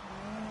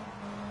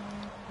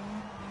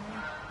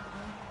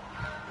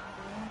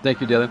 Thank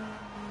you, Dylan.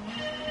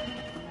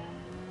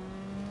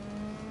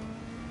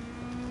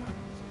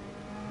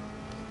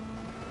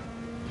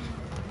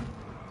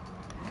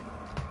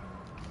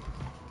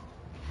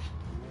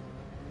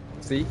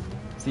 See?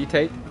 See,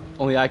 Tate?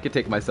 Only I could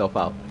take myself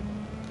out.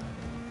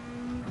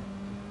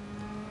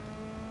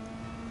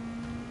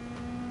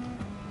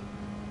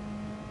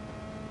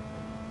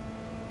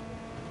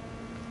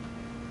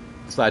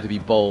 Decide to be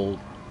bold.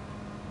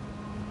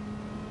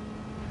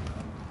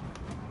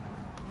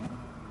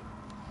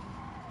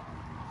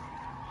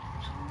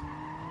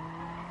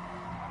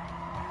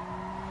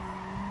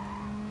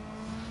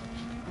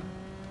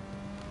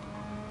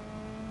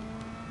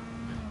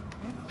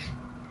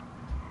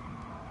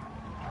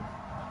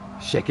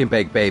 Shake and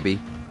bake, baby.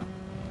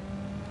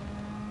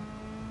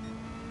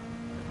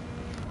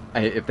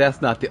 If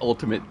that's not the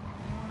ultimate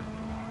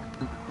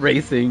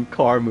racing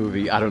car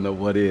movie, I don't know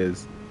what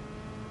is.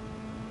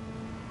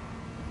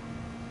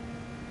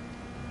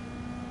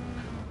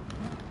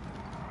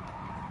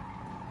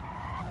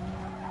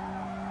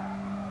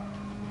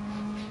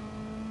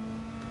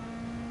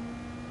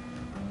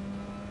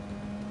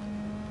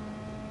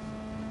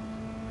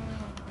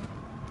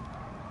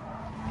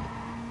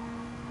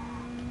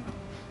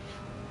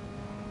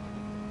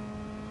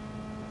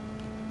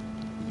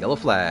 Yellow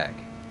flag.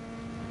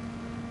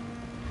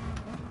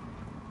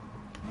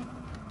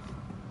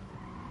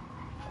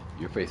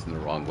 You're facing the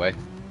wrong way.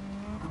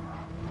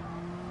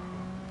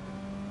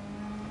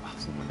 Oh,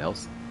 someone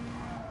else.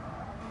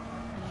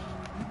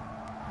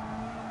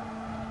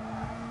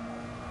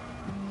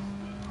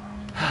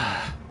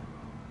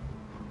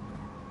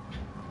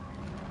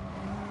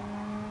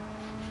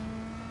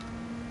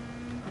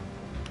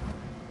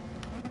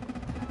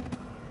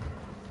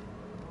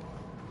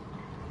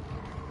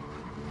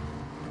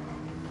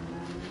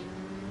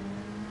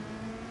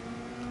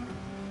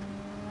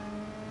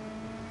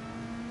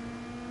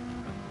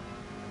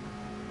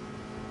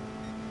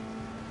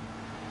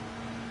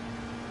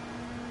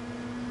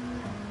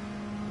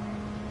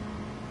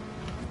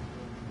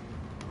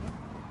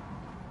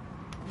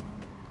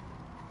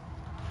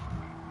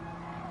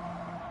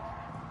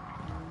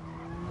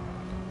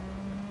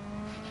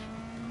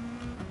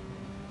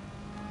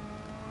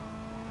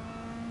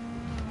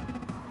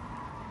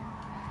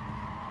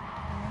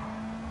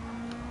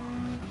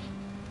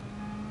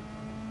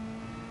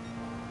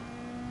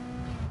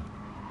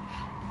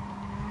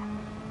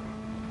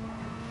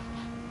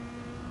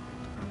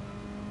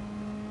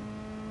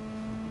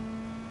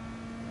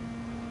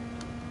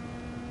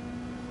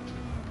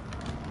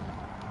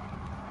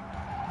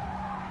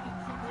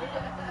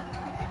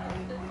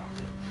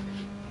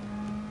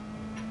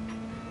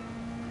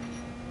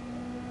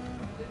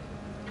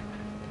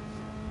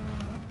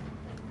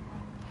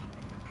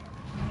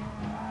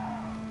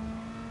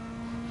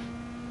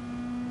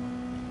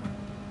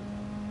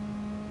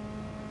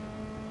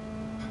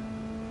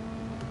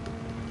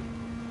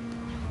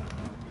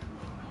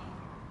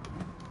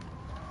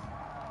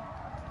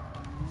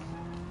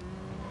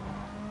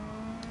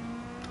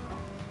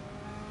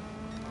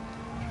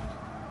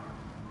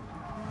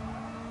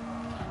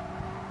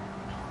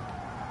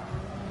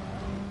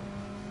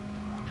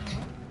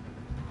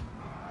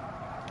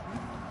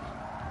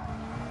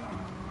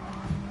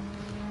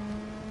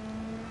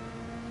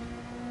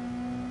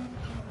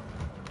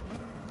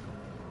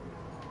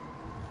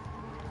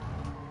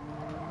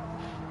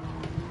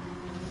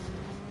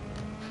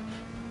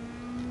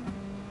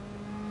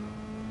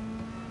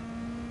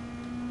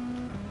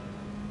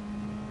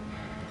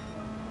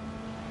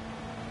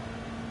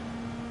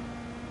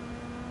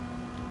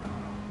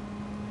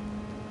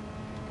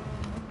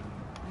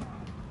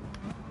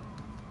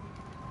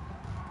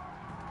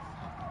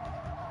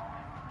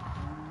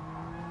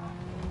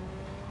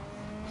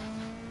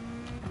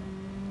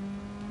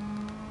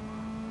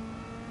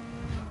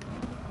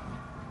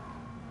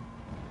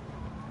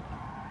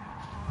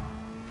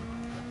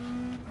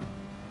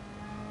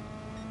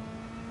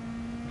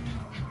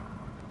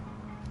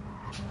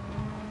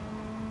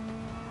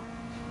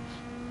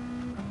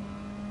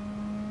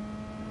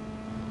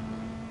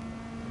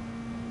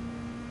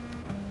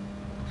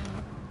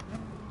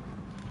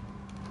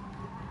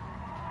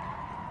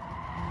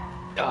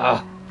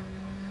 Ah.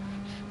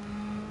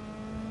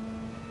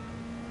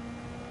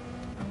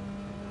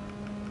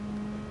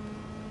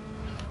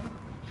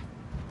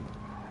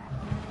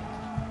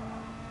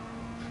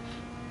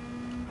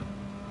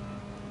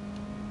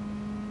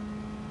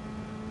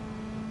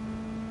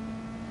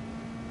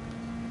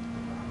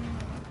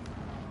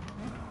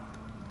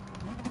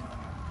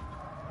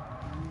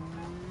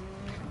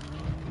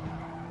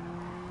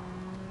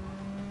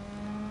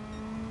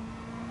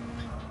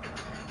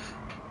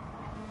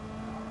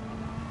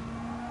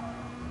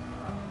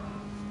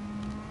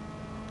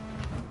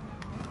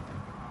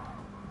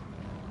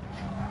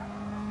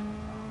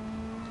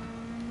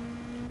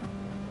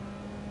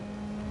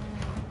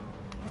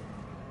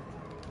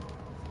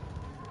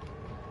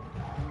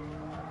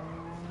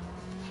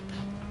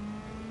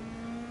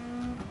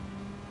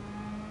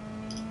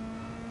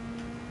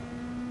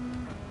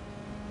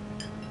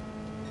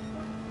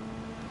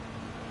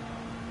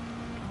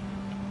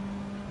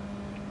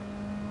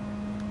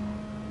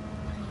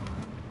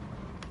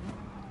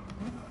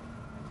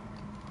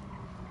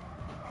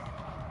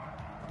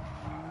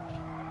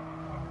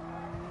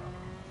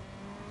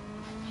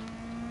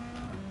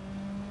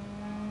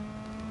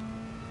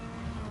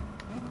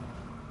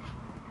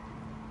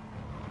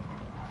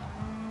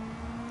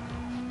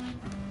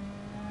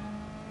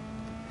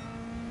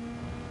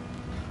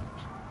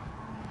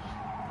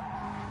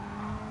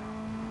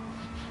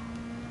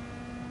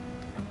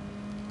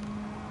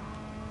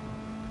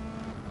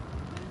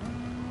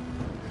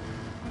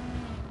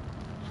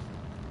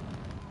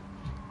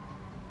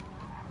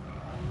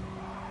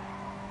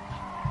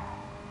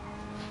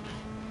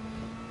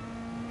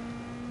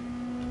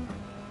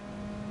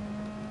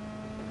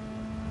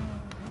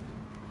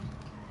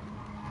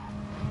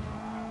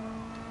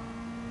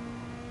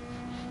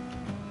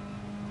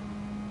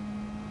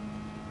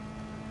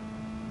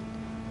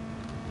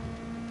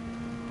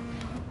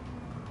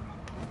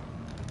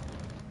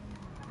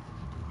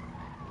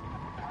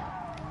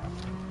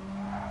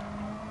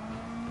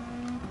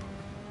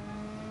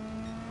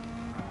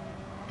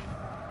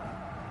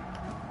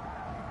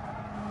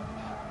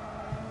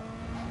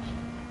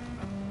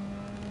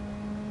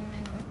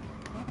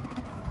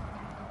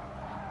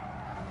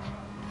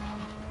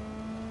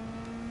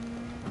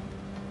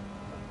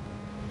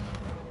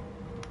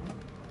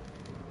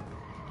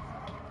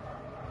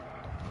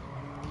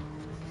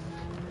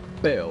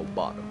 Bell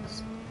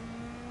bottoms.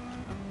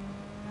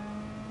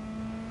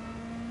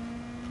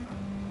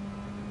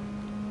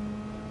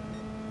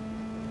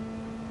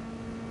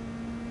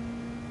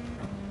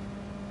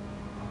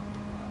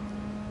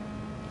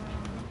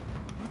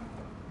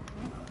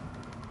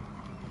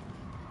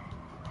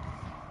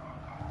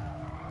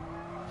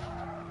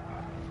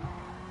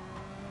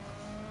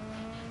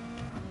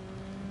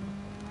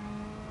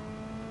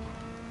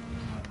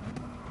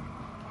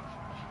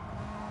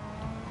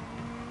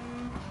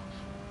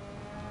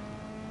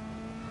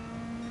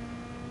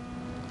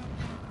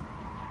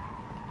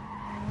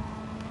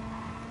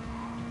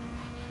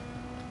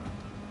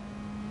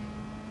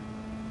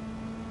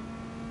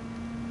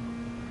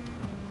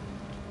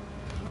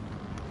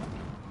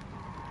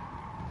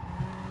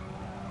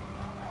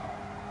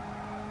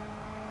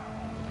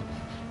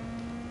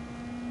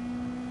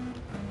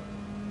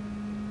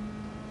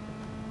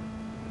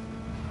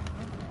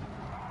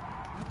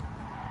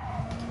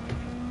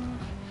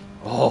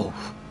 Oh,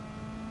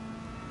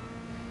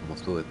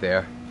 almost blew it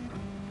there.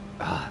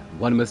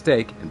 One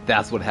mistake, and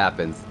that's what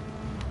happens.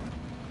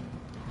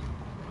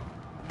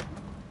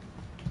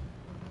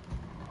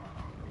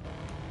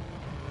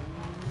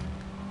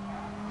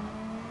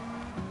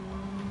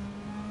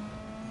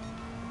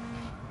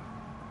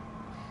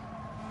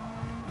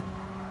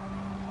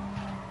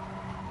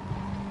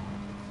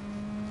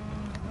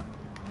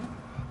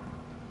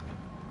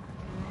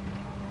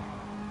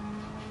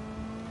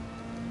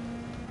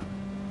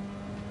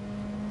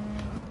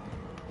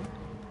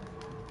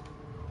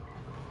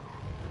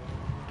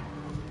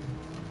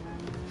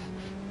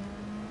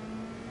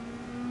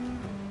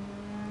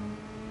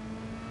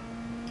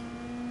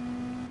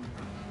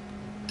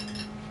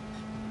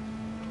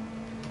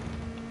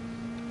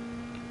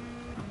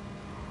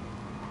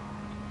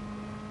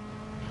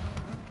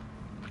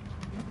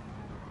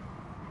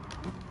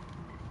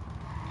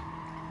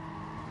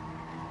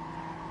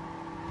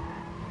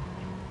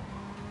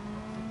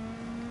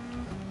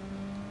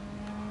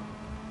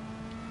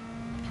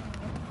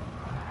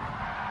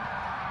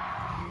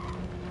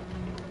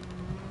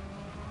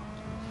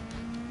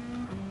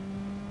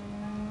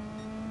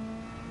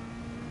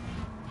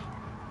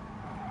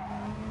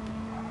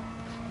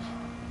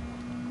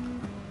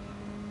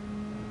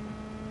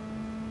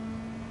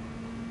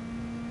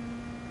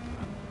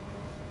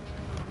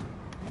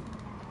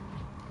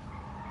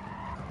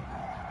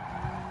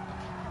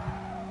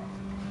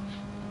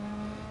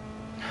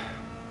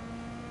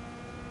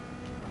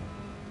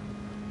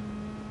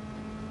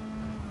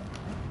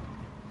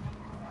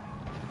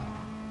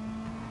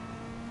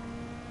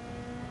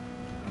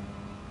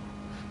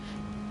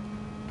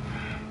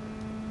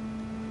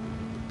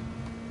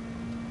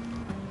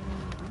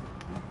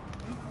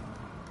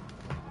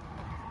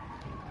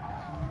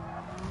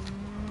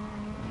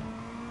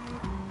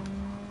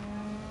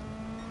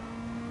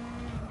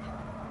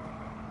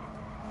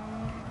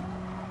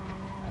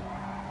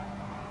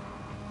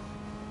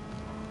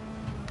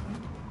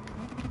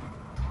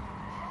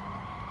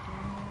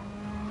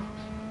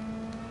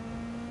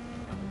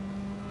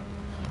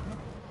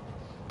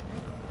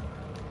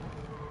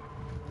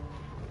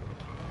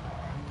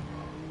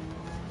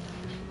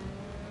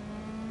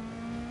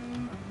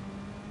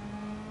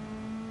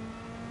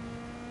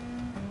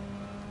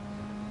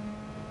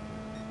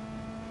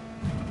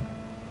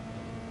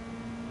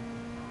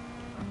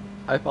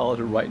 I followed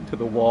her right into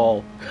the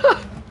wall.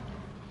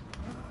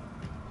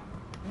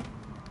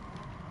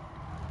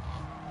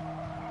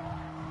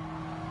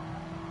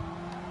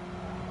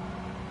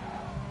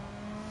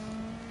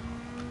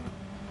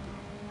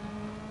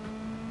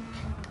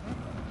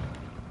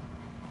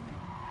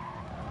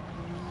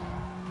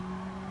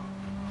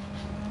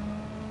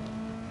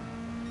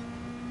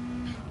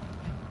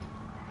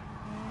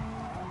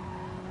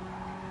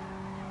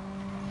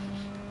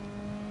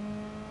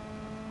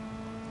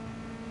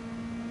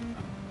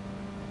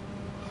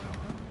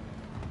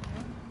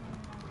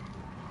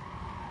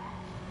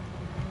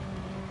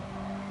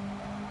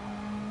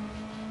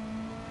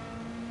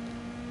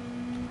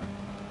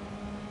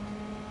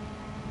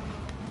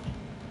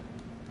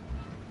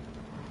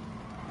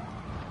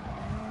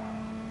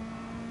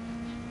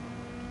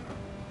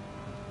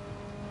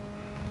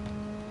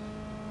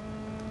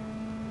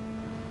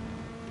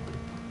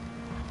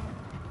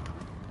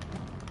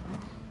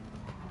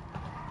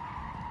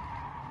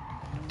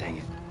 Dang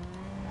it.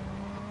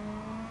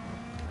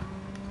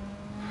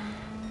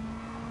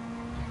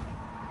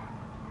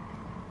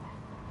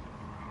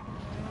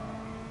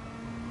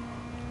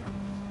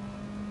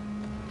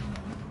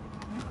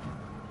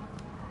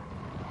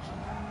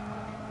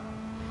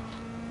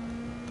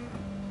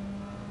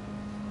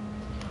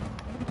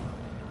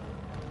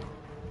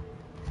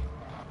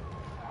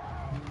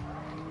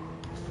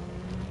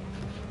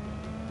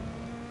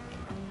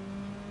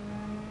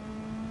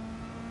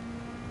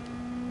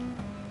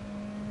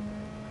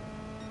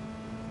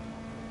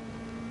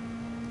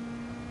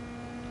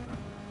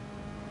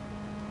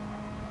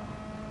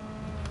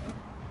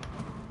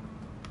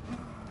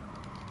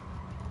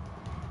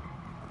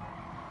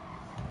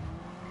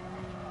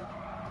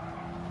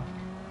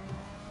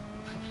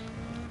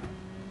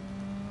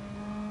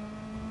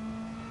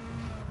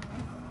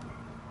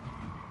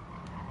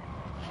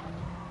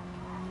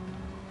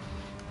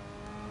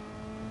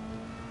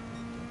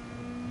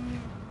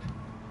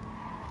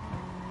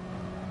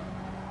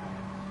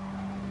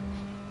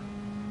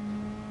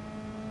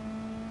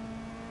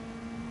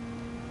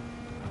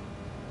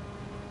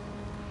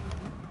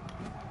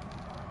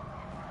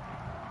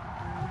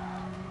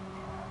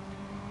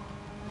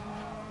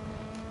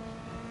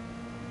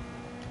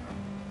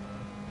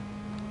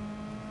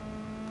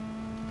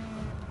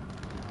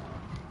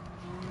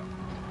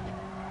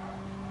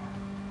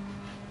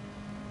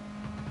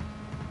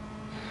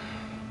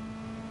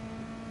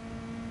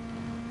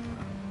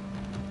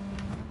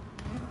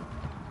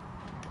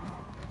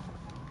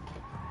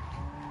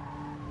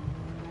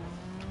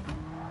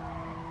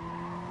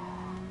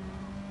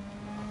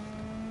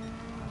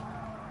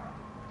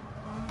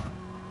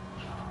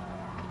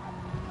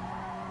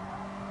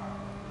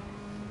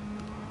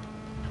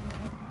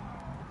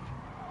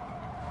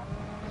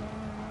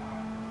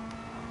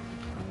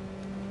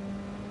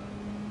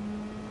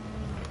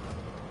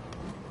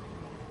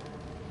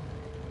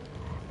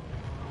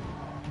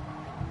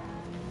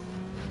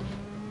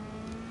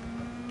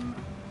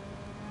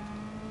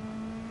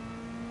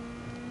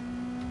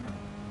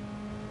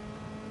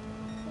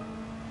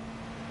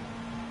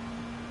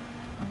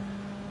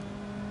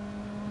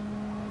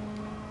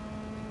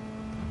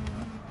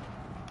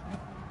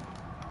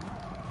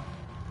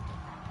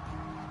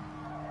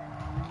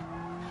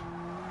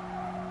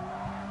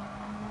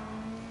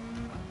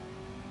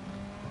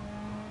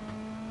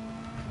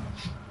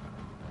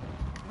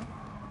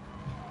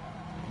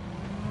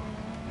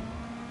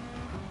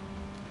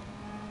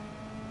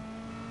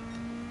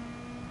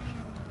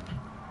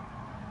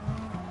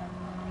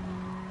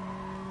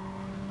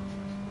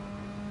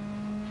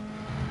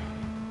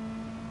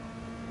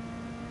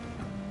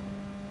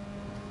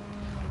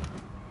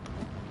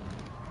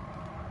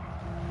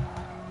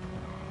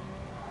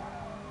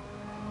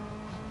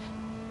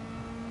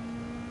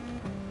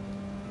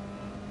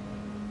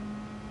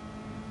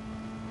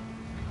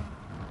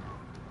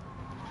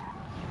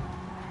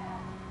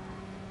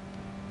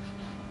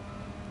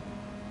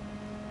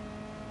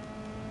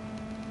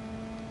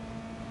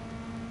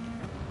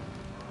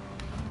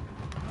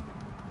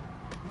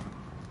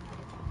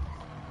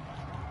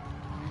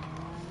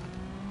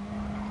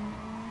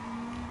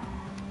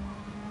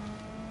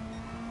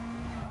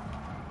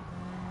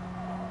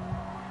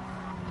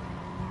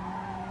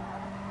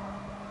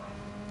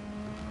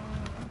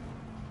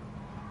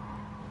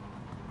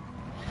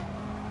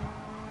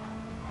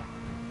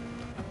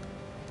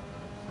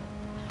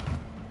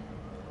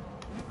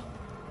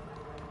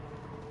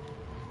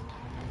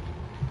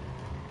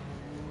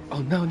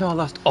 Oh no, no, I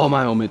lost all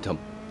my momentum.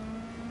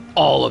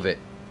 All of it.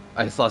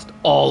 I just lost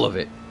all of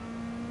it.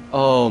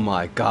 Oh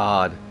my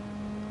god.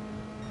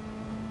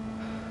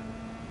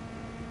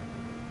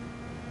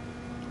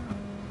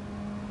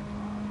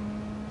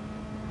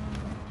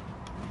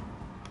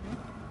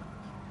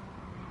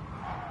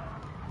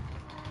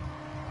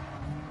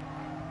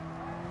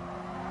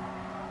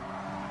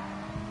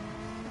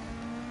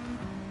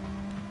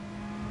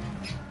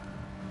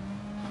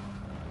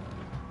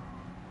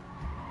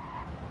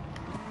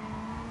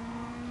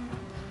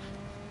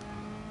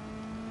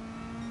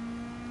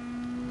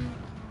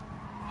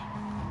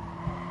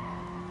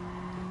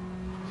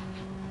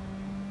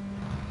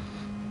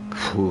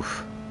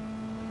 Oof.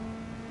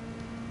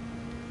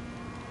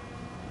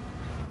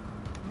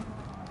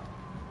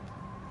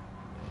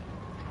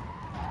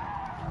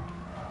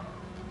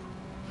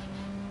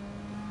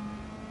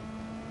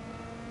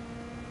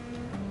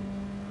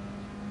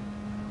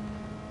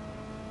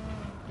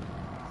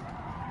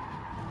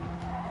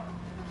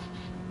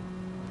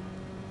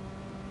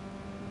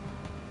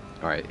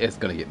 Alright, it's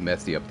gonna get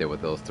messy up there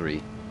with those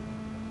three.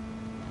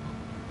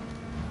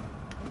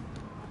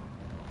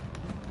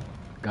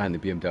 Guy in the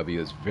BMW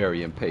is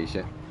very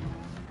impatient.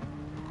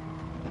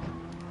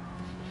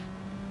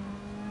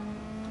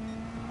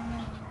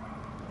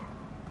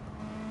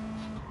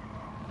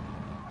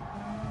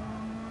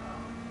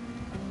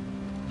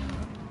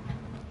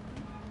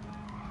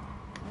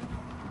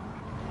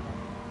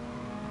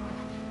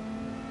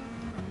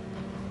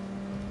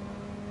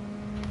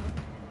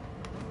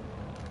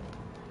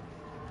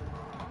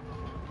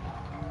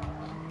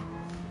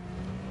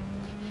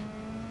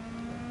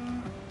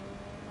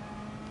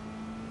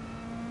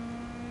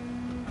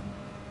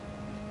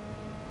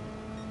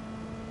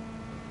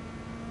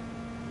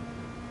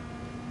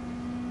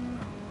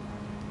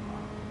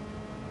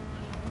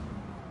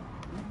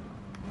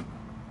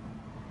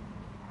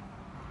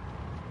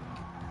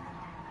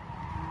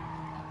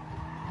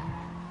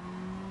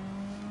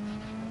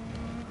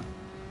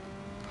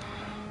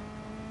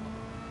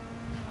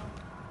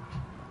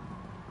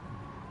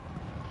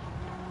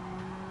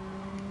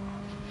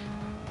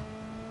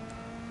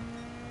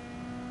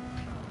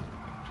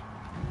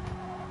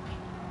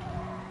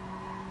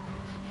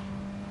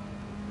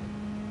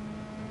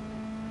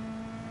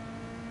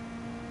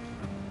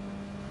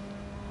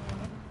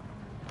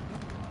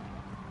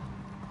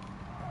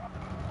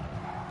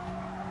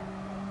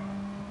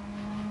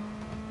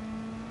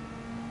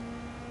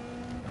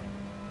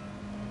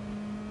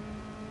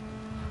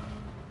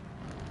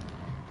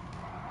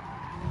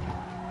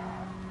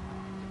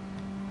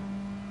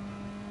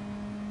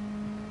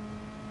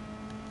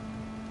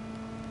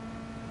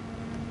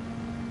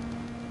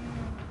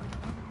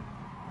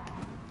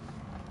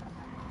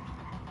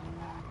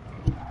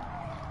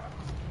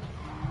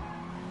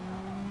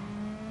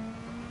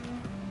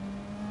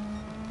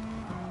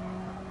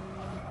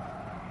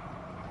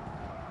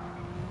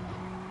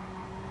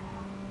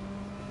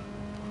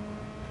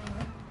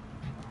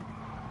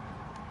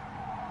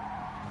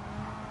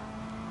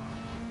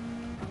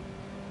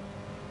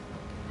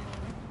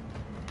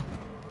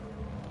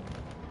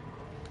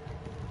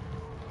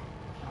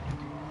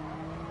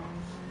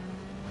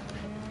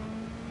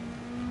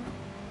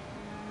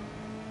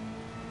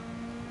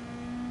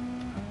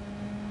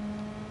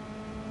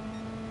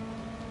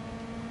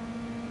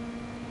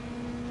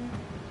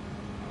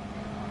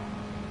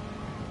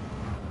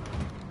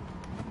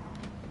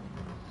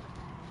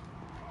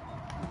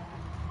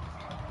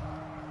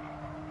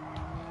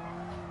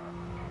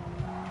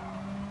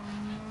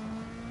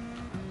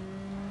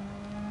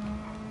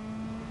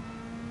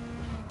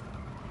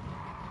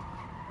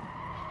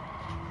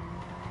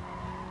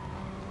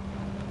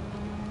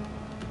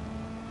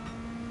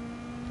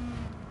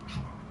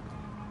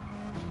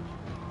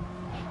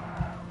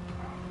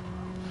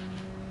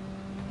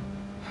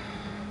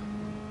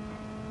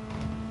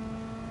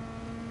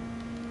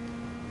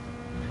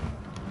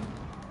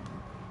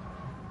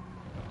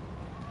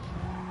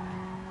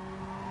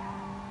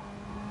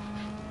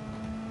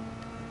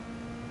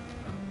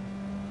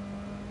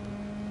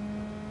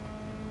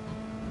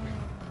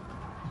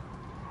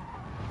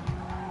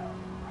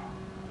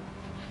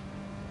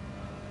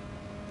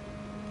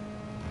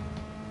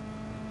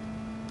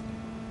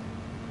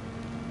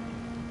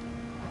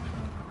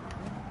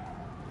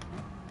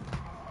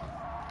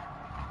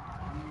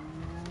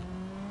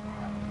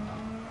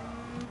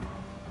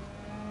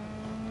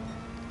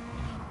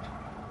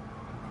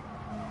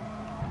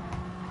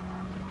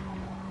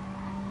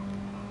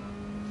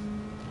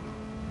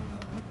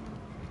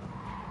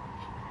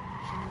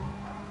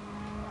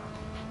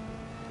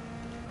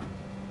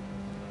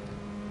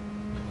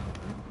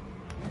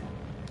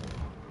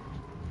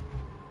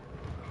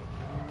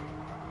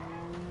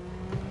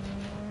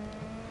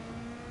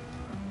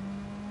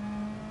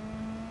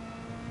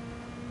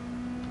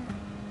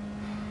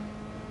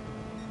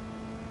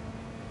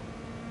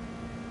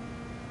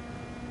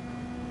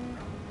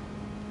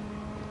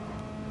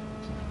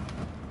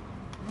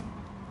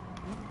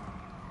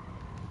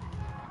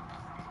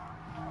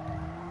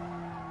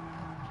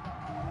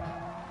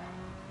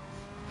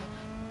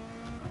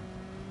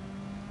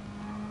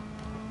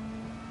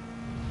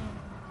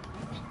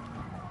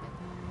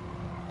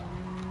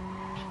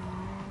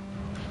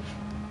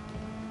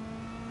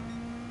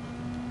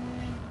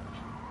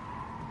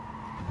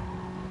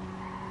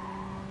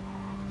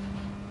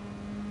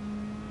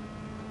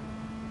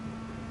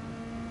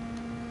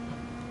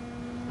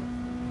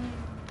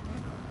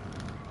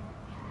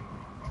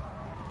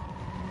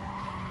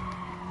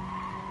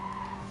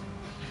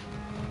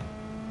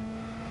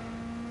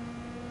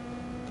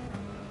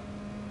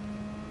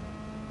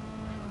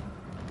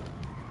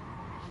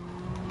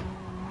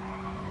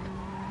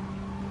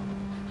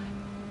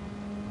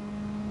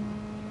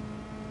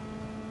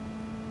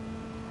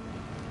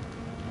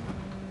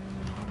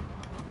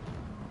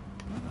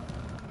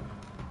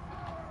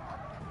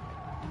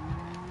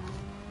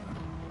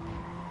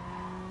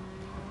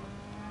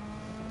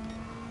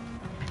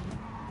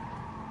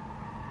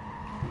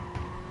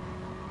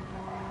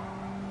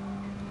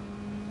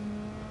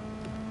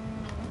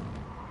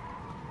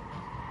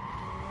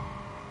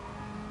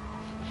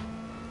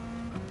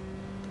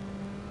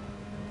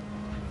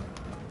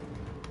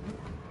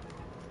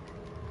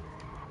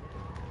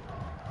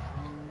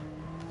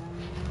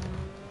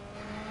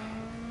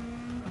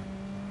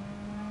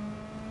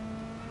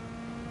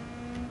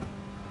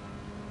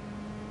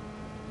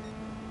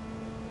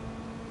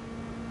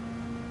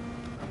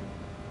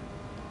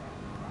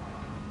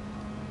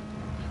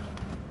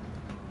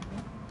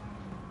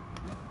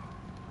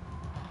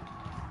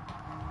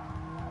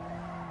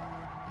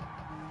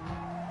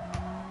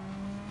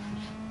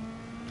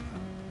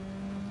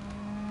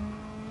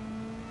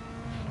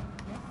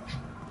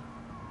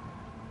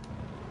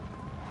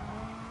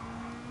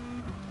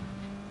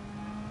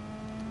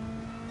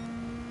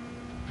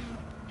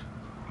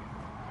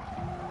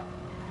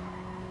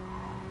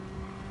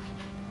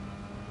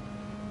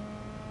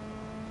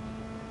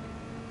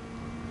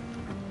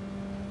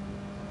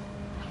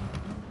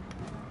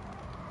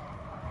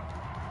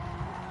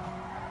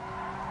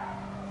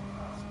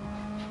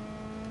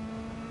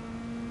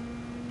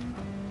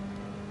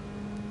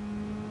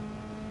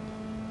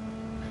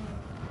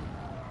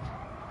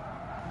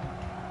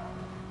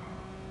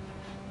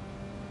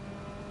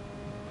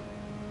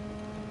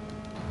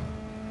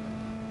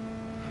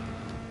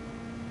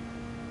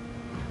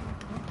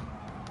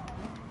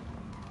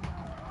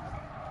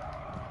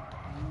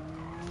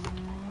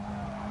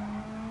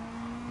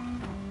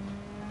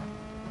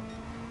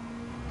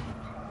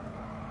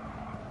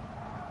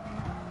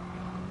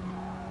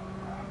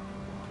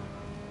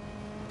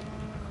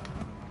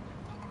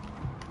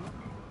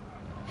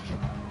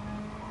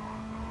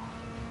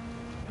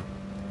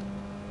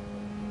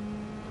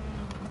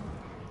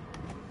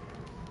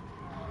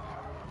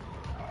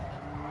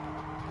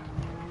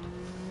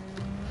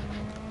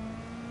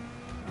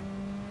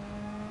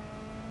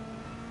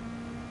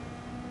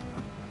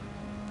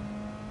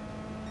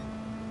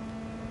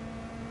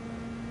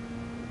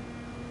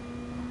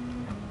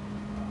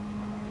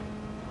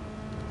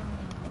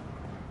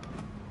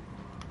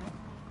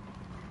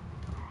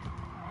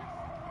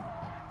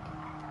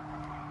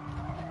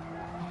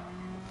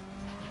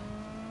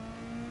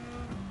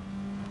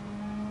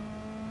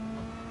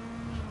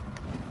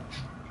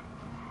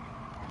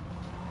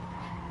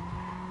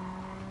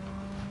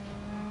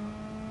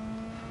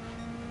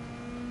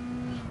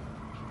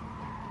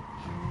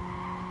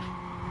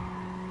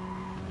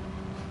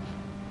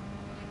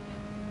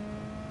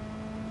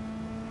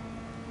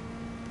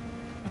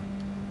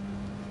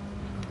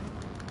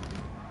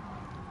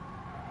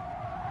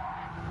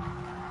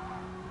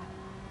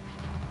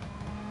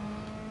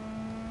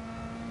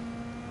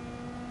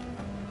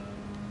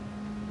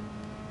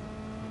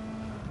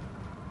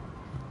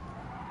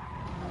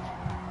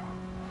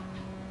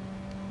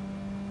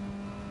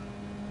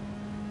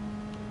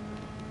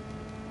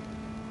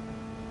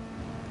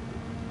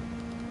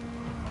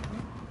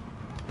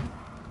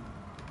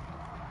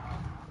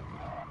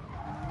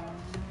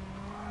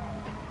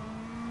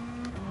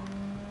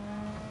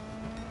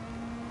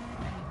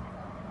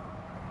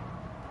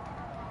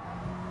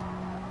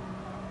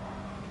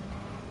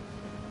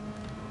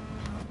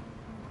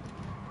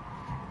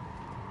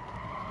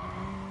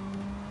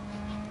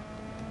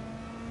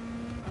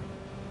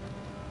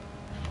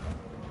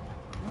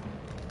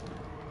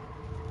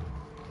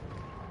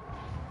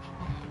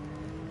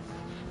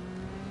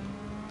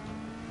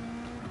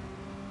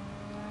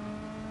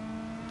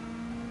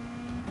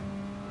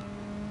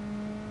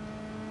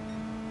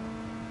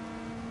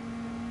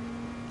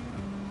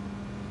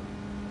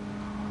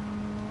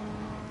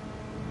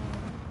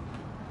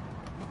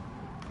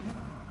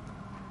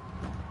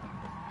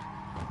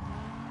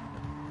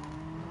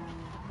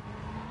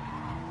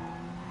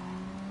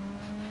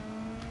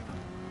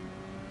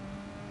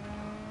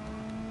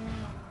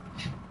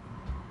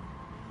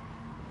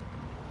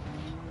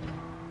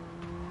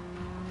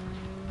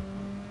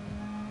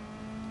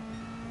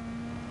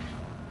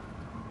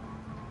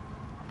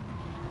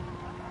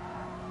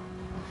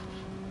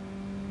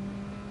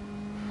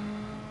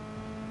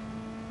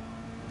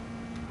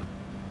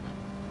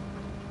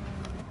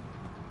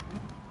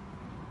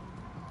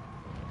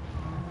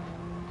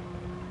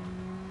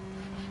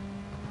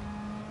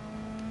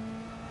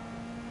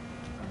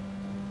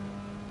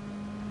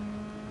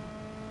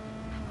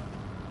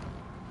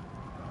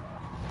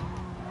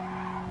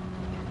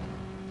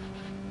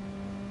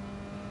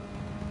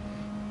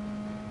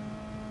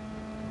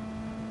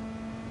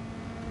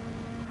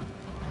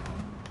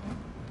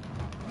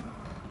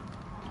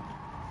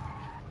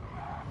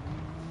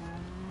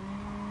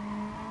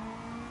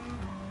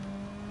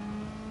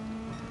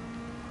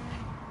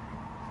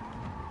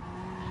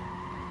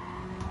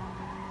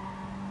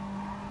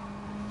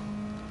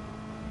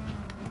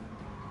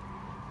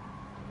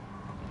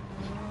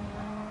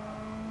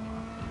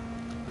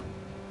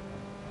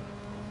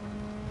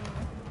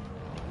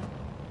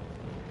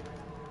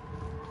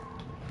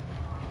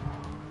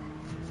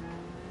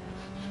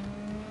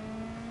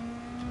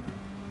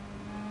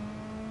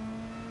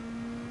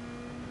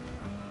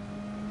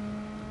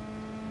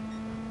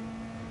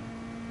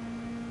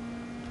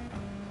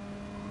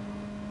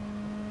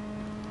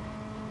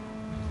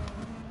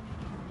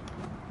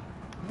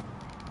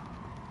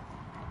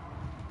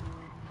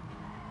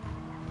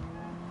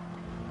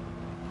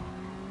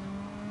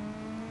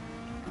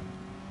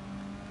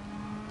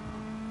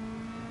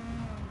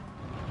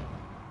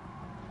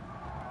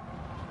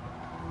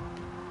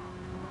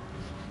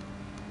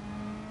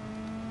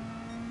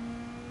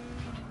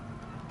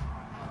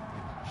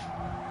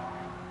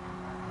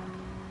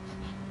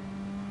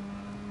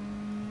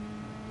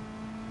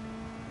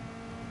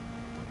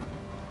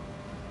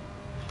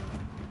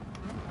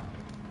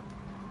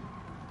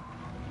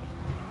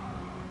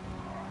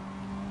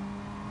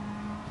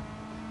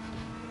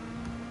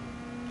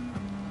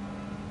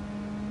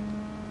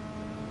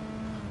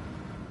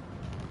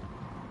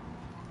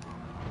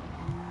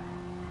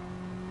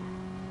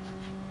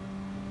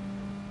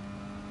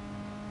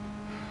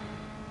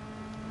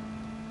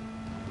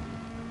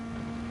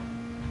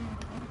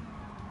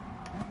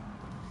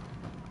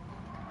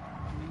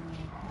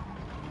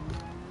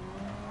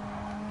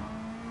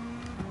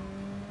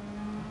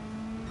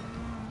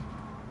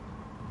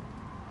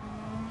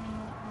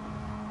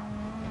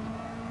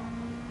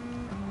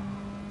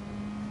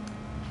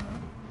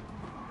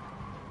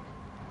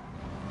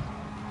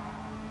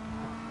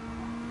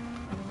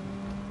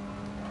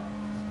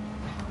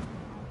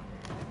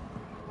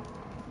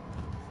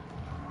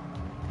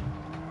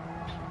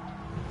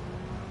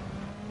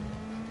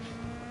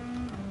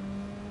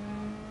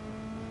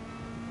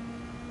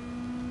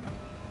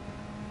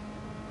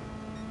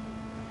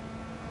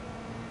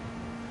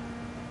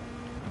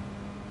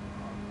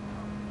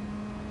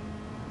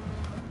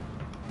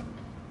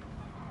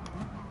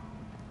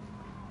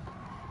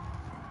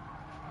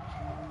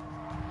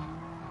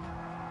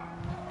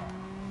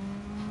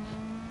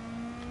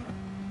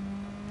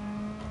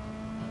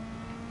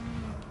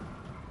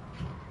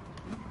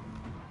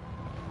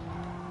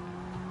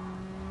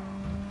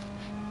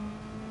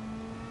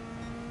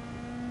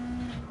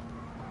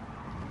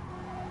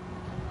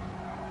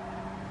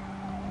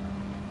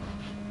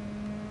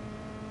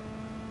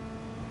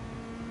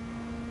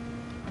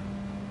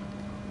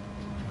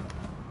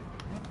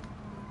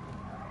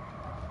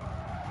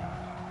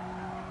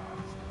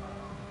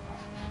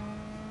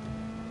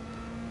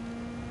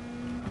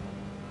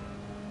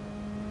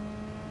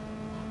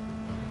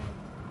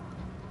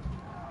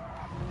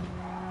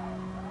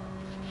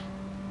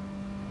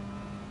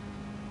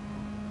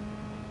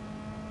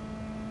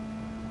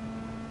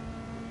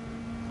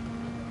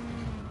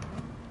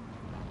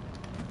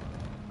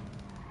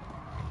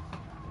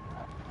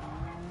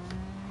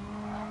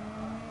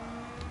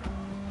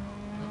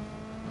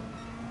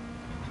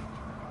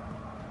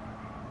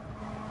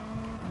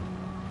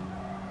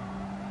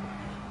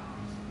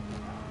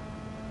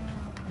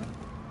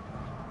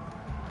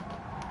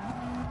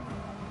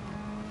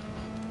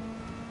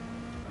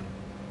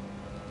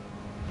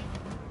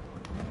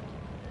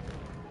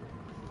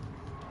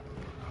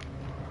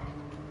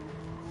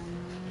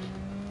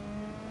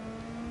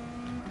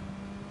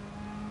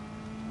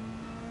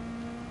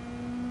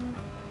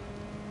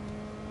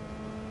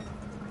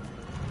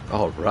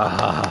 All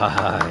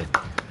right.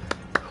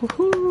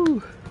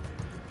 Woohoo.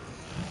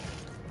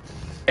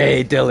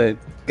 Hey, Dylan.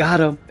 Got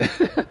him.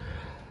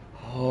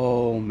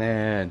 Oh,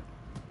 man.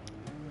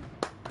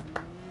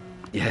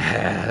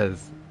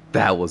 Yes.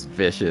 That was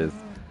vicious.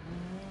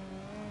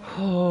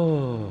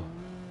 Oh.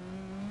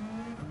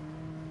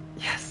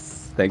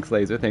 Yes. Thanks,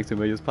 Laser. Thanks to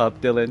Millions Pop,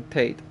 Dylan,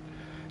 Tate,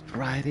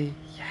 Variety.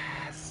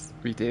 Yes.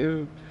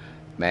 Redo.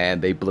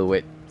 Man, they blew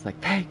it. It's like,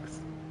 thanks.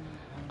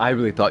 I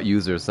really thought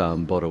user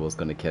Bodo was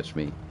going to catch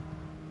me.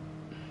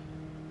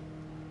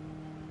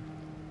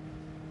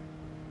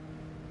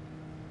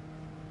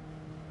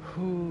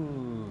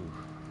 Whew.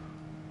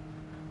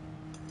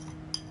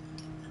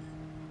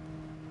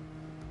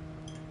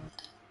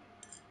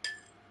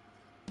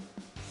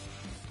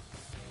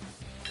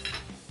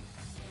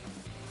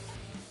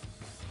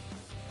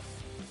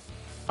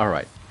 All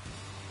right.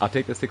 I'll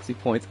take the 60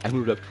 points. I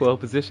moved up 12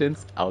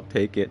 positions. I'll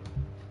take it.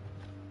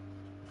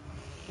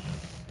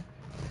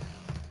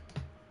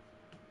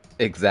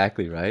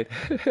 Exactly, right?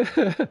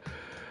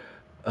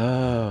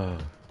 Oh.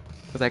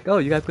 I was like, oh,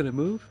 you guys gonna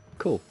move?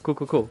 Cool, cool,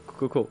 cool, cool,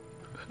 cool, cool.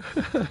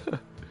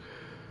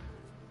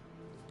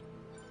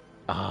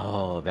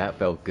 Oh, that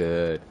felt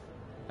good.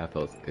 That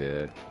felt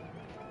good.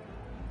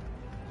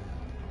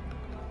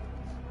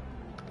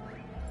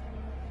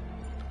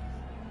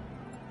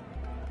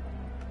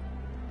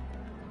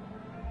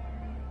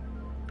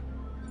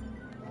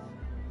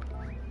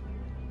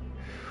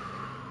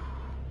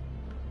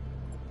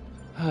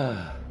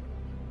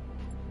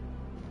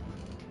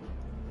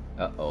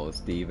 Uh-oh,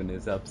 Steven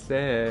is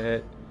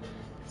upset.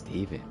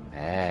 Steven,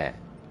 mad.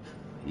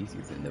 He's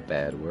using the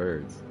bad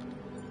words.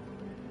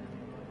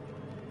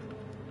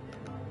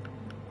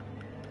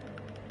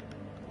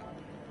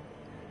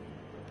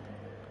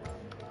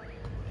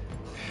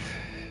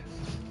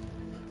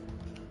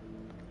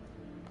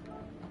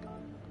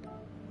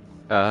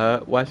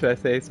 Why should I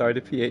say sorry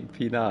to P8 and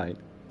P9?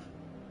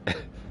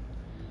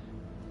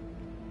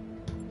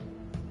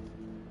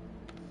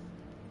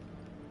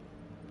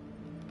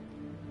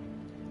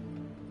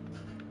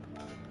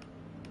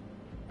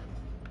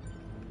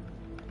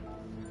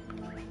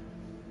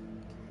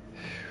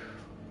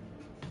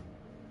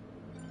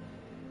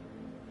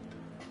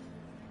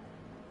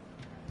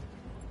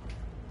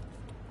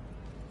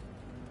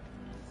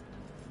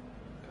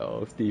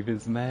 Oh,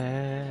 Steven's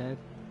mad.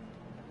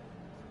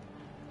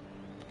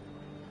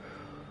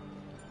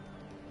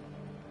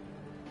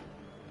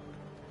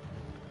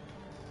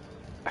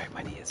 Alright,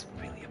 my knee is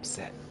really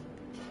upset.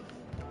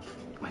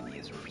 My knee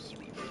is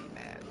really, really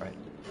mad. Alright.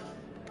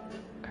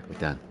 Alright, we're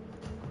done.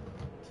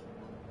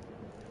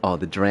 Oh,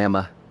 the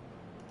drama.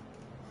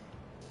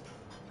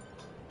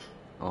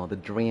 Oh, the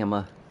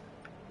drama.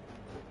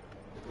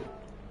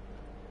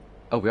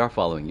 Oh, we are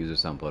following user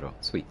Sambodo.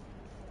 Sweet.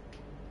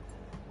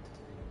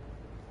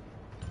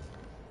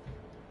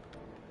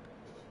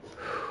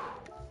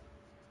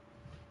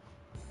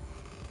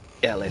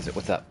 Yeah, Laser,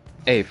 what's up?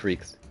 Hey,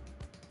 freaks.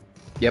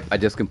 Yep, I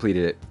just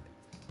completed it.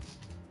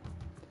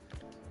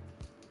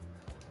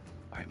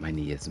 Alright, my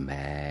knee is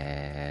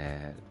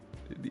mad.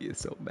 My knee is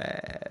so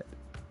mad.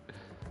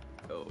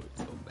 Oh,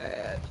 it's so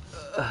mad.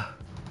 Ugh.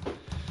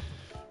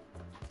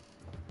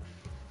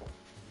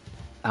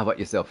 How about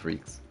yourself,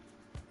 freaks?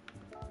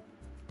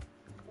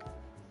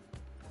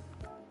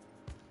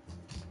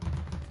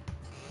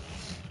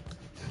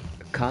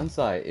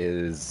 Kansai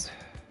is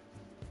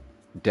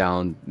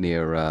down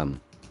near,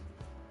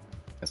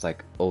 it's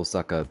like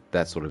Osaka,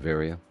 that sort of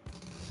area.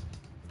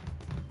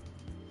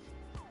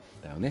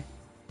 Down there.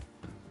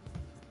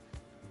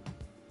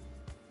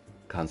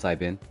 Kansai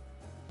bin.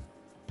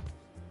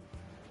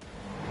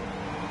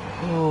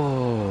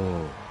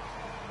 Oh.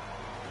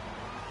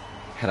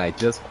 Had I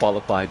just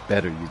qualified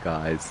better, you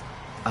guys.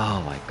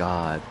 Oh my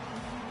god.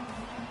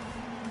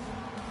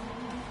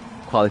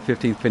 Quali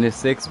 15, finish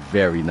 6.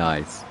 Very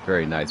nice.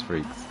 Very nice,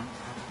 freaks.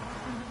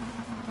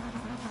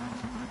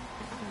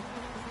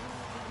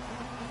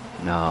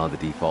 No, the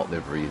default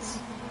liveries.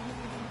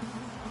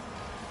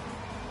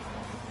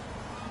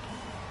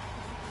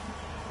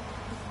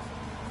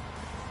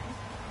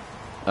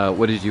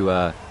 What did you,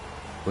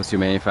 what's your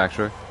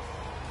manufacturer?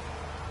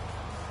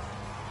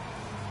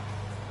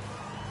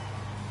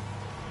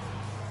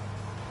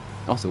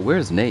 Also,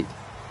 where's Nate?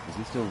 Is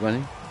he still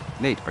running?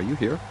 Nate, are you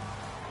here?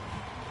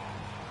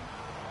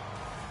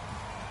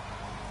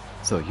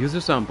 So, user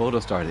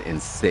Sambodo started in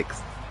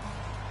 6th.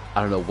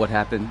 I don't know what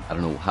happened. I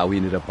don't know how he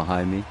ended up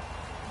behind me.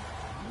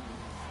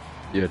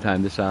 Your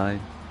time to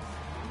shine.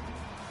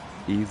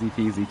 Easy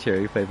peasy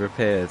cherry flavor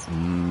Pez.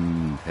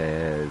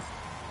 Pez.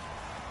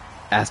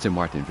 Aston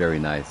Martin, very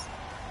nice.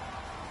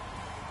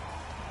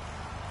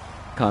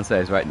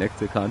 Kansai is right next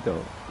to Kanto,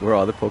 where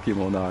all the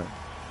Pokemon are.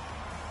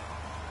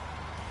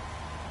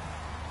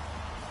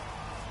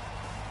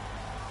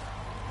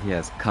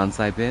 Yes,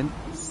 Kansai bin.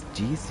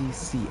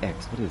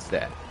 GCCX, what is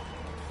that?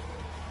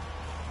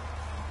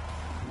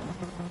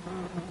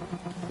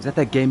 Is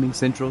that Gaming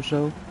Central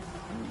show?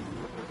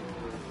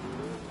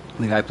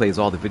 The guy plays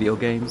all the video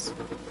games.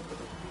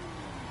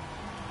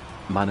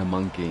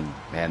 Monkey.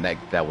 Man,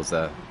 that was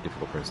a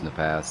difficult person to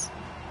pass.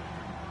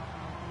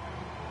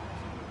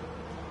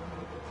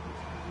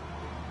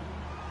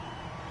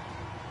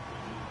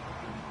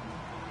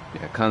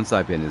 Yeah,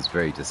 Kansai Ben is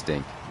very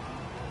distinct.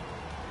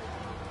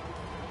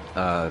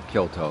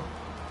 Kyoto.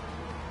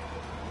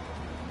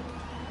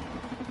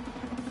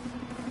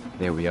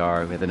 There we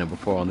are. We have the number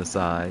 4 on the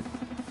side.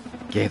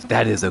 Games,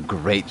 that is a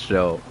great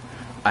show.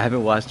 I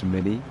haven't watched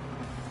many.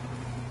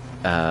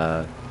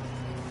 I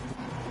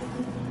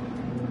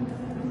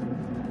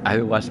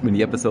haven't watched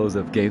many episodes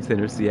of Game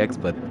Center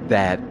CX, but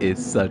that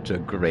is such a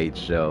great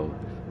show.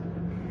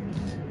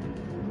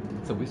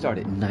 So we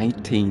started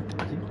 19th.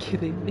 Are you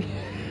kidding me?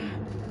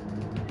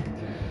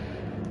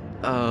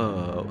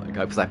 Oh my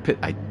god! Because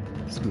I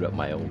screwed up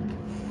my own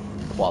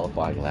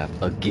qualifying lap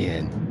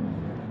again.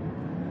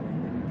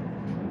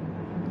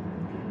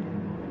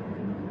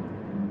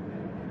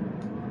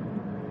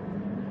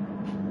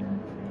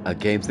 A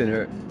Game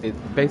Center.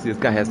 Basically,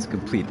 this guy has to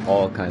complete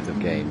all kinds of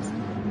games.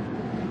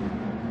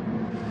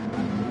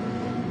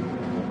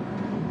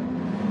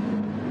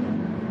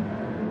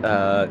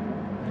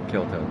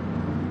 Kyoto.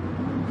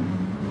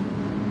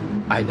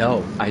 I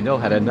know.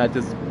 Had I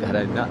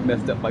not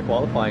messed up my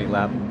qualifying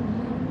lap,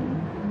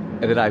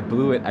 and then I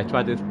blew it. I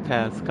tried to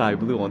pass Sky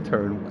Blue on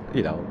turn,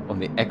 on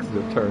the exit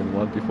of turn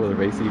 1 before the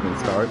race even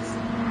starts.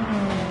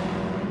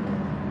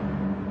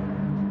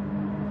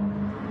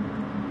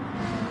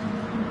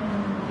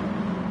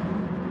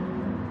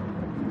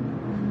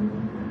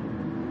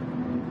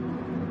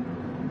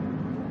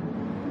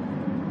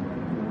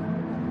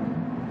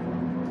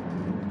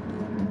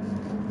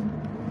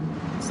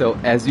 So,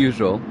 as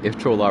usual, if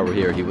Trollar were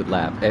here, he would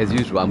laugh. As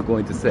usual, I'm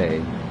going to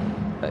say,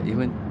 you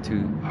went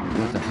to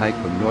hike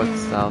from north to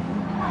south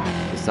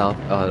to south.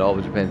 It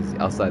always depends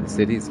outside the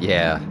cities.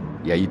 Yeah,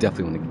 you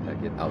definitely want to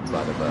get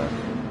outside of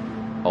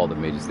all the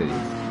major cities.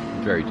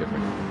 Very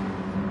different.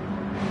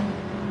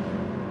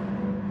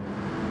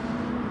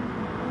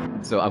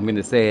 So I'm going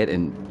to say it,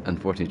 and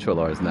unfortunately,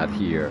 Trollar is not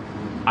here.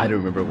 I don't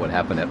remember what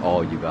happened at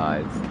all, you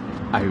guys.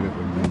 I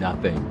remember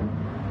nothing.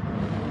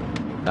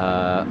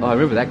 I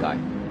remember that guy.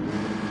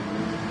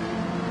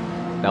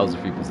 That was a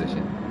free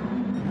position.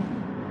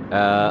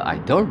 I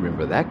don't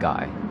remember that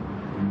guy,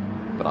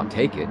 but I'll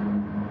take it.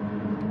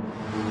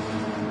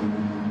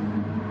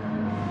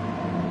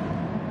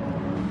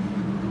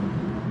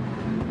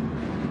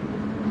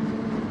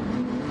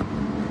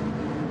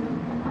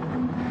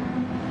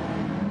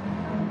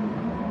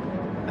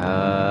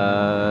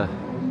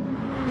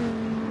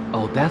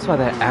 Oh, that's why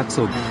that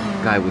Axel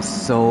guy was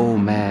so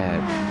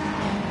mad.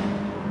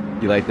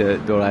 You like the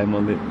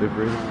Doraemon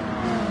livery?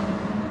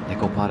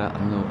 Nekopata? I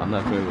don't know. I'm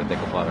not familiar with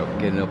Nekopata.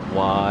 Getting up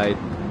wide.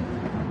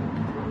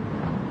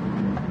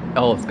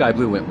 Oh, Sky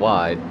Blue went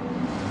wide.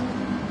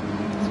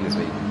 Excuse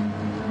me.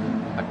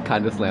 I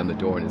kind of slammed the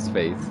door in his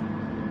face.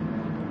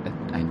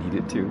 I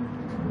needed to.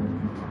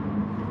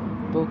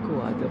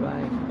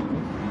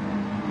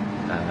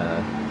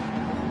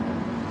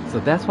 So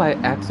that's why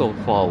Axel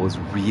Fall was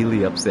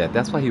really upset.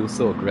 That's why he was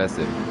so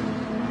aggressive.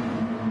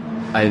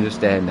 I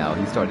understand now.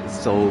 He started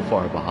so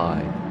far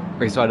behind.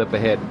 Or he started up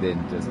ahead and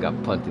then just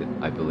got punted,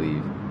 I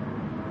believe.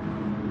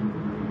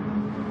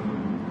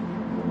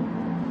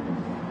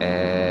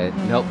 And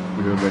nope,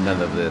 remember none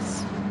of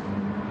this.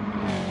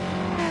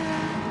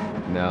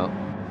 No.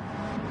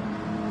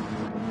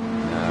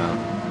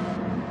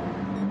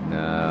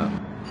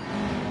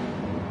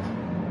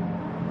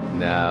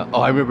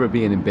 Oh, I remember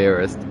being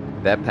embarrassed.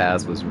 That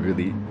pass was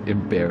really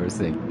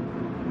embarrassing.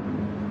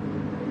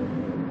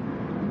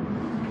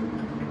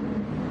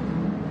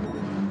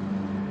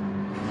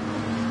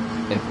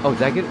 And, oh,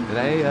 did I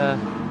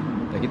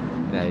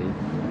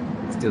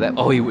steal that?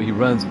 Oh, he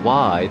runs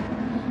wide.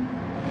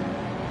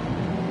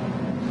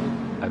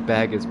 I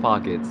bag his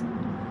pockets.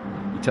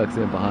 He tucks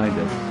in behind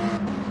us.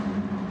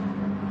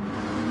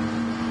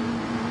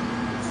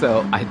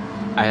 So I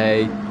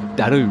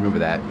don't even remember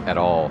that at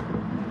all.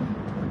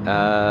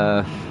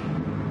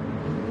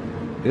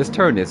 This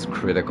turn is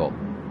critical.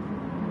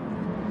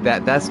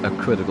 That's a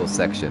critical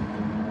section.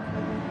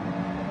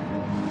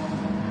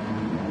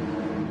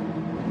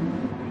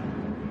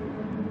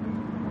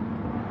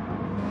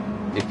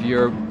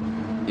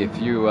 If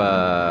you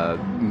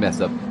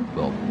mess up,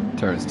 well,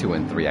 turns 2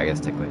 and 3, I guess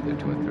technically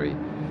they're 2 and 3,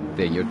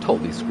 then you're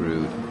totally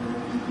screwed.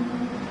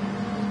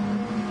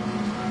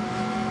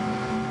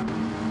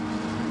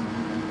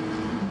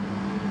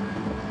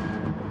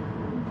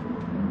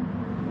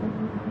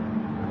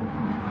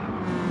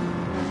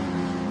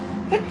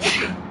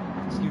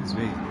 Excuse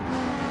me.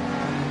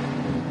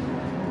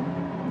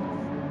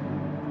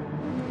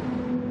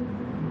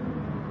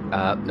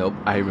 Nope,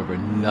 I remember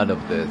none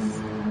of this.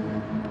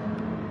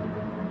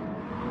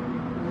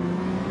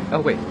 Oh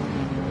wait,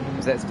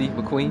 was that Steve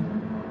McQueen?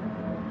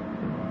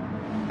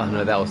 Oh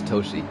no, that was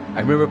Toshi.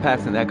 I remember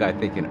passing that guy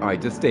thinking, alright,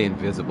 just stay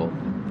invisible.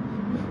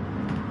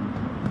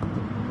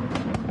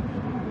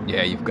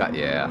 Yeah,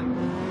 yeah.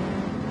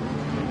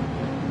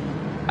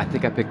 I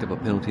think I picked up a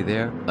penalty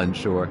there.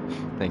 Unsure.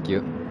 Thank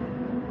you.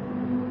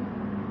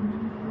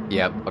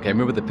 Yep. Okay, I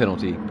remember the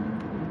penalty.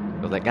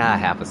 I was like, ah,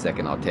 half a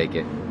second, I'll take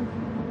it.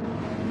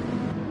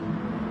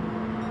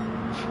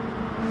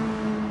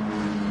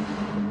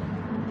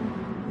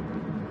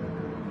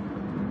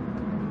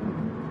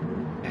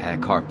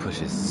 That car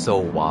pushes so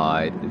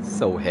wide. It's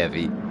so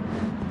heavy.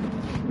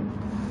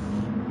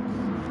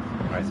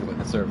 Alright, so we're going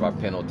to serve our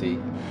penalty.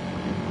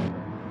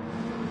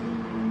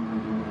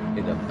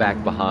 End up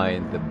back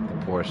behind the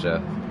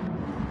Porsche.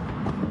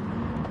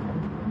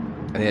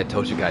 And then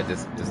Toshu guy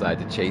just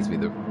decided to chase me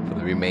for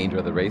the remainder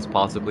of the race,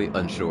 possibly.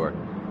 Unsure,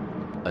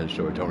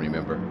 don't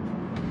remember.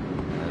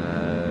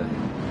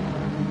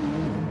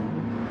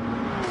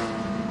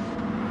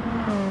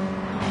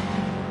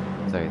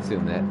 So I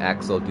assume that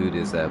Axel dude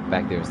is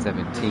back there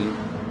 17.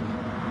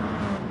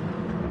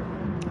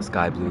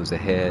 Sky Blue is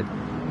ahead.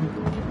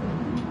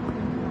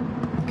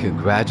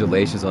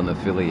 Congratulations on the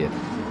affiliate.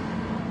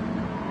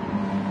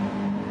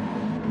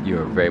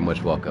 You're very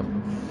much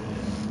welcome.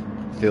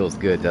 Feels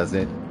good, doesn't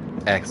it?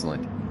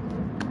 Excellent.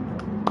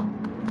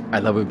 I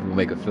love when people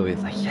make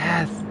affiliates. Like,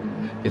 yes!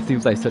 It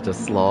seems like such a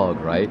slog,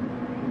 right?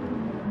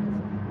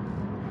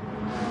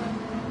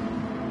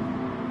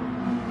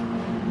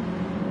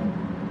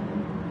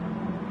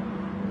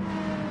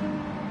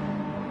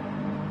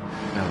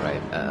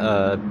 Alright,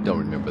 don't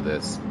remember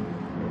this.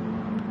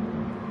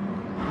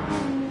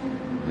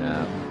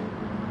 No.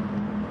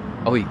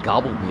 Oh, he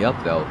gobbled me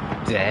up, though.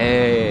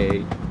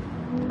 Dang!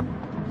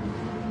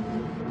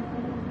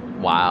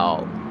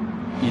 Wow.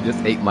 You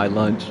just ate my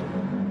lunch.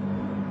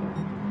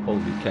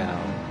 Holy cow.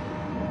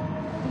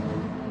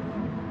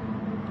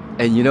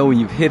 And you know when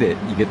you've hit it,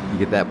 you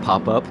get that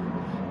pop-up,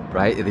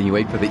 right? And then you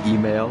wait for the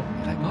email.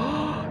 You're like,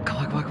 oh,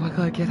 come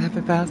on, I can't have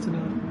it fast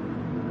enough.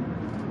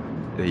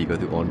 There you go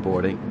through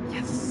onboarding.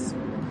 Yes!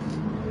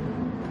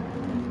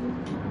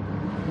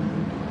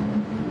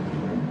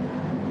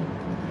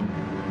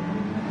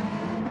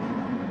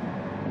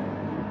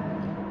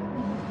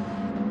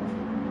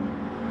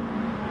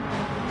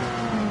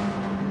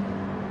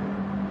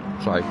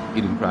 Sorry,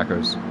 eating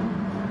crackers.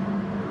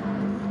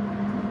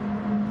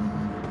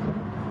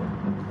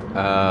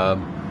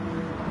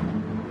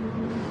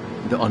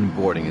 The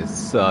onboarding is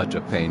such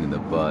a pain in the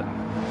butt.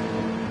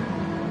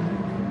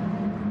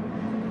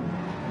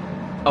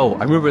 Oh,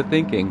 I remember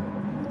thinking,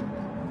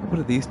 what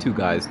are these two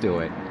guys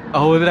doing?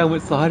 Oh, and then I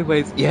went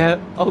sideways. Yeah.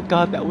 Oh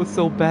God, that was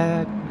so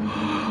bad.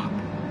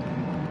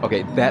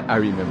 Okay, that I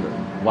remember.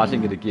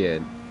 Watching it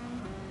again.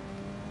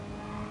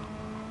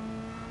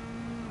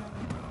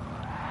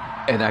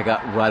 And I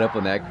got right up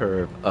on that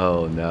curve.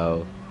 Oh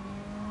no.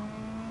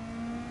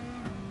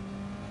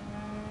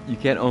 You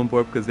can't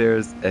onboard because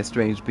there's a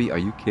strange beat. Are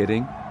you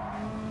kidding?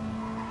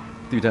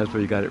 3 times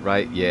before you got it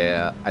right?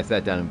 Yeah, I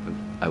sat down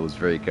and I was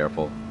very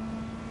careful.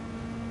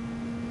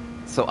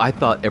 So I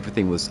thought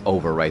everything was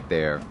over right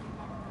there.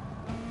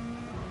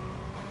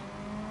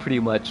 Pretty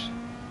much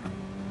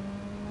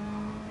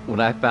when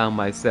I found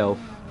myself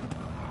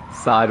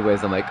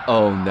sideways, I'm like,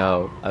 oh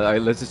no. All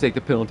right, let's just take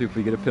the penalty if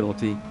we get a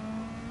penalty.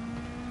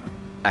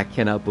 I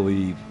cannot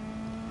believe,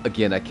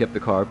 again, I kept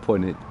the car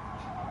pointed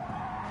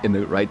in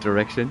the right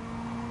direction.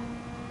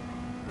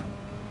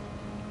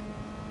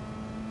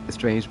 The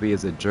strange bee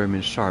is a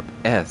German sharp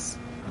S.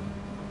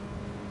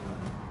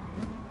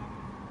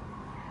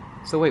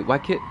 So wait, why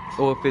can't?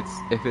 Oh,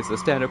 if it's a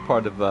standard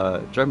part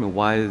of German,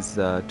 why is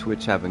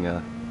Twitch having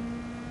a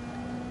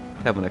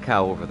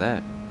cow over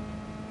that?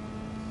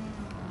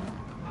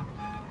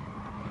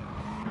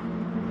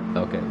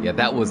 Okay, yeah,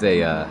 that was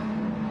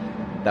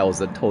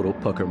a total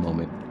pucker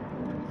moment.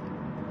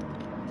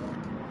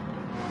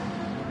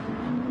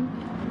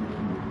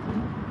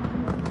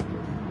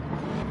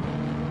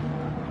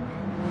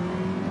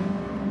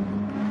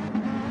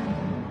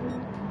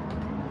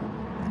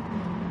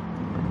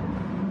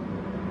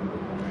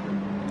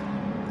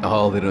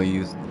 Oh, they don't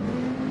use...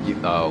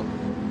 Oh.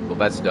 Well,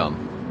 that's dumb.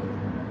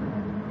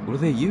 What do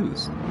they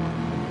use?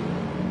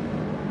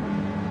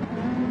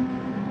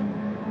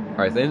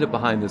 Alright, so they end up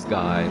behind this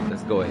guy.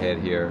 Let's go ahead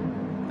here.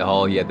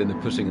 Oh, yeah, then the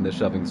pushing and the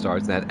shoving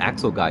starts. And that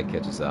Axel guy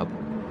catches up.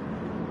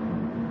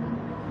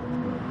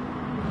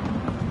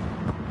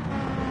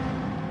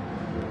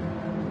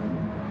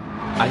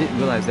 I didn't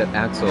realize that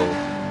Axel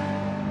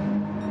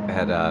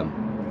had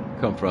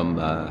come from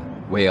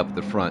way up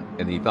the front,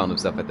 and he found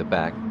himself at the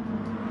back.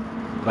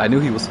 But I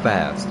knew he was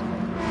fast.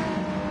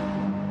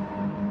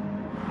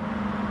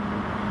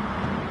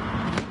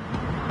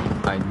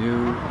 I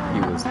knew he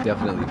was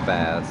definitely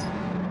fast.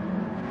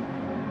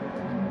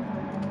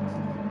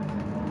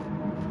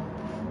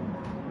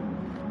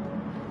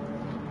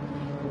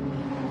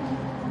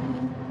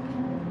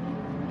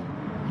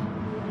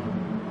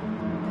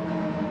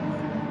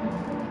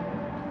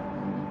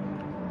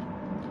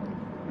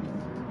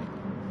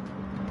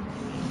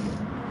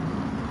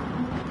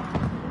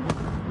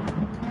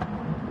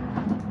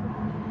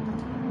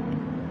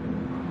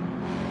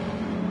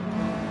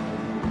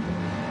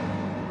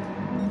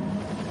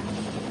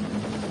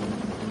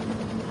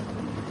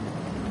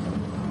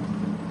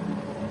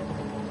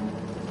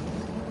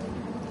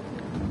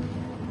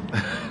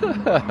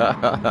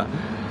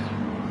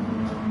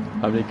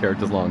 How many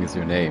characters long is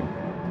your name?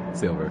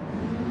 Silver.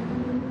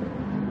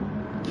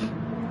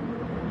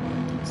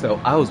 So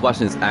I was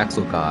watching this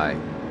Axel guy.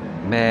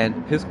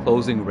 Man, his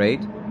closing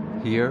rate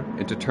here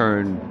into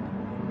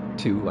turn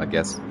 2, I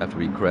guess, after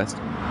he crest.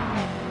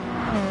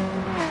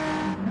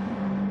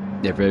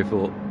 Yeah, very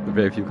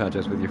few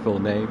contacts with your full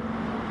name.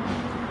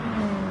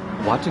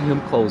 Watching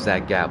him close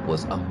that gap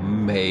was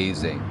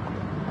amazing.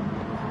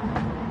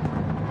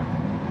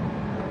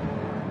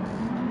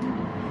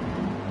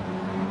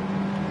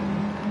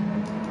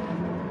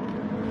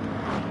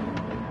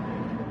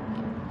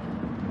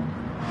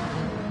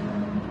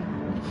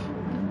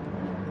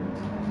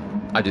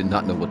 I did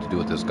not know what to do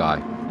with this guy.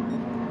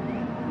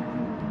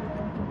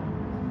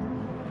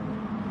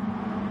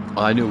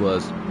 All I knew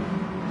was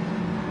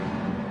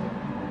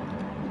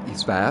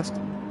he's fast.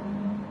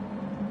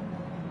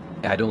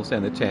 I don't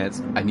stand a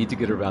chance. I need to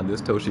get around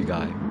this Toshi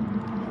guy.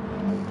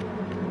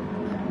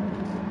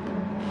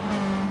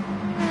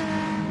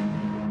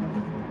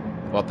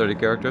 About 30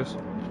 characters?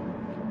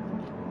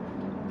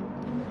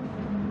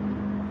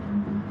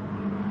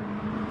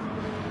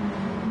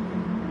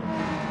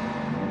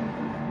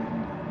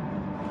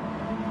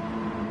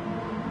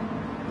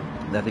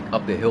 And I think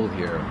up the hill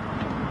here,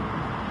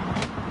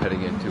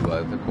 heading into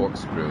the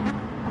corkscrew, I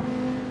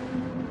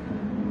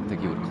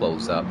think he would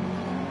close up.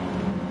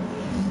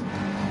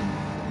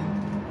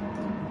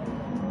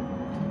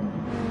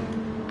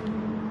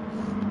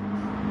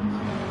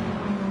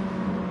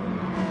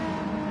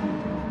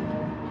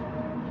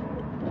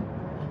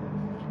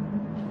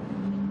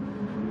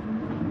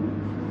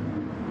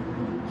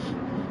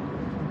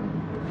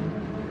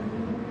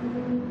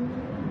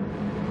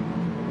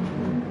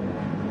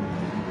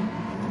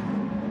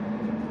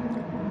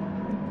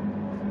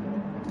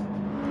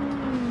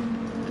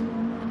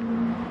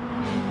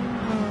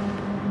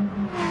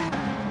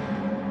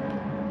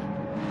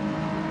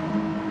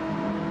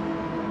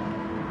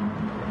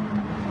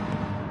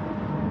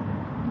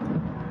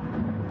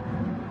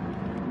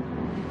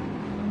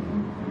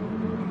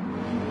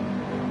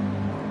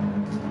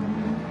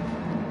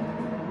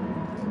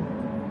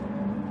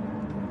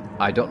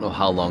 I don't know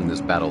how long this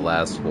battle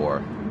lasts for.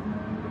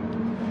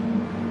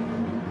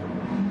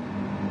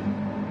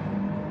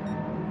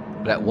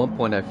 But at one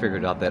point I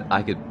figured out that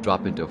I could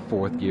drop into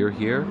 4th gear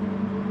here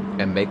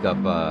and make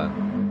up,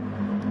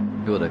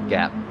 build a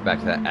gap back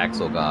to that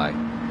Axel guy.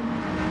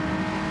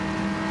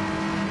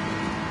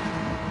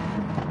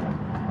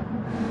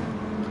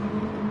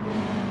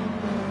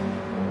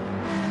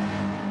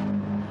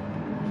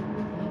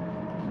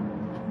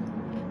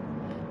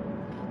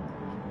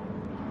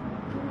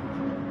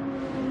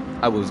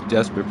 I was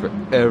desperate for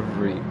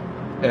every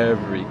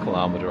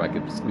kilometer I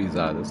could squeeze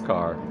out of this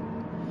car.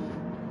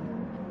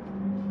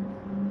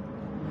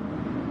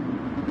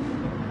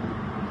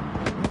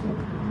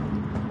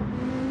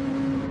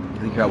 I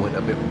think here I went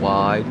a bit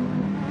wide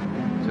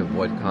to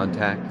avoid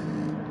contact.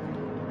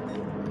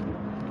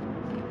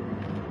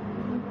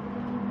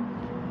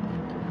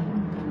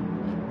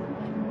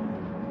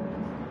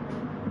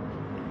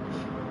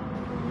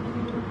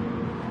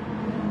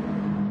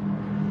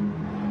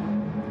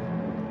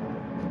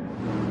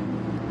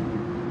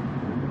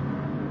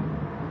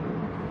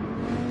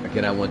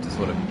 Again, I want to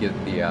sort of get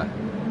the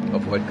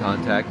avoid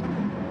contact,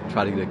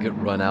 try to get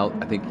run out.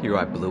 I think here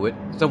I blew it.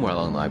 Somewhere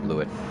along the line I blew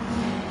it.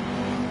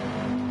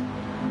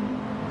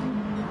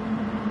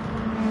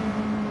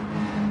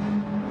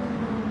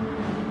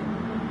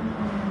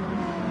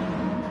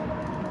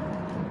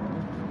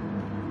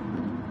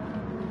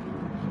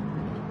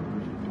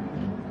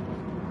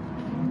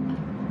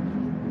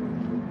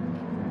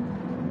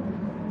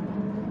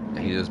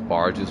 And he just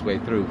barged his way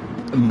through.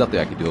 Nothing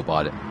I could do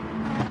about it.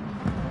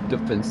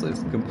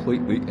 Defenseless,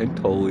 completely and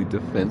totally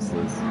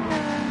defenseless.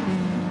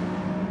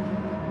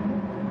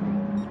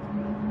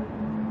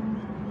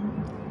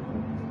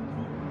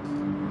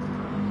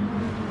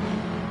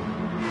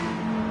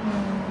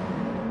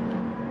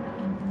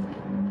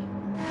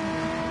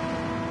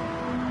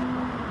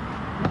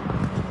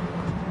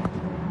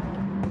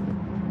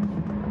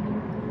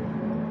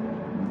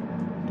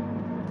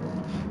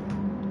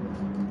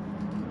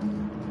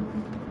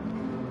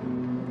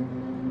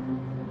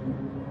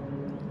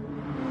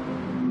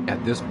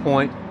 At this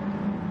point,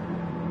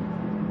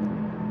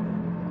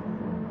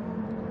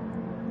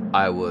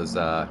 I was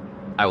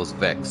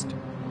vexed.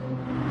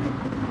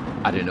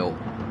 I didn't know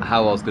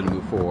how I was going to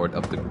move forward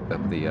up the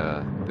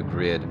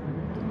grid,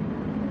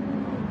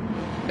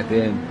 and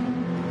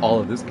then all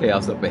of this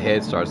chaos up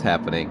ahead starts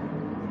happening.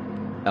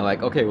 I'm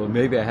like, okay, well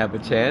maybe I have a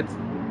chance.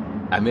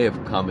 I may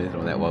have commented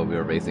on that while we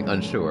were racing,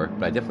 unsure,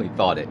 but I definitely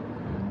thought it.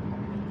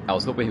 I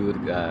was hoping he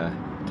would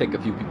take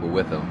a few people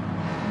with him.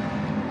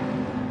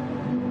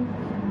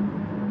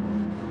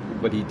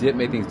 But he did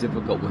make things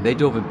difficult. When they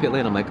dove in pit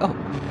lane, I'm like, oh,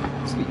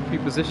 sweet, free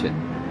position.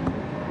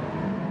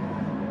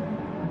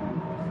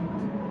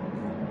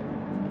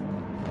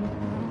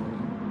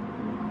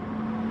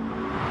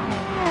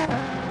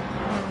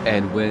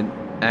 And when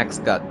Axe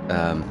got,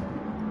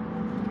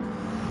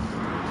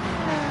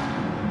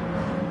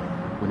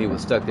 when he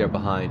was stuck there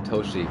behind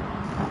Toshi,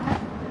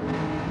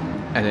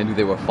 and I knew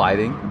they were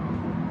fighting,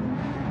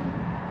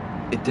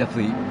 it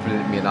definitely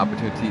presented me an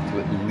opportunity to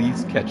at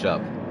least catch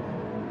up.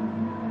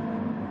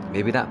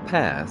 Maybe not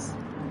pass,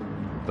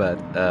 but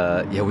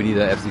yeah, we need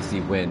a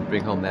FCC win.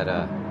 Bring home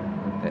that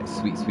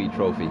sweet, sweet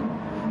trophy.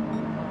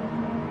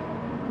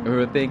 And we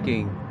were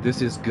thinking,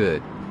 this is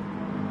good.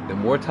 The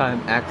more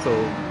time Axel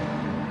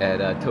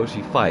and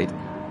Toshi fight,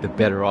 the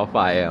better off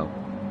I am.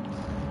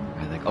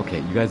 I'm like,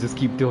 okay, you guys just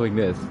keep doing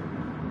this.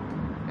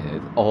 And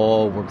it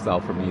all works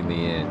out for me in the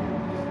end.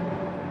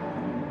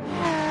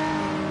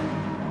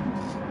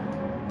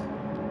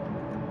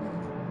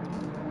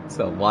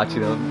 So I'm watching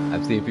them,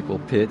 I'm seeing people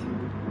pit.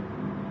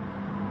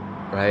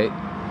 Right?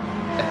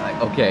 And I'm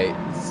like, okay,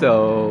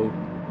 so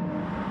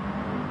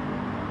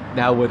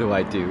now what do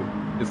I do?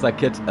 It's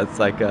like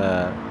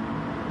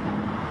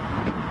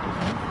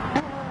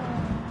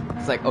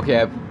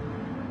okay,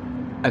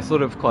 I've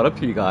sort of caught up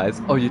to you guys.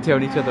 Oh, you're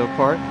tearing each other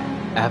apart?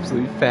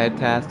 Absolutely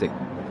fantastic.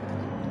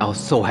 I was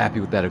so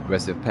happy with that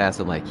aggressive pass.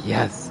 I'm like,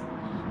 yes,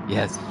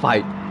 yes,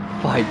 fight,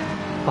 fight,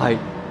 fight,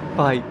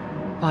 fight,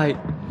 fight.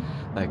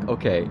 Like,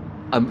 okay,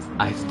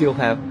 I still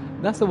have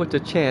not so much a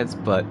chance,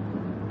 but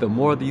the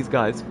more these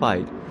guys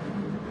fight,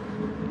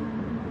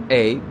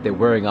 A, they're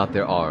wearing out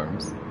their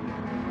arms.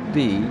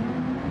 B,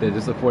 they're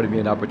just affording me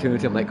an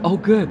opportunity. I'm like, oh,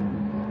 good.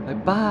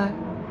 Like, bye.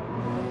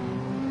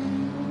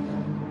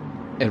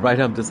 And right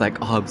now I'm just like,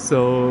 oh, I'm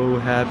so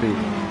happy.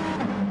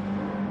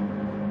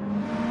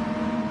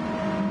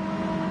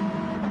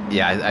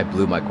 Yeah, I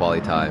blew my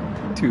quality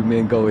time. 2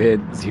 men go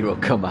in, 0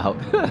 come out.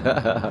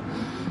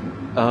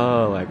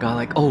 Oh my god,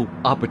 like, oh,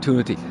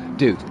 opportunity.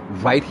 Dude,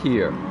 right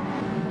here.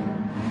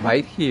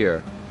 Right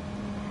here.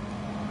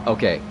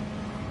 Okay.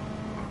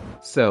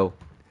 So,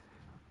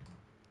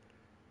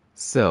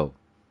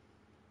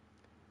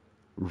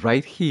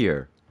 right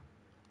here,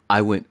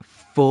 I went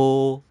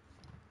full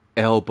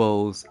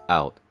elbows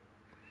out.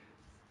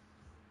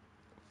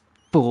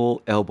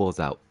 Full elbows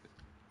out.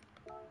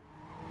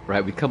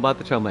 Right, we come out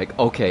the trail, I'm like,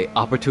 okay,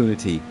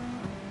 opportunity.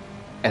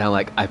 And I'm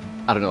like, I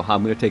don't know how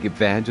I'm going to take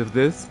advantage of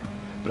this,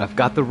 but I've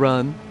got the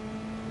run.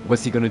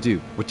 What's he going to do?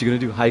 What you going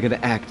to do? How you going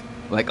to act?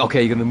 I'm like,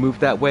 okay, you're going to move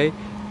that way?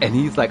 And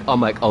he's like,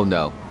 I'm like, oh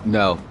no,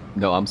 no,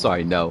 no, I'm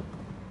sorry, no.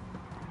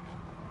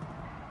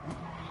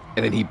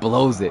 And then he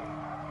blows it.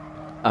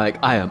 I'm like,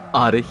 I am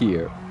out of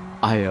here.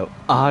 I am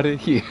out of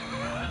here.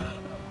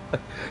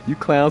 You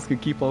clowns can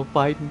keep on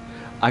fighting.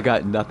 I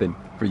got nothing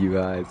for you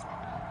guys.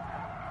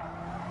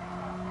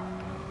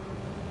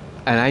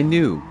 And I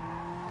knew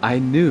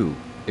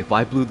if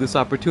I blew this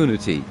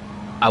opportunity,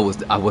 I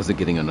wasn't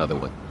getting another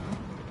one.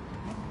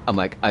 I'm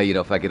like,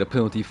 if I get a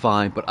penalty,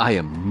 fine, but I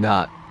am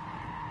not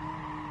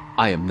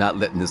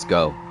letting this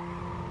go.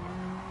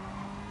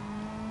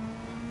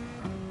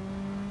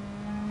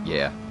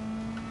 Yeah.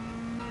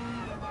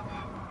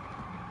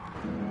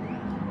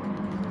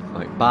 I'm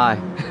like, bye.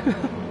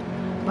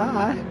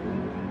 Bye.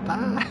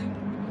 Bye.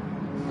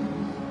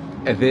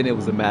 And then it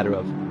was a matter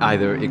of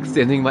either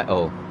extending my...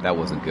 Oh, that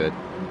wasn't good.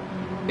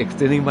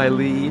 Extending my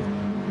lead,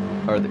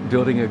 or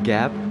building a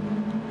gap,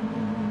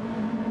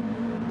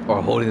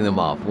 or holding them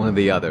off. One or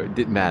the other. It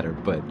didn't matter,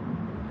 but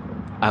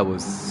I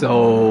was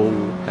so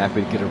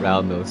happy to get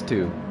around those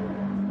two.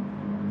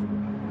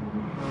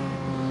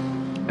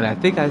 And I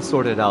think I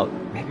sorted out,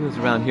 maybe it was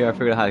around here, I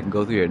figured out how I can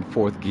go through here in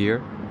 4th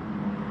gear.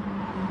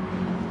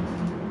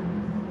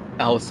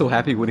 I was so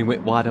happy when he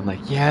went wide. I'm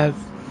like, yes,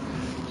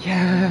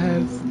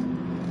 yes,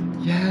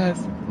 yes.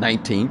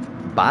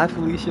 19th. Bye,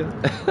 Felicia.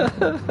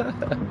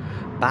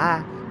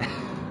 Bye.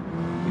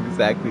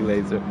 Exactly,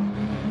 Laser.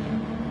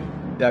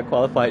 Yeah, I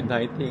qualified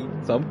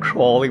 19th, so I'm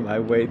crawling my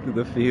way through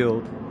the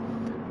field.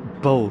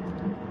 Both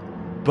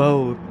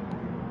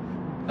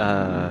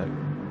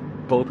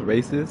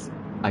races,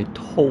 I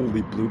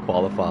totally blew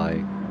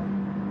qualifying.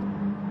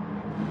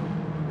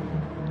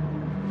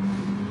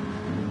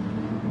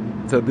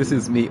 So this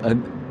is me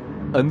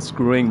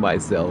unscrewing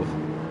myself.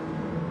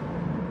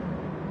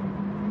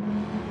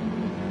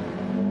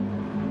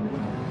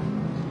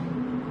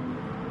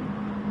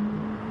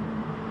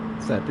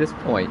 So at this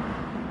point,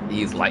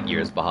 he's light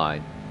years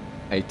behind.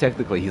 I mean,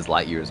 technically, he's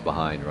light years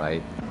behind,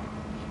 right?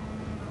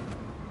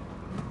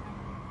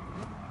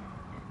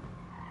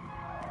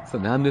 So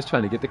now I'm just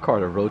trying to get the car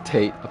to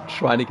rotate. I'm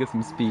trying to get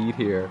some speed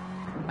here.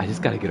 I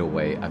just gotta get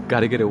away. I've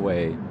gotta get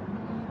away.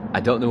 I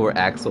don't know where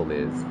Axel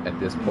is at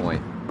this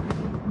point.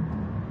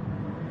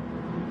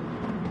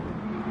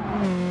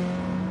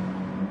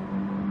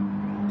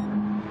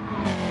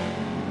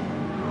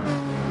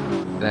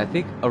 And I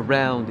think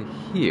around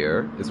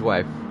here is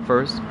where I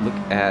first look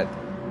at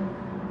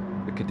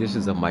the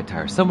conditions of my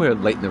tires. Somewhere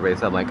late in the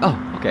race, I'm like,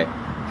 oh, okay,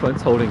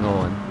 front's holding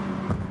on.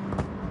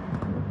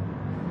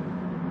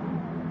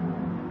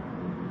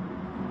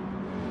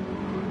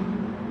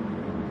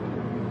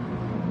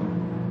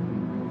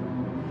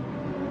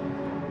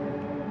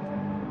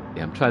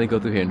 Yeah, I'm trying to go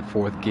through here in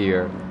 4th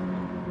gear.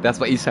 That's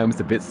why each time it's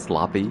a bit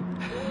sloppy.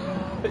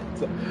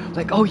 It's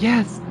like, oh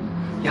yes!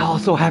 Yeah, I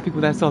was so happy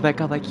when I saw that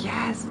guy. Like,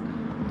 yes!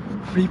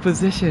 Free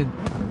position.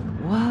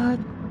 What?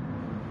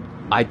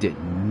 I did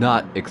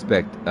not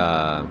expect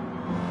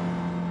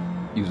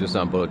User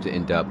Sambo to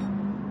end up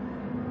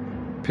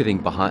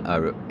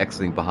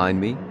exiting behind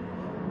me.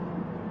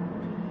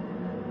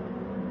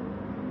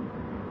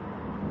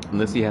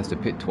 Unless he has to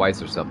pit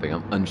twice or something,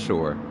 I'm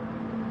unsure.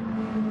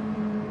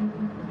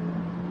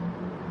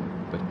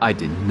 But I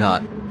did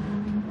not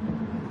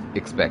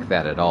expect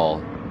that at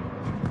all.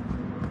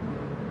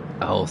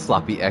 Oh,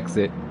 sloppy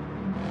exit.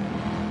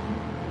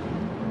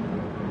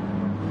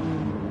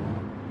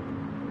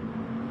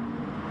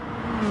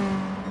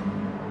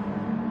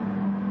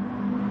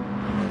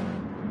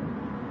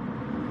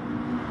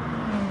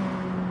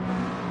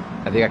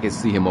 I think I can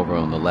see him over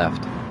on the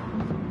left.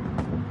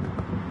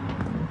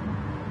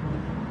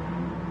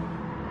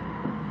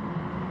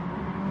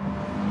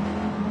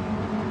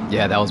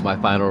 Yeah, that was my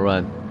final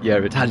run. Yeah,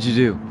 Rich, how did you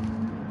do?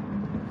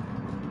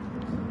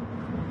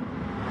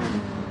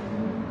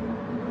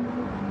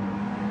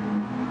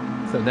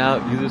 So now,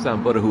 Yuzo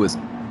Samboda, who is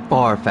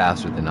far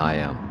faster than I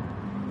am,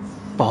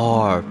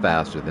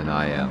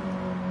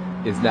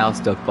 is now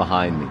stuck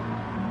behind me.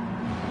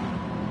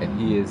 And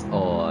he is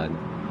on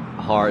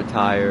hard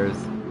tires.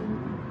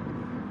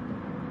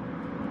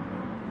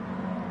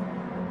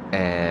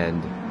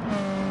 And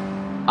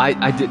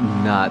I did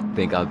not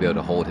think I'd be able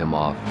to hold him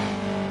off.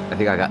 I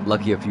think I got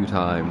lucky a few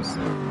times.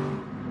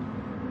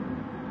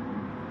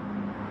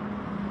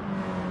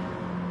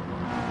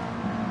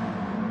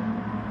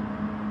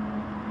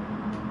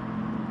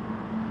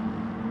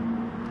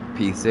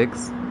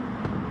 P6.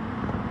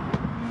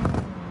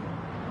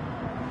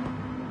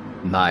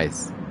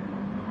 Nice.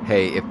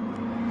 Hey, if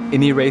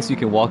any race you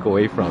can walk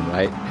away from,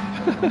 right?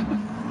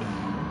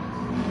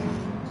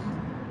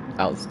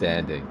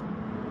 Outstanding.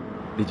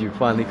 Did you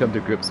finally come to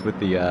grips with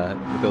the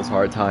with those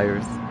hard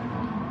tires?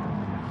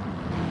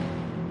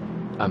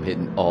 I'm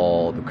hitting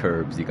all the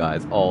curbs, you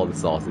guys, all the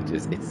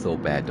sausages. It's so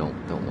bad.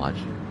 Don't watch.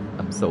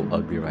 I'm so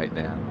ugly right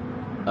now.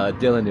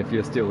 Dylan, if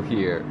you're still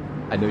here,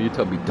 I know you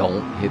told me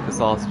don't hit the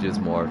sausages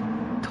more.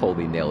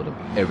 Totally nailed them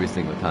every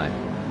single time.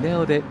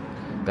 Nailed it.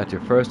 Got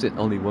your first and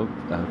only one.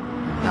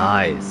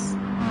 Nice.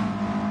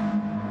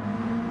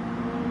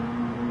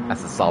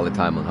 That's a solid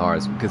time on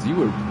hards because you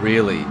were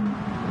really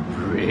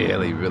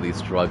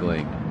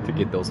struggling to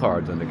get those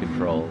hards under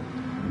control.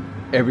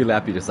 Every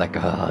lap you're just like,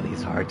 oh,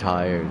 these hard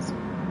tires.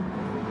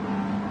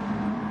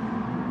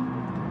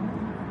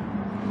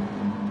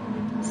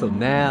 So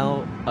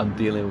now I'm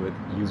dealing with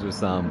Yuzo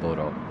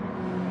Samboda.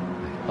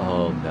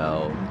 Oh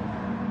no.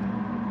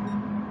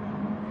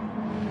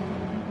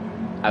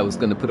 I was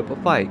gonna put up a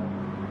fight,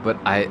 but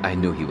I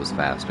knew he was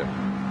faster.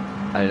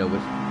 I don't know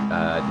which,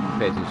 didn't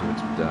pay attention to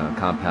which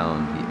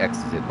compound he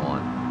exited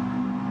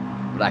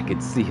on, but I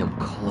could see him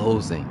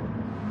closing.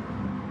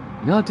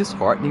 You know how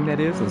disheartening that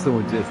is when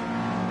someone just,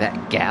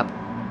 that gap,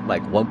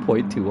 like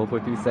 1.2,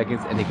 1.3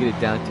 seconds, and they get it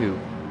down to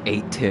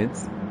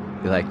 8/10.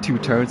 They're like 2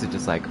 turns, it's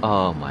just like,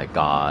 oh my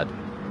god,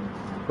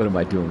 what am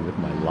I doing with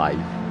my life?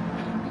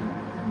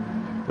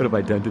 What have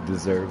I done to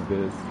deserve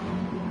this?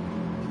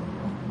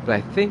 But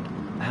I think,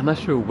 I'm not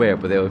sure where,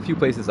 but there were a few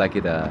places I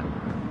could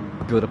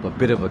build up a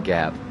bit of a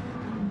gap.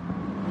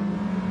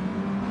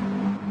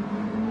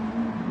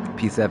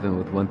 P7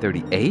 with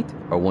 138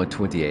 or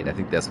 128? I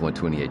think that's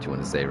 128 you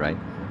want to say, right?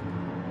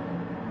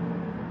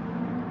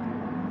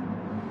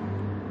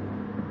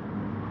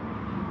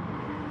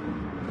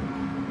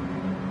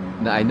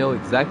 Now I know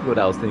exactly what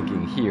I was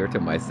thinking here to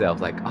myself,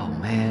 like, oh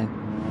man,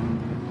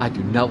 I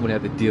do not want to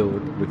have to deal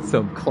with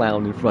some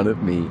clown in front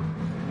of me,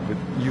 with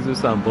Yuzo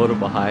Samboda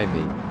behind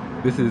me.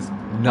 This is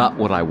not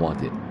what I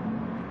wanted.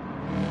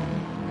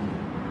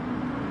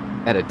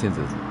 Attitude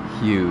is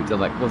huge. I'm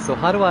like, well, so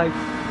what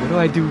do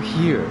I do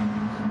here?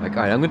 Like,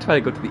 alright, I'm gonna try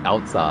to go to the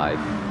outside.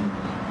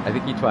 I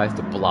think he tries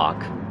to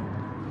block.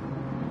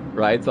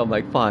 Right? So I'm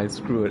like, fine,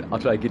 screw it. I'll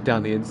try to get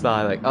down the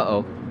inside, like,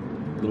 uh-oh.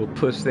 Little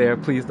push there,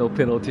 please no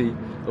penalty.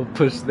 Little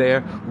push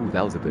there. Ooh,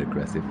 that was a bit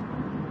aggressive.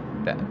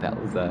 That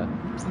was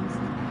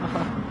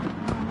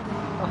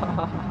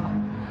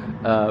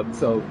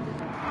so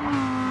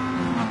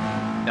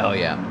oh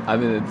yeah,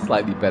 I'm in a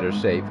slightly better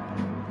shape.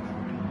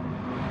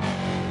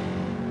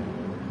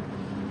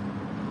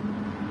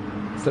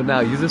 So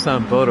now Yuzo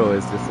Samboda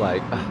is just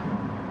like,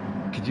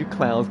 could you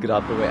clowns get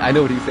out the way? I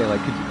know what he's saying,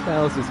 like, could you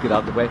clowns just get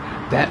out the way?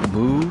 That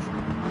move,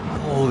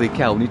 holy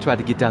cow, when he tried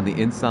to get down the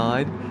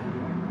inside,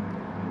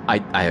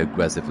 I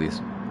aggressively,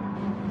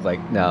 like,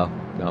 no,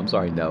 I'm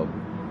sorry, no.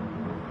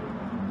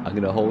 I'm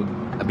gonna hold,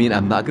 I mean,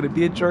 I'm not gonna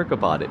be a jerk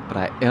about it, but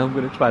I am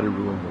gonna try to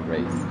ruin the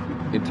race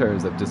in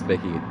terms of just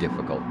making it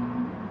difficult.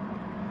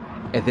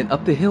 And then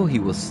up the hill, he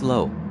was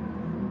slow.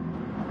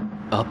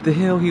 Up the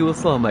hill, he was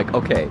slow. I'm like,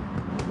 okay,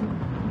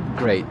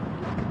 great.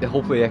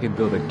 Hopefully I can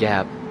build a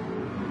gap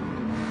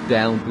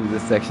down through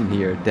this section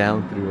here,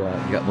 down through,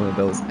 you got one of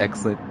those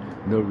excellent,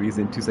 no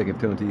reason, 2-second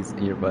penalties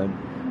in your run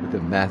with a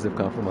massive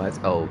compromise.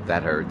 Oh,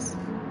 that hurts.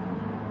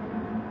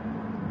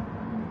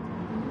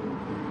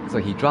 So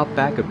he dropped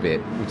back a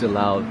bit, which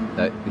allowed,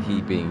 he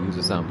being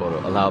Yuzo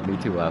Samboda, allowed me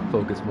to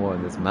focus more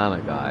on this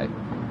Mana guy.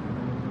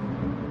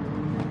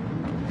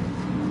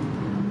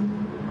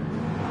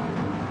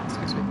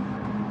 Excuse me.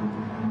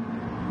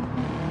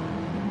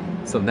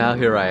 So now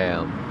here I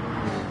am.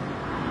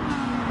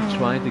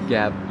 trying to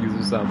gap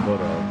Yuzu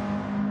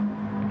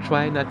Samuro,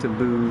 trying not to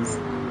lose,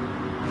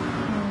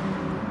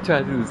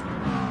 trying to lose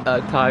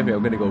time here.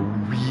 I'm gonna go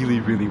really,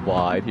 really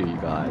wide here, you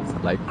guys,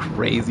 like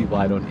crazy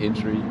wide on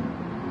entry.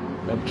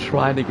 I'm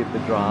trying to get the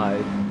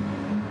drive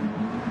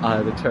out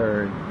of the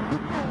turn.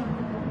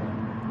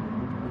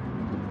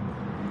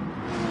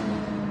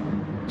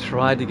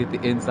 Trying to get the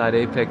inside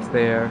apex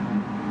there.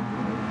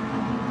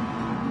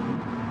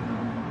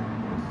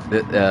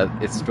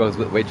 It struggles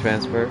with weight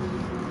transfer.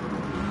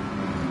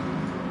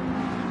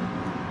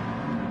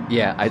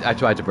 Yeah, I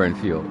tried to burn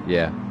fuel,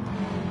 yeah.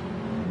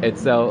 And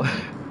so,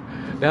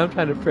 now I'm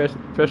trying to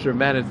pressure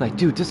man, and it's like,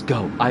 dude, just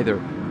go. Either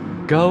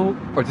go,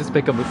 or just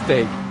make a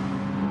mistake.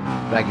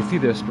 But I can see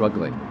they're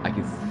struggling.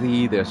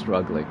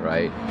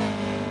 Right?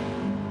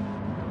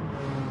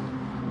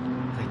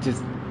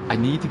 I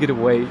need to get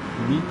away.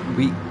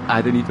 We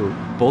either need to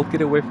both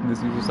get away from this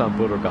Yuzu-san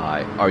Butter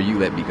guy, or you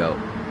let me go.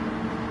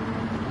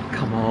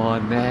 Come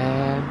on,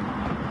 man.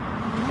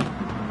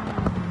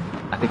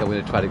 I think I'm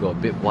going to try to go a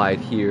bit wide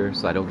here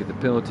so I don't get the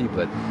penalty,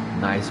 but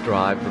nice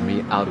drive for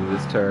me out of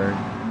this turn.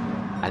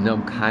 I know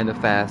I'm kind of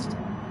fast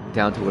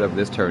down to whatever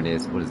this turn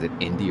is. What is it,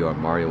 Indy or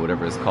Mario,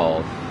 whatever it's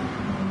called.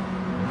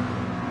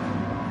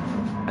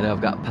 I know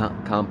I've got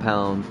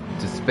compound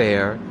to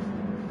spare.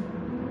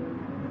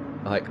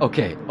 Like,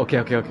 okay.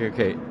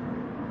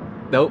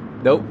 Nope.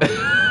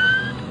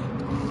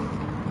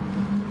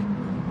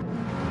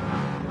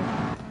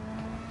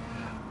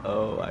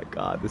 Oh my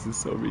god, this is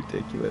so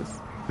ridiculous.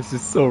 This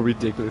is so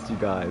ridiculous, you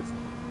guys.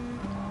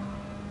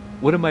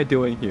 What am I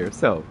doing here?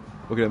 So,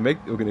 we're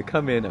gonna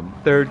come in, I'm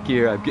third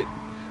gear, I'm getting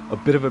a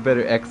bit of a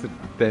better exit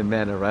than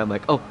Mana, right? I'm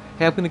like, oh,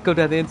 hey, I'm gonna go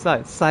down the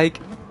inside, psych.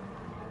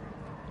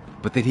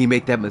 But did he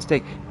make that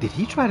mistake? Did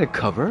he try to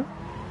cover?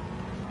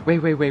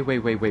 Wait.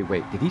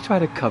 Did he try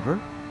to cover?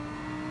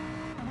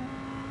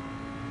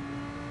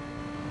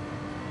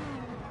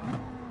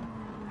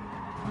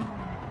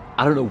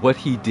 I don't know what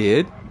he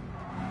did.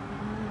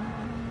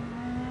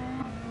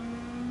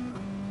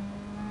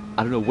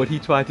 I don't know what he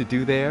tried to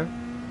do there.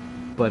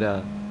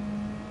 But,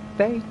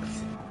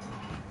 thanks.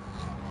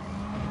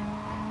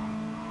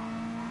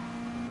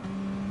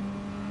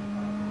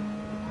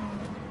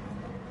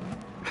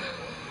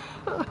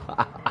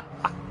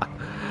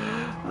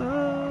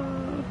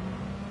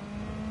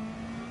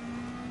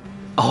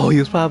 Oh, he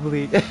was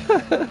probably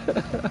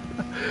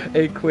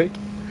hey, quick.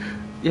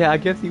 Yeah, I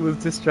guess he was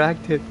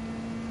distracted.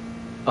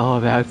 Oh,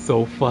 that's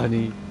so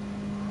funny.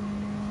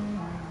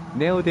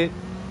 Nailed it.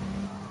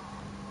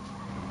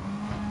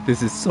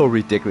 This is so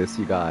ridiculous,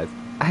 you guys.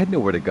 I had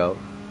nowhere to go.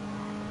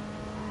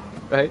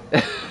 Right?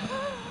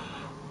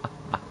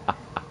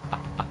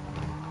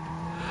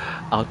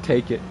 I'll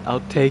take it.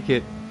 And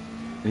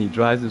he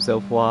drives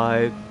himself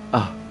wide.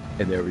 Oh,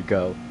 and there we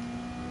go.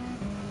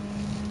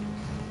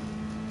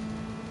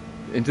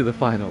 Into the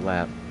final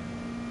lap.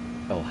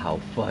 Oh, how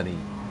funny.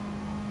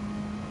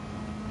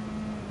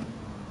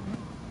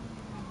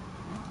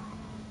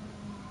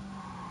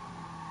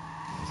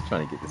 Just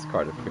trying to get this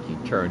car to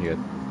freaking turn here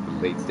at the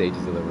late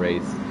stages of the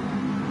race.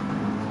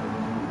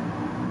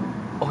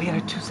 Oh, he had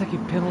a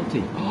 2-second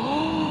penalty.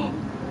 Oh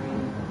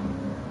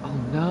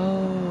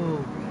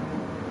no.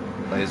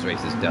 Oh, his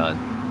race is done.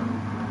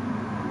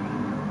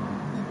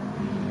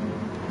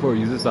 Poor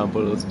Yuzu-san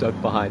was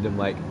stuck behind him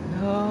like,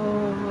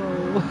 no.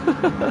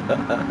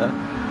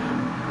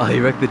 Oh, he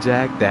wrecked the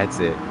jack? That's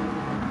it.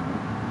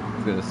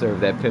 He's gonna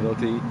serve that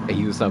penalty. And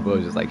Yuzu-san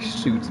just like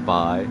shoots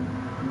by.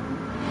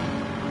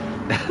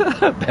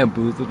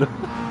 Bamboozled him.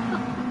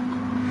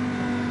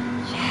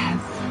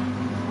 Yes!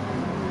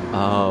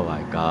 Oh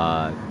my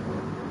god.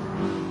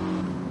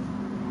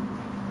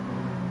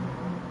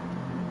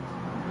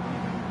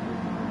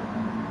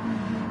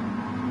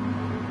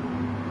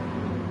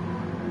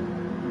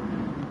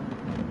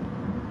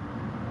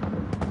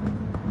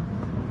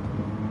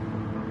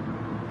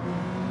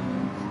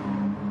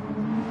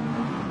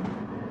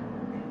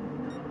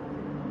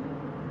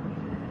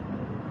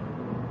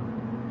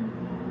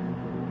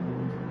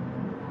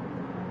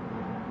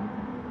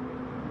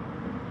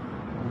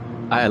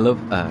 I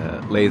love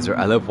Laser.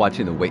 I love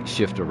watching the weight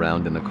shift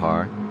around in the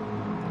car.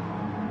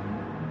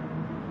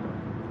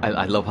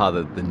 I love how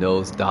the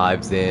nose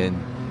dives in.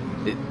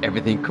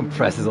 Everything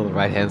compresses on the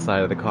right hand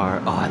side of the car.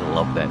 Oh, I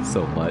love that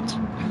so much.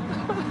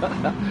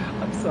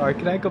 I'm sorry,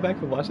 can I go back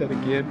and watch that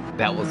again?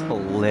 That was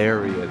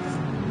hilarious.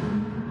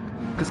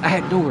 Because I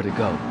had nowhere to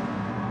go.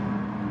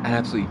 I had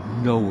absolutely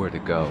nowhere to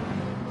go.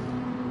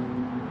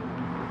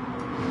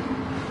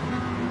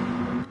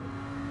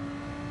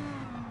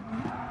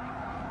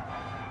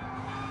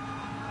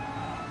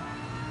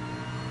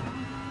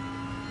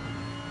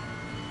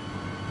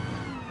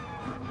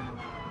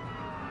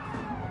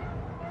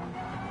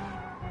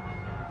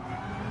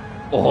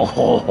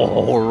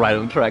 Oh, right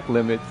on track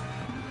limits.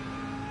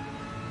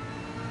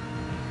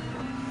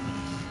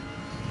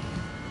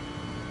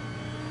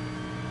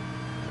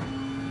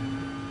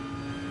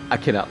 I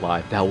cannot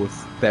lie.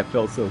 That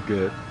felt so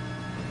good.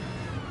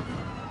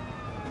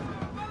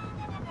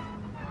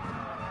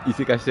 You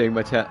think I shake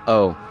my chat?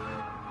 Oh.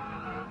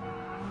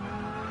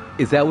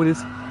 Is that what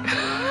it's...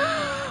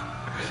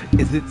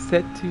 Is it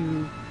set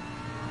to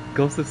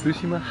Ghost of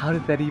Tsushima? How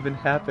did that even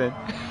happen?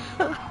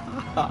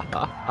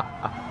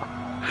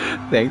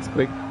 Thanks,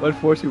 Quick.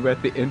 Unfortunately, we're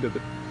at the end of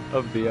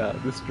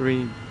the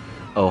stream.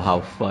 Oh,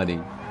 how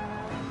funny.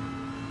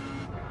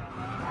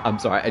 I'm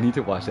sorry, I need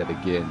to watch that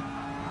again.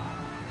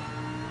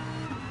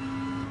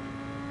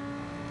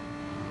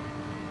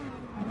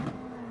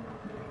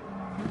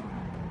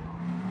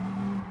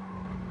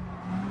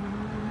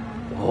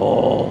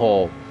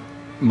 Oh,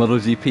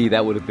 MotoGP,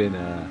 that would have been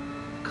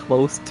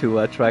close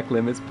to track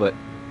limits, but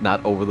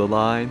not over the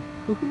line.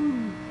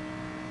 Woohoo.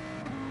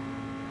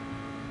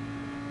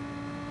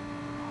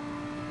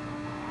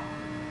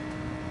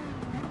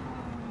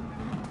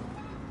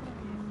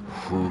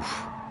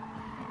 Oof.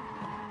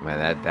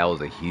 Man, that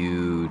was a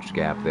huge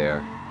gap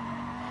there.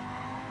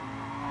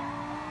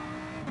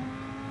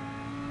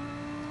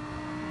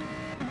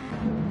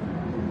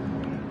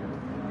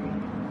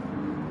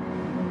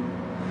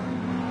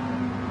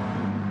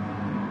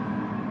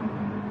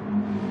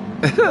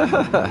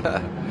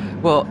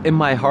 Well, in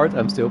my heart,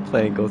 I'm still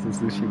playing Ghost of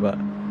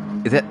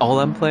Tsushima. Is that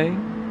all I'm playing?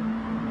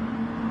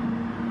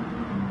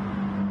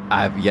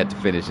 I've yet to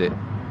finish it.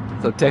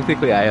 So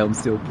technically, I am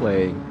still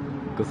playing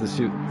Ghost of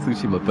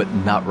Tsushima, but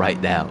not right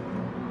now.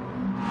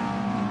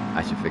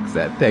 I should fix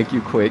that. Thank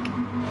you, Quick.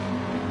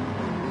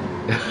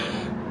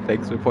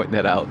 Thanks for pointing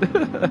that out.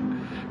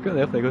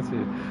 Currently, I play Ghost of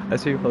Tsushima. I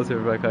stream closer to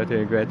my content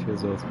and Gran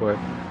Turismo Sport.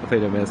 I play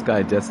No Man's Sky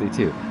and Destiny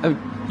 2.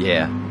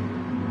 Yeah.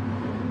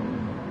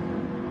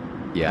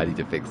 Yeah, I need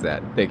to fix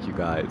that. Thank you,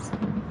 guys.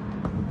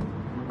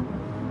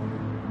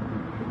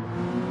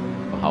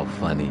 Oh, how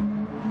funny.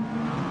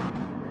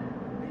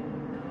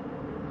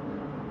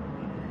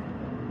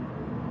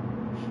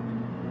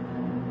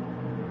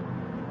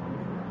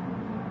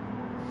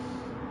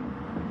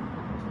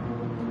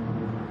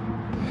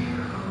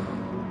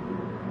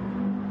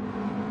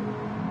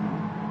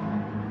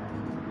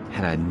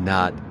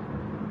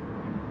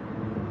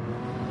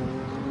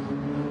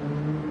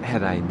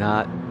 Had I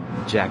not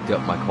jacked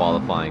up my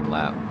qualifying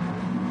lap,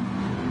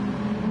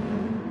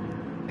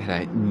 had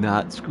I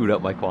not screwed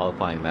up my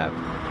qualifying lap,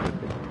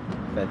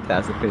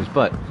 fantastic finish.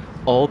 But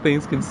all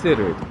things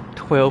considered,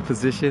 12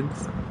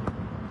 positions,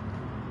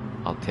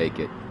 I'll take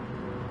it.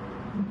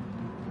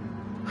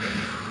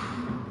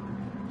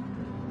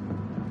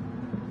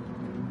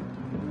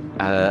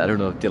 I don't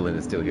know if Dylan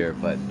is still here,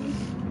 but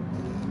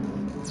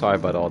sorry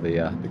about all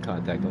the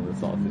contact on the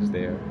sausage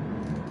there.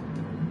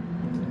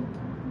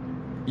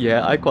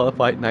 Yeah, I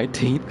qualified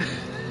 19th.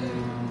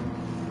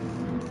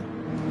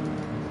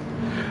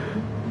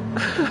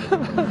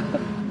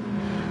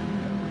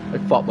 I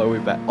fought my way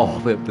back all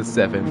the way up to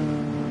 7th.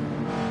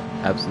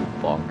 Absolute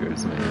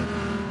bonkers, man.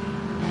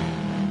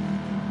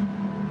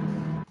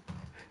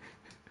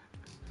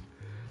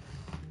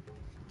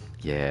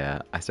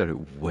 Yeah, I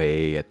started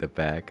way at the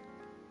back.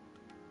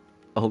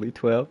 Only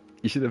 12?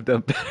 You should have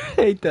done better.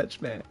 Hey,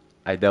 Dutchman.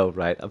 I know,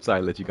 right? I'm sorry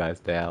I let you guys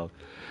down.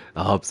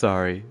 Oh, I'm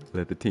sorry.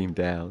 Let the team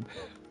down.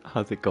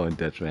 How's it going,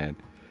 Dutchman?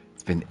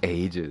 It's been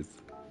ages.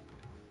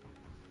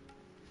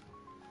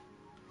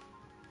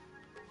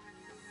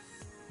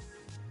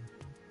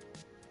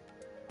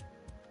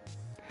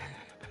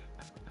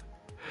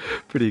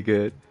 Pretty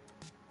good.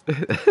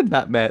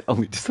 Not mad,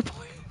 only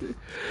disappointed.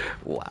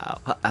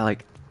 Wow. I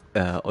like,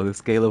 on a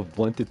scale of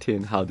 1 to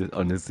 10,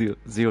 on a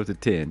 0 to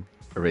 10,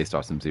 Array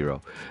starts from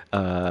 0.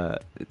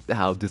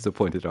 How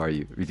disappointed are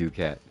you, Redo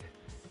Cat?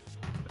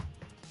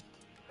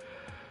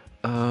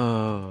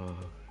 Oh.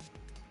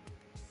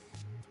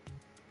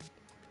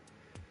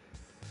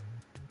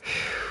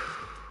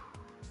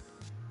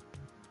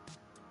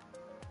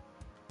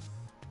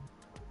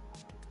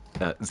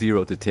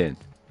 0 to 10.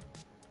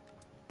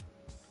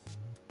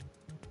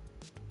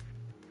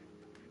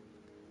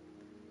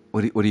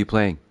 What are you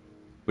playing?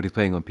 What are you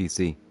playing on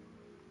PC?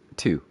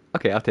 2.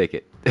 Okay, I'll take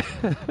it.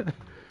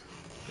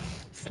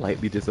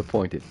 Slightly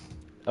disappointed.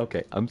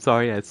 Okay, I'm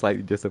sorry I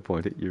slightly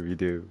disappointed you,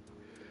 Redo.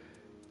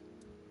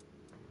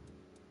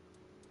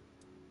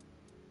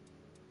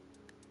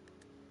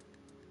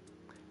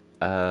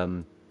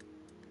 I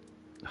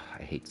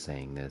hate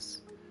saying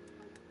this.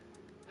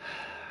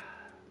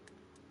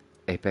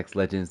 Apex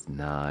Legends,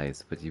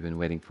 nice, but you've been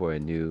waiting for a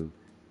new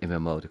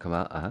MMO to come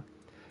out, and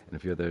a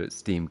few other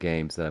Steam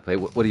games that I play.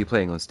 What are you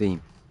playing on Steam?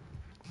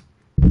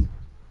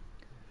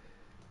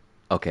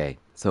 Okay,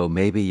 so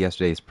maybe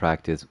yesterday's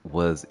practice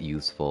was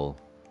useful.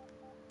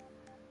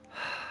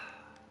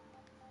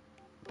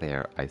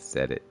 There, I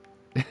said it.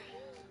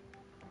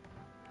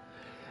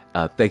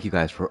 Thank you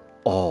guys for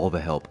all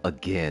the help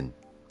again.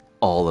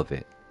 All of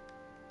it.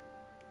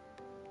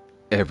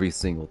 Every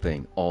single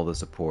thing. All the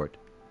support.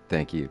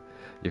 Thank you.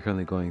 You're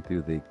currently going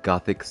through the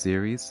Gothic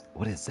series.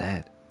 What is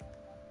that?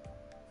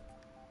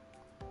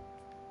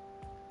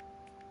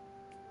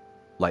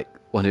 Like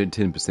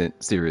 110%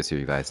 serious here,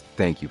 you guys.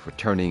 Thank you for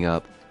turning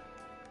up.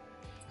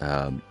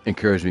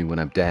 Encourage me when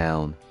I'm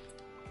down.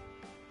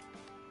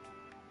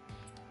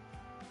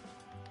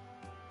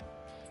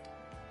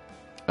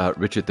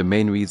 Richard, the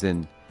main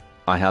reason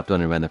I hopped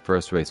on and ran the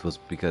first race was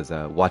because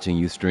watching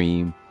you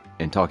stream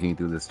and talking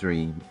through the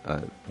stream,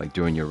 like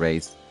during your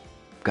race,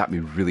 got me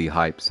really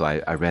hyped. So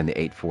I ran the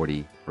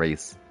 840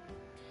 race.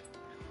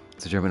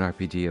 It's a German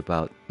RPG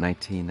about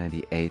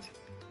 1998,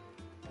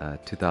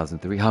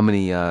 2003. How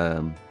many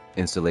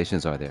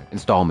installations are there?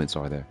 Installments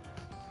are there?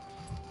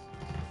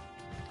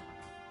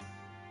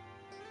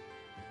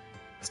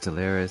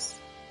 Stellaris,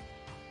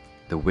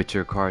 the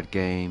Witcher card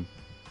game,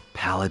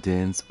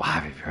 Paladins.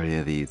 Wow, I've heard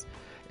of these.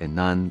 And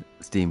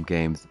non-Steam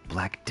games,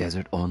 Black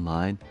Desert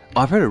Online.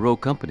 Oh, I've heard of Rogue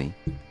Company.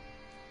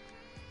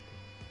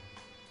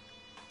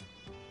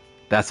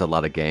 That's a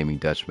lot of gaming,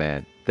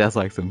 Dutchman. That's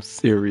like some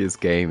serious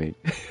gaming.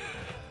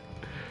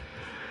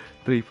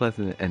 3 plus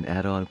an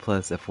add-on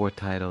plus a 4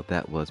 title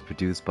that was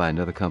produced by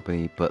another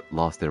company but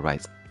lost their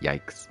rights.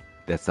 Yikes.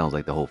 That sounds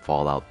like the whole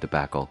Fallout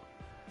debacle.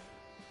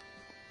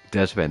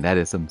 Dutchman, that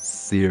is some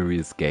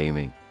serious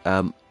gaming.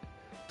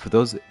 For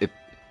those,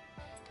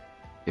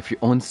 if you're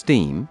on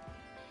Steam,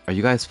 are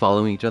you guys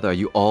following each other? Are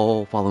you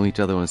all following each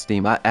other on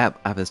Steam? I have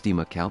a Steam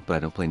account, but I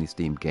don't play any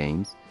Steam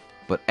games.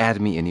 But add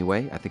me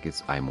anyway. I think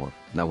it's iMorph.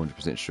 Not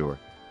 100% sure.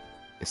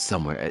 It's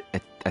somewhere.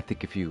 I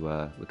think if you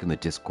look in the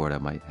Discord, I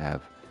might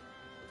have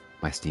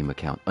my Steam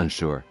account.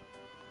 Unsure.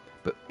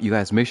 But you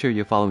guys, make sure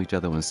you're following each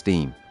other on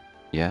Steam.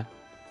 Yeah?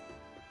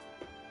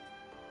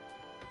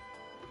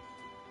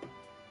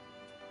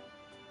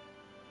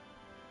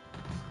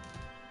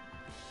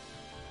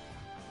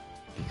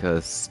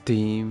 Because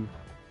Steam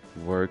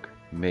work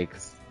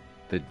makes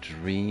the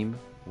dream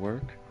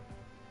work.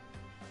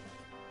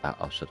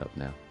 I'll shut up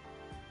now.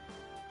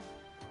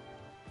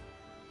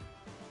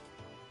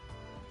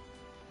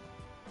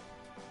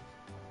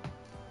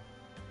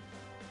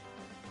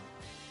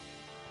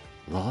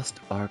 Lost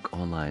Ark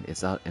Online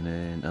is out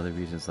in other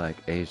regions like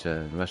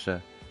Asia and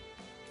Russia.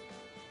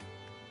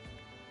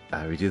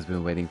 Redu's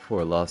been waiting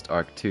for Lost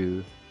Ark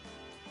 2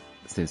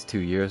 since 2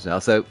 years now.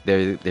 So there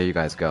you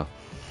guys go.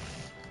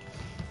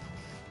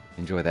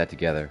 Enjoy that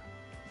together.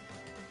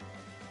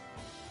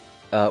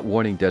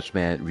 Warning,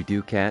 Dutchman,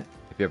 Redu Cat,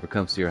 if he ever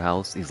comes to your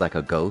house, he's like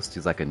a ghost,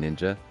 he's like a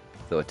ninja.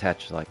 So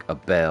attach like a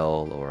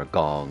bell or a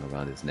gong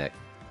around his neck.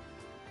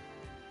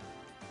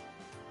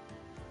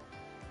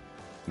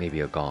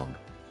 Maybe a gong.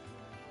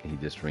 And he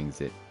just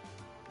rings it.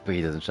 But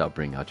he doesn't shout,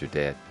 "Bring out your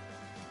dead."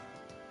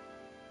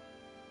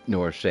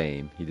 Nor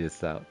shame. He just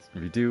shouts,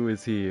 "Redu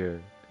is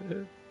here."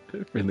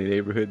 Friendly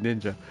neighborhood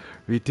ninja.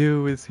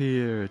 Redu is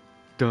here.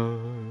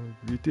 Dun.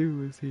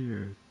 Redu is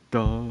here.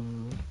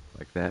 Dun.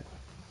 Like that.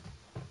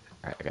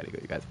 Alright, I gotta go,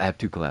 you guys. I have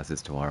 2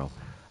 classes tomorrow.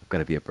 I've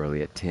gotta be up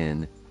early at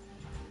 10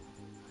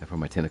 for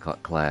my 10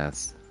 o'clock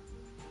class.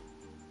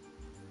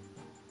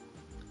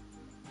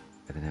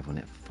 And then I have one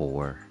at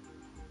 4.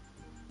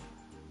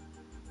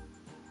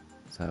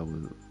 So I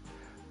will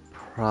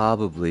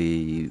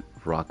probably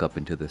rock up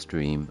into the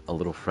stream a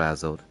little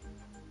frazzled.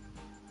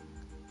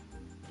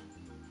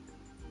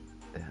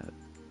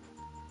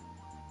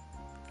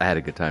 I had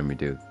a good time,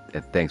 Redu,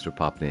 and thanks for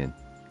popping in.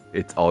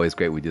 It's always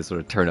great. We just sort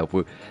of turn up.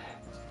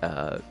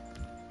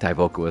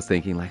 Tyvoka was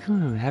thinking like,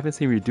 haven't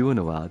seen Redu in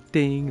a while.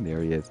 Ding,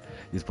 there he is.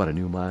 He just bought a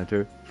new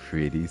monitor.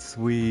 Pretty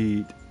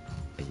sweet.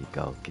 There you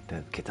go.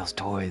 Get those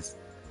toys.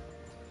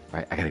 All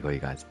right, I gotta go, you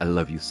guys. I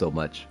love you so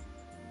much.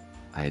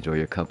 I enjoy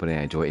your company.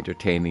 I enjoy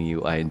entertaining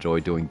you. I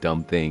enjoy doing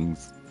dumb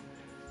things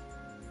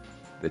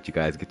that you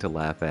guys get to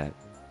laugh at.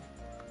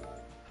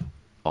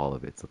 All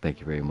of it. So thank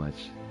you very much.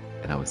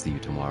 And I will see you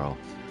tomorrow.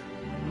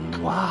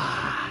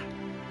 Mwah!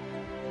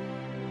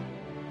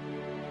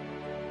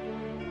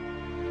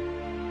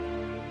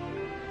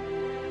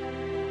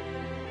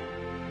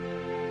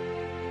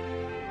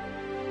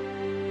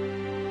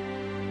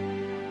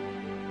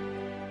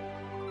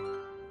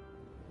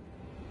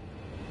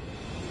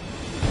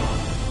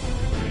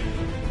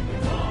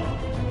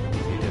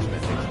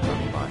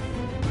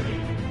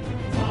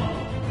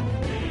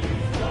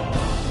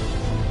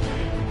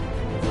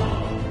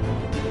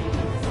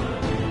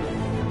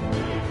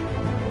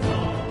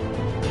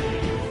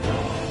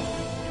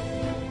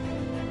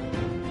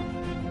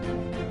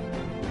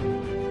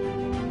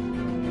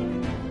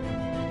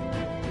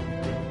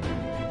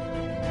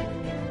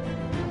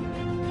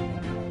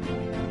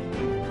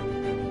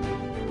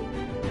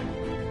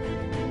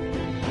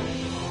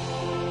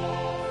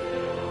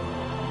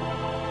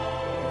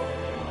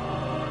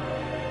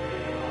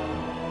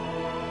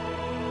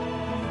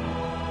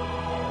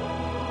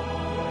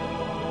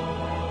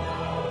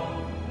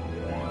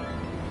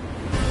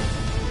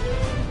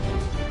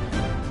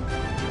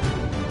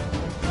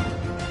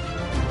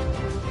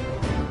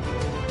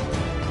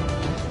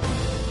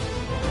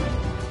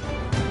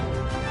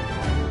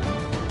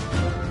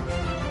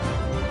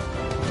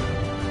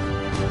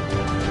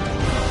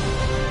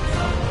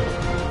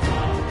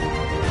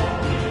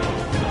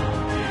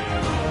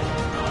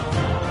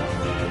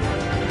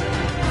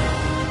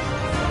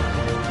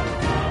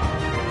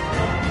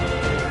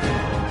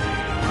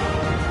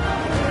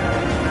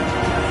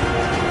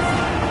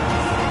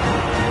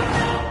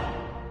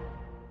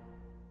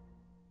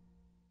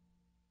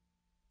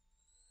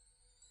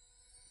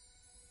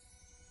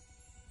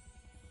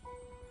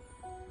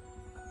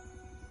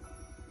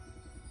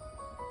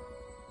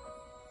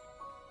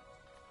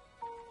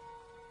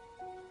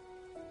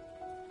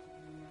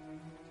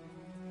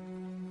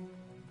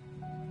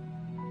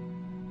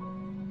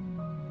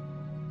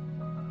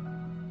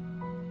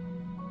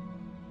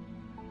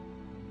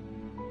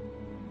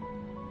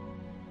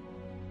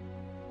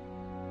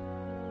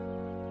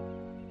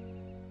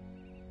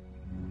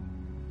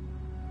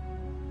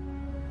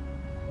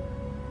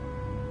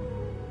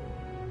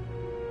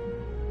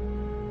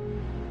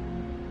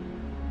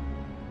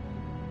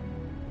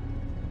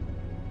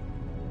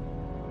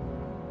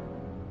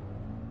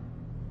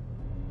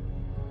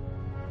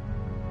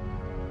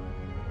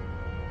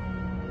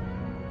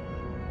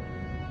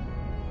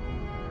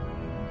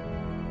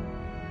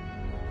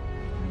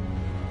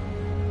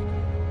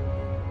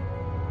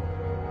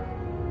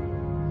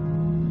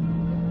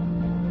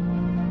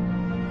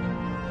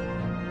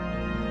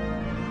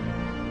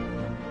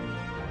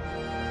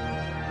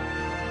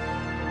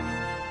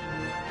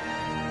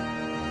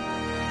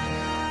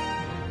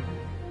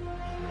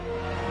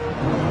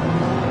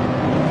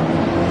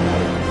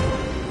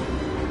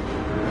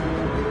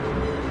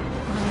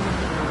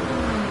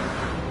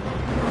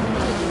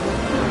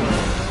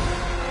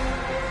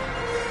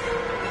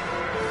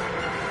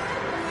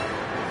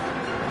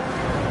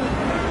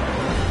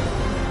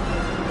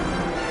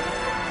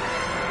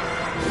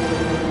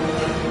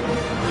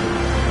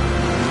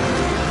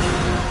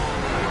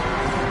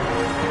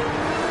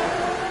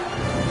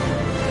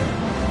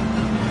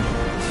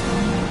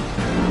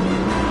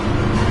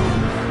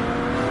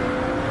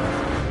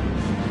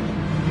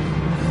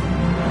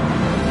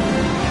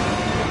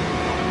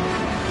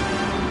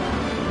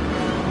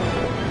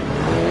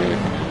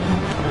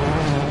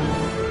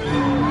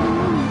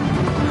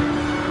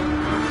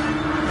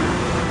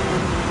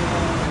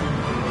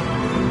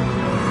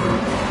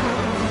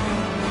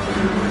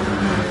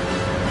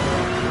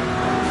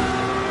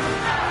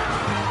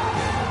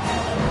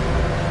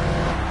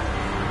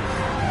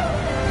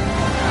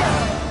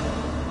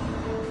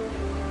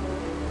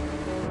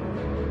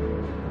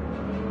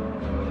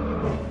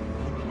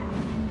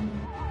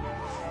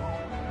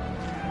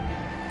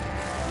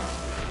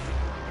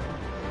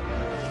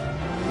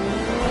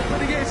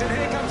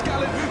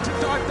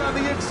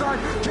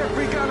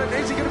 Gallen.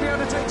 Is he going to be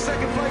able to take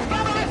second place?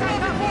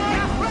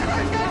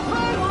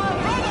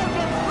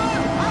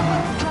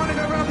 Trying to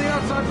go around the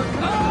outside, but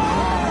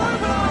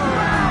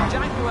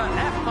Jaguar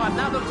F5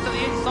 now looks to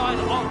the inside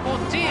of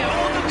Portillo.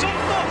 Oh, the top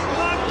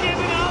box.